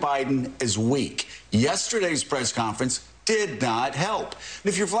see Joe Biden as weak. Yesterday's press conference did not help.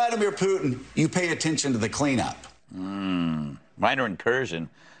 If you're Vladimir Putin, you pay attention to the cleanup. Minor incursion.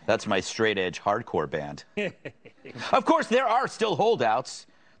 That's my straight-edge hardcore band. Of course, there are still holdouts.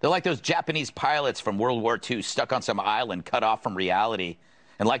 They're like those Japanese pilots from World War II stuck on some island cut off from reality.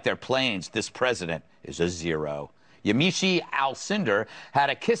 And like their planes, this president is a zero. Yamiche Alcindor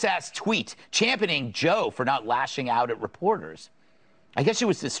had a kiss-ass tweet championing Joe for not lashing out at reporters. I guess she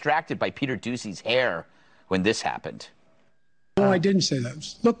was distracted by Peter Doocy's hair when this happened. No, I didn't say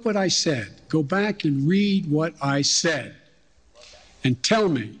that. Look what I said. Go back and read what I said. And tell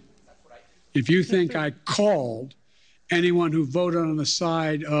me if you think I called anyone who voted on the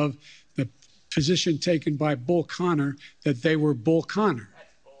side of the position taken by Bull Connor that they were Bull Connor.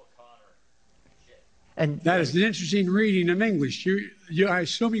 And that is an interesting reading of English. I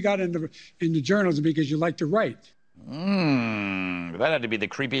assume you got into journalism because you like to write. That had to be the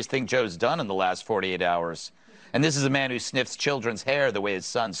creepiest thing Joe's done in the last 48 hours. And this is a man who sniffs children's hair the way his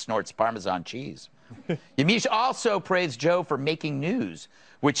son snorts Parmesan cheese. Yamiche also praised Joe for making news,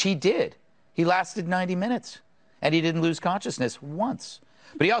 which he did. He lasted 90 minutes, and he didn't lose consciousness once.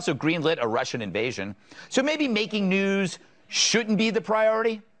 But he also greenlit a Russian invasion. So maybe making news shouldn't be the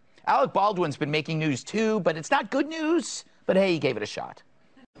priority. Alec Baldwin's been making news too, but it's not good news. But hey, he gave it a shot.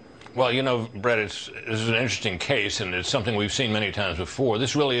 Well, you know, Brett, this is an interesting case, and it's something we've seen many times before.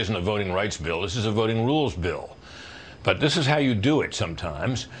 This really isn't a voting rights bill. This is a voting rules bill. But this is how you do it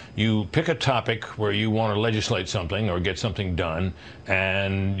sometimes. You pick a topic where you want to legislate something or get something done,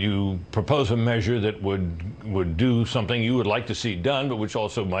 and you propose a measure that would do something you would like to see done, but which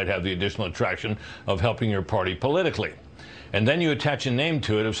also might have the additional attraction of helping your party politically. And then you attach a name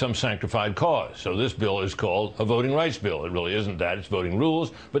to it of some sanctified cause. So this bill is called a voting rights bill. It really isn't that. It's voting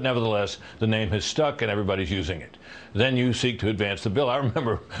rules, but nevertheless, the name has stuck and everybody's using it. Then you seek to advance the bill. I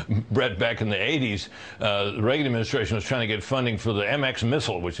remember, Brett, back in the 80s, the Reagan administration was trying to get funding for the MX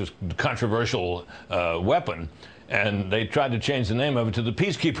missile, which is a controversial weapon. And they tried to change the name of it to the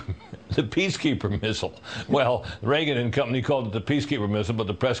Peacekeeper missile. Well, Reagan and company called it the Peacekeeper missile, but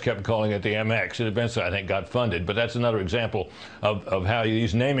the press kept calling it the MX. It eventually, I think, got funded. But that's another example of how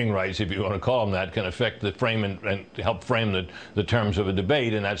these naming rights, if you want to call them that, can affect the frame and help frame the terms of a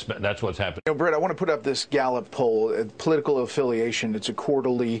debate. And that's what's happening. You know, Brett, I want to put up this Gallup poll, political affiliation. It's a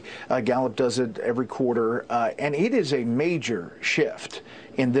quarterly. Gallup does it every quarter. And it is a major shift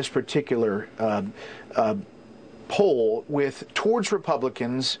in this particular poll towards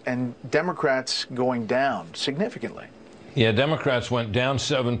Republicans and Democrats going down significantly. Yeah, Democrats went down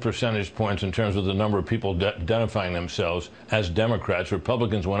 7 percentage points in terms of the number of people identifying themselves as Democrats.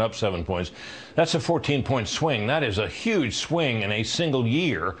 Republicans went up 7 points. That's a 14-point swing. That is a huge swing in a single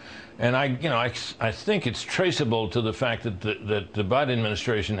year. And I think it's traceable to the fact that the Biden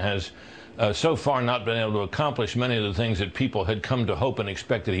administration has so far not been able to accomplish many of the things that people had come to hope and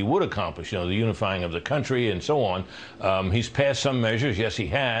expect that he would accomplish, you know, the unifying of the country and so on. He's passed some measures, yes, he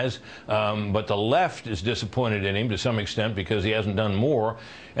has, but the left is disappointed in him to some extent because he hasn't done more,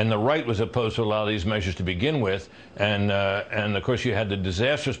 and the right was opposed to a lot of these measures to begin with, and of course you had the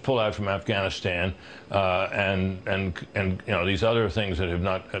disastrous pullout from Afghanistan, and you know, these other things that have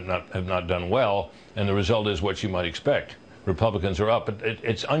not done well, and the result is what you might expect. Republicans are up. But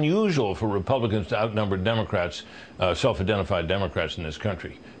it's unusual for Republicans to outnumber Democrats, self-identified Democrats in this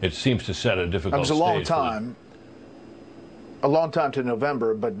country. It seems to set a difficult stage. It was a long time to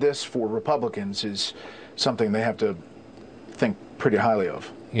November, but this for Republicans is something they have to think pretty highly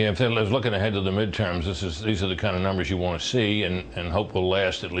of. Yeah, if they're looking ahead to the midterms, these are the kind of numbers you want to see and hope will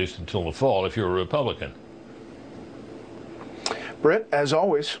last at least until the fall if you're a Republican. Britt, as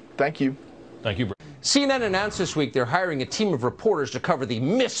always, thank you. Thank you, Britt. CNN announced this week they're hiring a team of reporters to cover the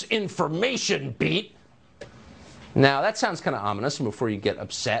misinformation beat. Now, that sounds kind of ominous, and before you get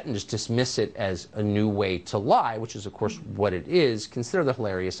upset and just dismiss it as a new way to lie, which is, of course, what it is, consider the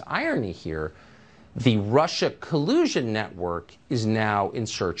hilarious irony here. The Russia collusion network is now in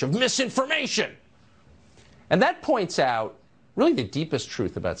search of misinformation. And that points out really the deepest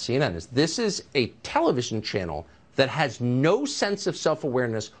truth about CNN is this is a television channel that has no sense of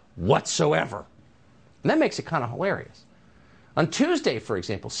self-awareness whatsoever. And that makes it kind of hilarious. On Tuesday, for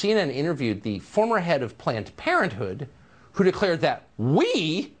example, CNN interviewed the former head of Planned Parenthood who declared that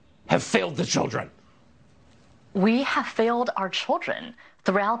we have failed the children. We have failed our children.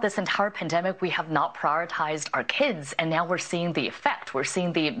 Throughout this entire pandemic, we have not prioritized our kids, and now we're seeing the effect. We're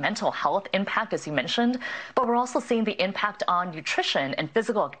seeing the mental health impact, as you mentioned, but we're also seeing the impact on nutrition and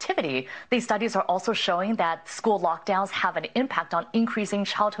physical activity. These studies are also showing that school lockdowns have an impact on increasing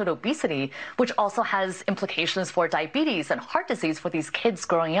childhood obesity, which also has implications for diabetes and heart disease for these kids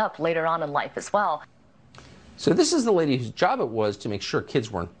growing up later on in life as well. So this is the lady whose job it was to make sure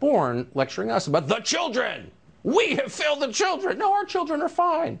kids weren't born, lecturing us about the children. We have failed the children. No, our children are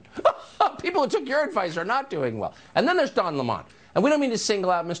fine. People who took your advice are not doing well. And then there's Don Lemon. And we don't mean to single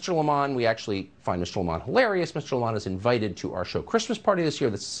out Mr. Lemon. We actually find Mr. Lemon hilarious. Mr. Lemon is invited to our show Christmas party this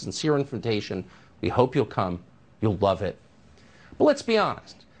year. That's a sincere invitation. We hope you'll come. You'll love it. But let's be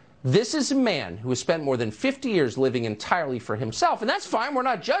honest. This is a man who has spent more than 50 years living entirely for himself. And that's fine. We're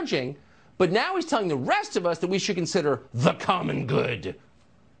not judging. But now he's telling the rest of us that we should consider the common good.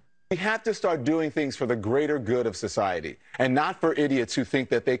 We have to start doing things for the greater good of society and not for idiots who think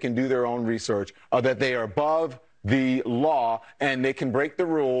that they can do their own research or that they are above the law and they can break the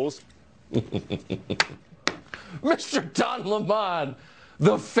rules. Mr. Don Lemon,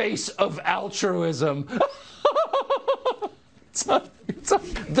 the face of altruism. It's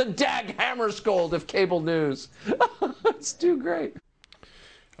the Dag Hammarskjöld of cable news. It's too great.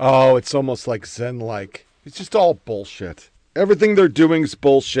 Oh, it's almost like Zen-like. It's just all bullshit. Everything they're doing is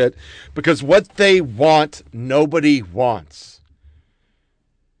bullshit because what they want, nobody wants.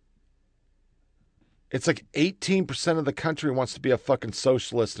 It's like 18% of the country wants to be a fucking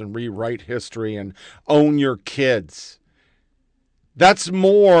socialist and rewrite history and own your kids. That's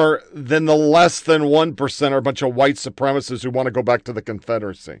more than the less than 1% are a bunch of white supremacists who want to go back to the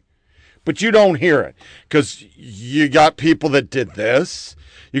Confederacy. But you don't hear it because you got people that did this.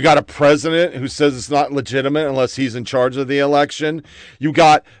 You got a president who says it's not legitimate unless he's in charge of the election. You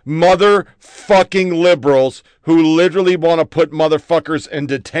got motherfucking liberals who literally want to put motherfuckers in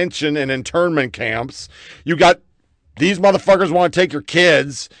detention and internment camps. You got these motherfuckers want to take your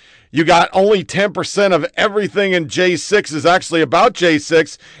kids. You got only 10% of everything in J6 is actually about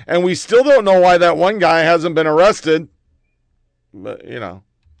J6, and we still don't know why that one guy hasn't been arrested. But, you know,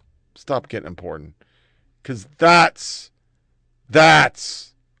 stop getting important. Because that's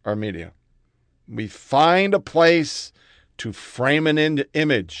our media. We find a place to frame an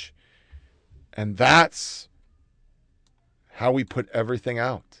image, and that's how we put everything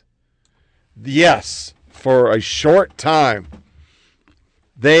out. Yes, for a short time,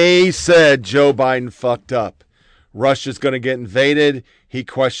 they said Joe Biden fucked up. Russia's going to get invaded. He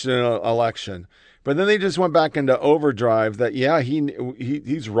questioned an election. But then they just went back into overdrive that, yeah,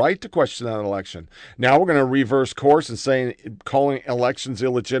 he's right to question that election. Now we're going to reverse course and saying calling elections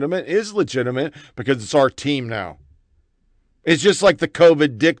illegitimate is legitimate because it's our team now. It's just like the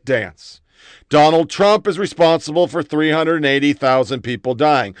COVID dick dance. Donald Trump is responsible for 380,000 people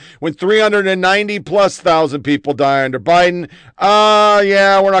dying. When 390,000+ people die under Biden,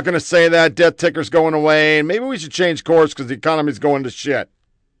 yeah, we're not going to say that. Death ticker's going away. And maybe we should change course because the economy's going to shit.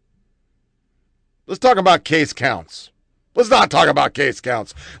 Let's talk about case counts. Let's not talk about case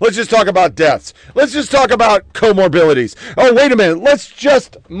counts. Let's just talk about deaths. Let's just talk about comorbidities. Oh, wait a minute. Let's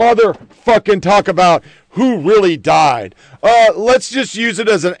just motherfucking talk about who really died. Let's just use it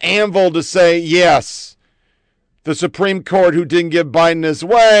as an anvil to say, yes, the Supreme Court who didn't give Biden his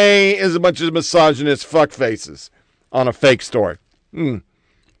way is a bunch of misogynist fuckfaces on a fake story.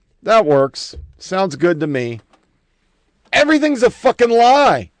 That works. Sounds good to me. Everything's a fucking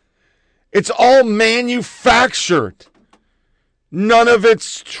lie. It's all manufactured. None of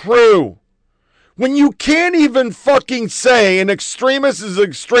it's true. When you can't even fucking say an extremist is an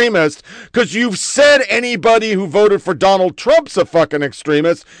extremist because you've said anybody who voted for Donald Trump's a fucking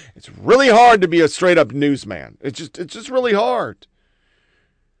extremist, it's really hard to be a straight up newsman. It's just really hard.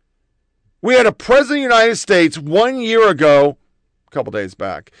 We had a president of the United States 1 year ago, a couple days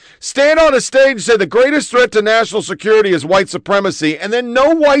back, stand on a stage and say the greatest threat to national security is white supremacy, and then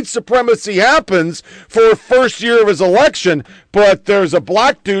no white supremacy happens for the first year of his election, but there's a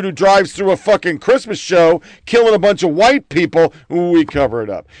black dude who drives through a fucking Christmas show killing a bunch of white people. We cover it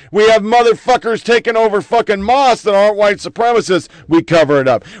up. We have motherfuckers taking over fucking mosques that aren't white supremacists. We cover it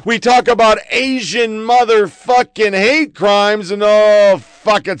up. We talk about Asian motherfucking hate crimes, and oh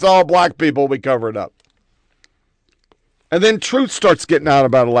fuck, it's all black people. We cover it up. And then truth starts getting out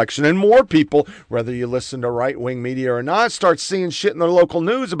about election, and more people, whether you listen to right-wing media or not, start seeing shit in their local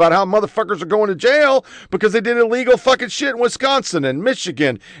news about how motherfuckers are going to jail because they did illegal fucking shit in Wisconsin and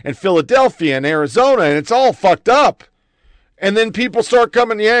Michigan and Philadelphia and Arizona, and it's all fucked up. And then people start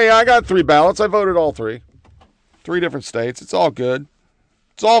coming, yeah, I got 3 ballots. I voted all 3. 3 different states. It's all good.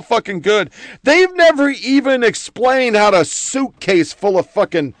 It's all fucking good. They've never even explained how a suitcase full of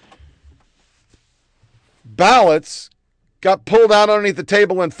fucking ballots got pulled out underneath the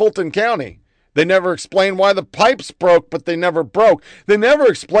table in Fulton County. They never explained why the pipes broke, but they never broke. They never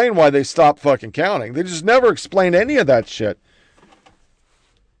explained why they stopped fucking counting. They just never explained any of that shit.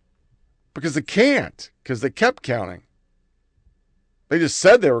 Because they can't. Because they kept counting. They just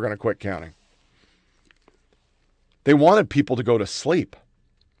said they were going to quit counting. They wanted people to go to sleep.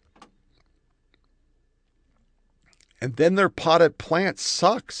 And then their potted plant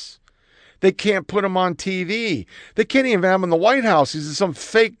sucks. They can't put him on TV. They can't even have him in the White House. He's in some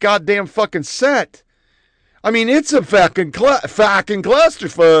fake goddamn fucking set. I mean, it's a fucking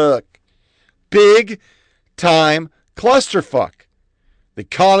clusterfuck. Big time clusterfuck. The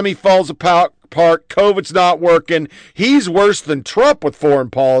economy falls apart. COVID's not working. He's worse than Trump with foreign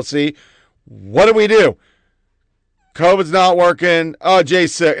policy. What do? COVID's not working. Oh,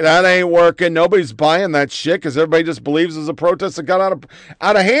 J6, that ain't working. Nobody's buying that shit because everybody just believes there's a protest that got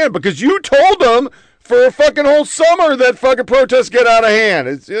out of hand because you told them for a fucking whole summer that fucking protests get out of hand.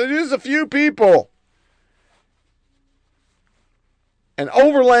 It's just a few people. And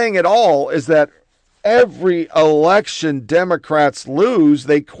overlaying it all is that every election Democrats lose,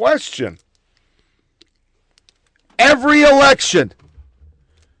 they question. Every election.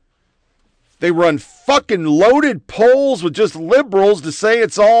 They run fucking loaded polls with just liberals to say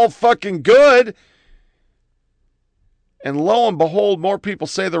it's all fucking good. And lo and behold, more people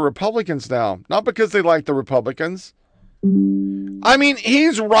say they're Republicans now. Not because they like the Republicans. I mean,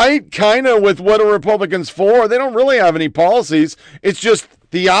 he's right kind of with what a Republican's for. They don't really have any policies. It's just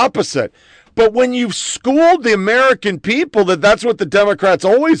the opposite. But when you've schooled the American people that that's what the Democrats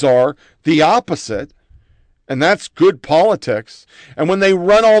always are, the opposite, and that's good politics. And when they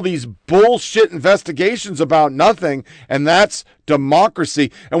run all these bullshit investigations about nothing, and that's democracy.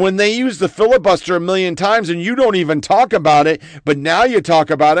 And when they use the filibuster 1 million times and you don't even talk about it, but now you talk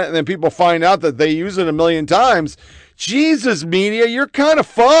about it and then people find out that they use it 1 million times. Jesus, media, you're kind of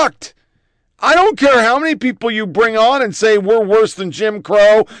fucked. I don't care how many people you bring on and say we're worse than Jim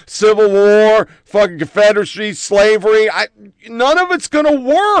Crow, Civil War, fucking Confederacy, slavery. None of it's going to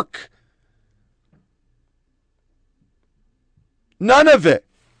work. None of it.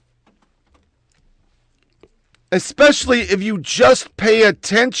 Especially if you just pay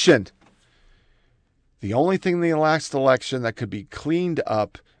attention. The only thing in the last election that could be cleaned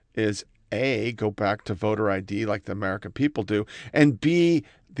up is A, go back to voter ID like the American people do, and B,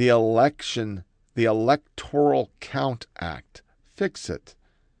 the Electoral Count Act. Fix it.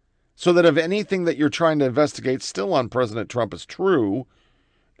 So that if anything that you're trying to investigate still on President Trump is true,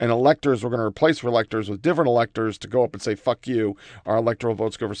 and electors, we're going to replace electors with different electors to go up and say, fuck you, our electoral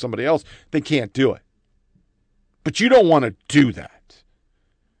votes go for somebody else, they can't do it. But you don't want to do that.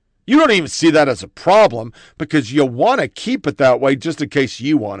 You don't even see that as a problem because you want to keep it that way just in case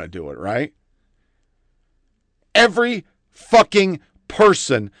you want to do it, right? Every fucking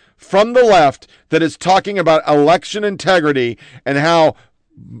person from the left that is talking about election integrity and how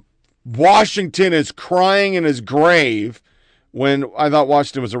Washington is crying in his grave when I thought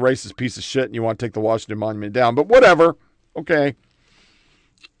Washington was a racist piece of shit and you want to take the Washington Monument down. But whatever. Okay.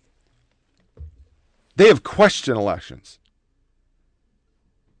 They have questioned elections.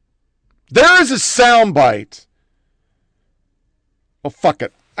 There is a soundbite. Oh, fuck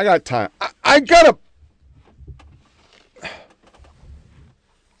it. I got time. I got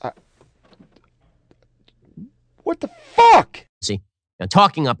to... What the fuck? See,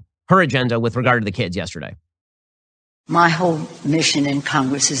 talking up her agenda with regard to the kids yesterday. My whole mission in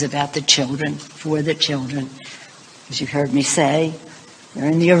Congress is about the children, for the children. As you heard me say, you're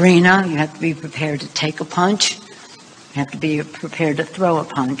in the arena, you have to be prepared to take a punch, you have to be prepared to throw a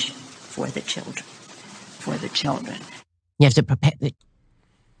punch for the children, for the children. You have to prepare.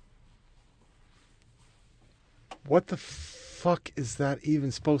 What the fuck is that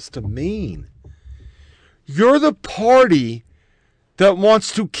even supposed to mean? You're the party that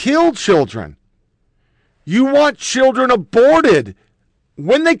wants to kill children. You want children aborted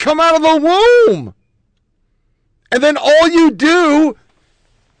when they come out of the womb. And then all you do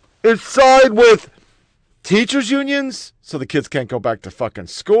is side with teachers' unions so the kids can't go back to fucking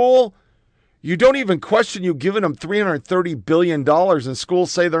school. You don't even question you giving them $330 billion and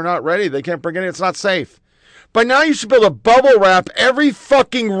schools say they're not ready. They can't bring it in. It's not safe. By now you should be able to bubble wrap every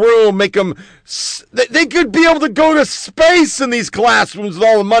fucking room, make them... They could be able to go to space in these classrooms with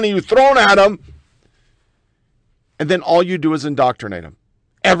all the money you've thrown at them. And then all you do is indoctrinate them.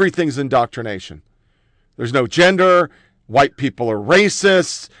 Everything's indoctrination. There's no gender. White people are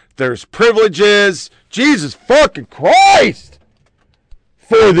racists. There's privileges. Jesus fucking Christ!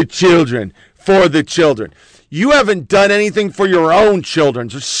 For the children. For the children. You haven't done anything for your own children.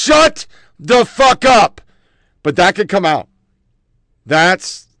 So shut the fuck up. But that could come out.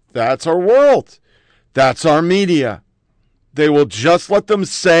 That's our world. That's our media. They will just let them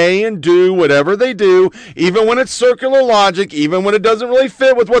say and do whatever they do, even when it's circular logic, even when it doesn't really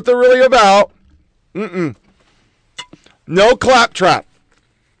fit with what they're really about. No claptrap.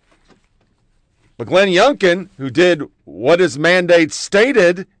 But Glenn Youngkin, who did what his mandate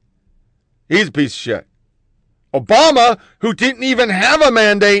stated, he's a piece of shit. Obama, who didn't even have a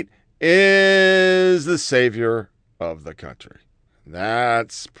mandate, is the savior of the country.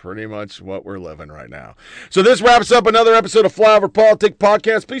 That's pretty much what we're living right now. So this wraps up another episode of Flyover Politics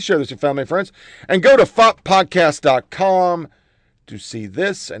Podcast. Please share this with your family and friends. And go to foppodcast.com to see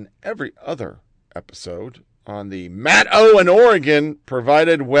this and every other episode on the Matt O in Oregon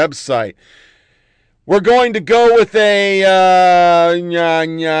provided website. We're going to go with a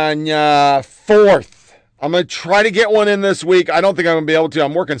fourth. I'm going to try to get one in this week. I don't think I'm going to be able to.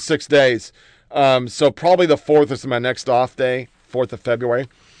 I'm working 6 days. So probably the 4th is my next off day, 4th of February.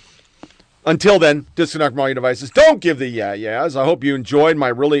 Until then, disconnect from all your devices. Don't give the yeah-yeahs. I hope you enjoyed my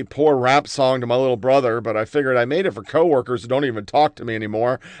really poor rap song to my little brother, but I figured I made it for coworkers who don't even talk to me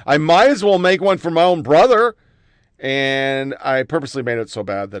anymore. I might as well make one for my own brother. And I purposely made it so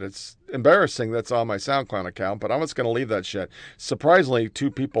bad that it's embarrassing that's on my SoundCloud account, but I'm just going to leave that shit. Surprisingly, 2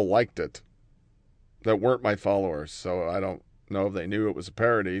 people liked it that weren't my followers, so I don't know if they knew it was a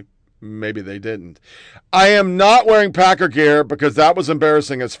parody. Maybe they didn't. I am not wearing Packer gear because that was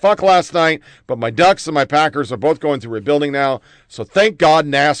embarrassing as fuck last night, but my Ducks and my Packers are both going through rebuilding now, so thank God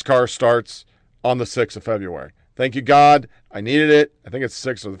NASCAR starts on the 6th of February. Thank you, God. I needed it. I think it's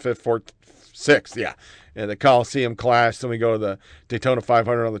 6th or the 5th, 4th, 6th, yeah. And the Coliseum Clash, then we go to the Daytona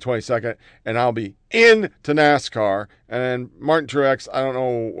 500 on the 22nd, and I'll be into NASCAR. And Martin Truex, I don't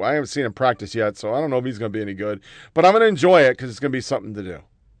know, I haven't seen him practice yet, so I don't know if he's going to be any good. But I'm going to enjoy it because it's going to be something to do.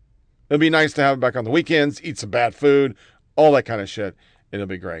 It'll be nice to have him back on the weekends, eat some bad food, all that kind of shit. It'll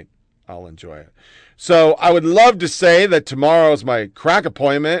be great. I'll enjoy it. So I would love to say that tomorrow is my crack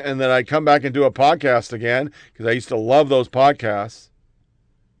appointment and that I come back and do a podcast again because I used to love those podcasts.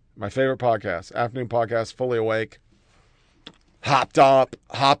 My favorite podcast, afternoon podcast, Fully Awake. Hopped up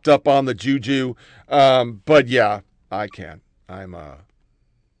on the juju. But yeah, I can't. I'm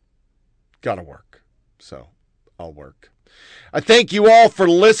gotta work. So I'll work. I thank you all for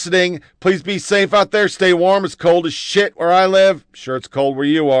listening. Please be safe out there. Stay warm. It's cold as shit where I live. I'm sure it's cold where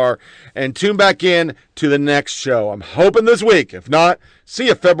you are. And tune back in to the next show. I'm hoping this week. If not, see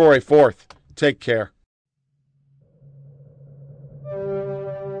you February 4th. Take care.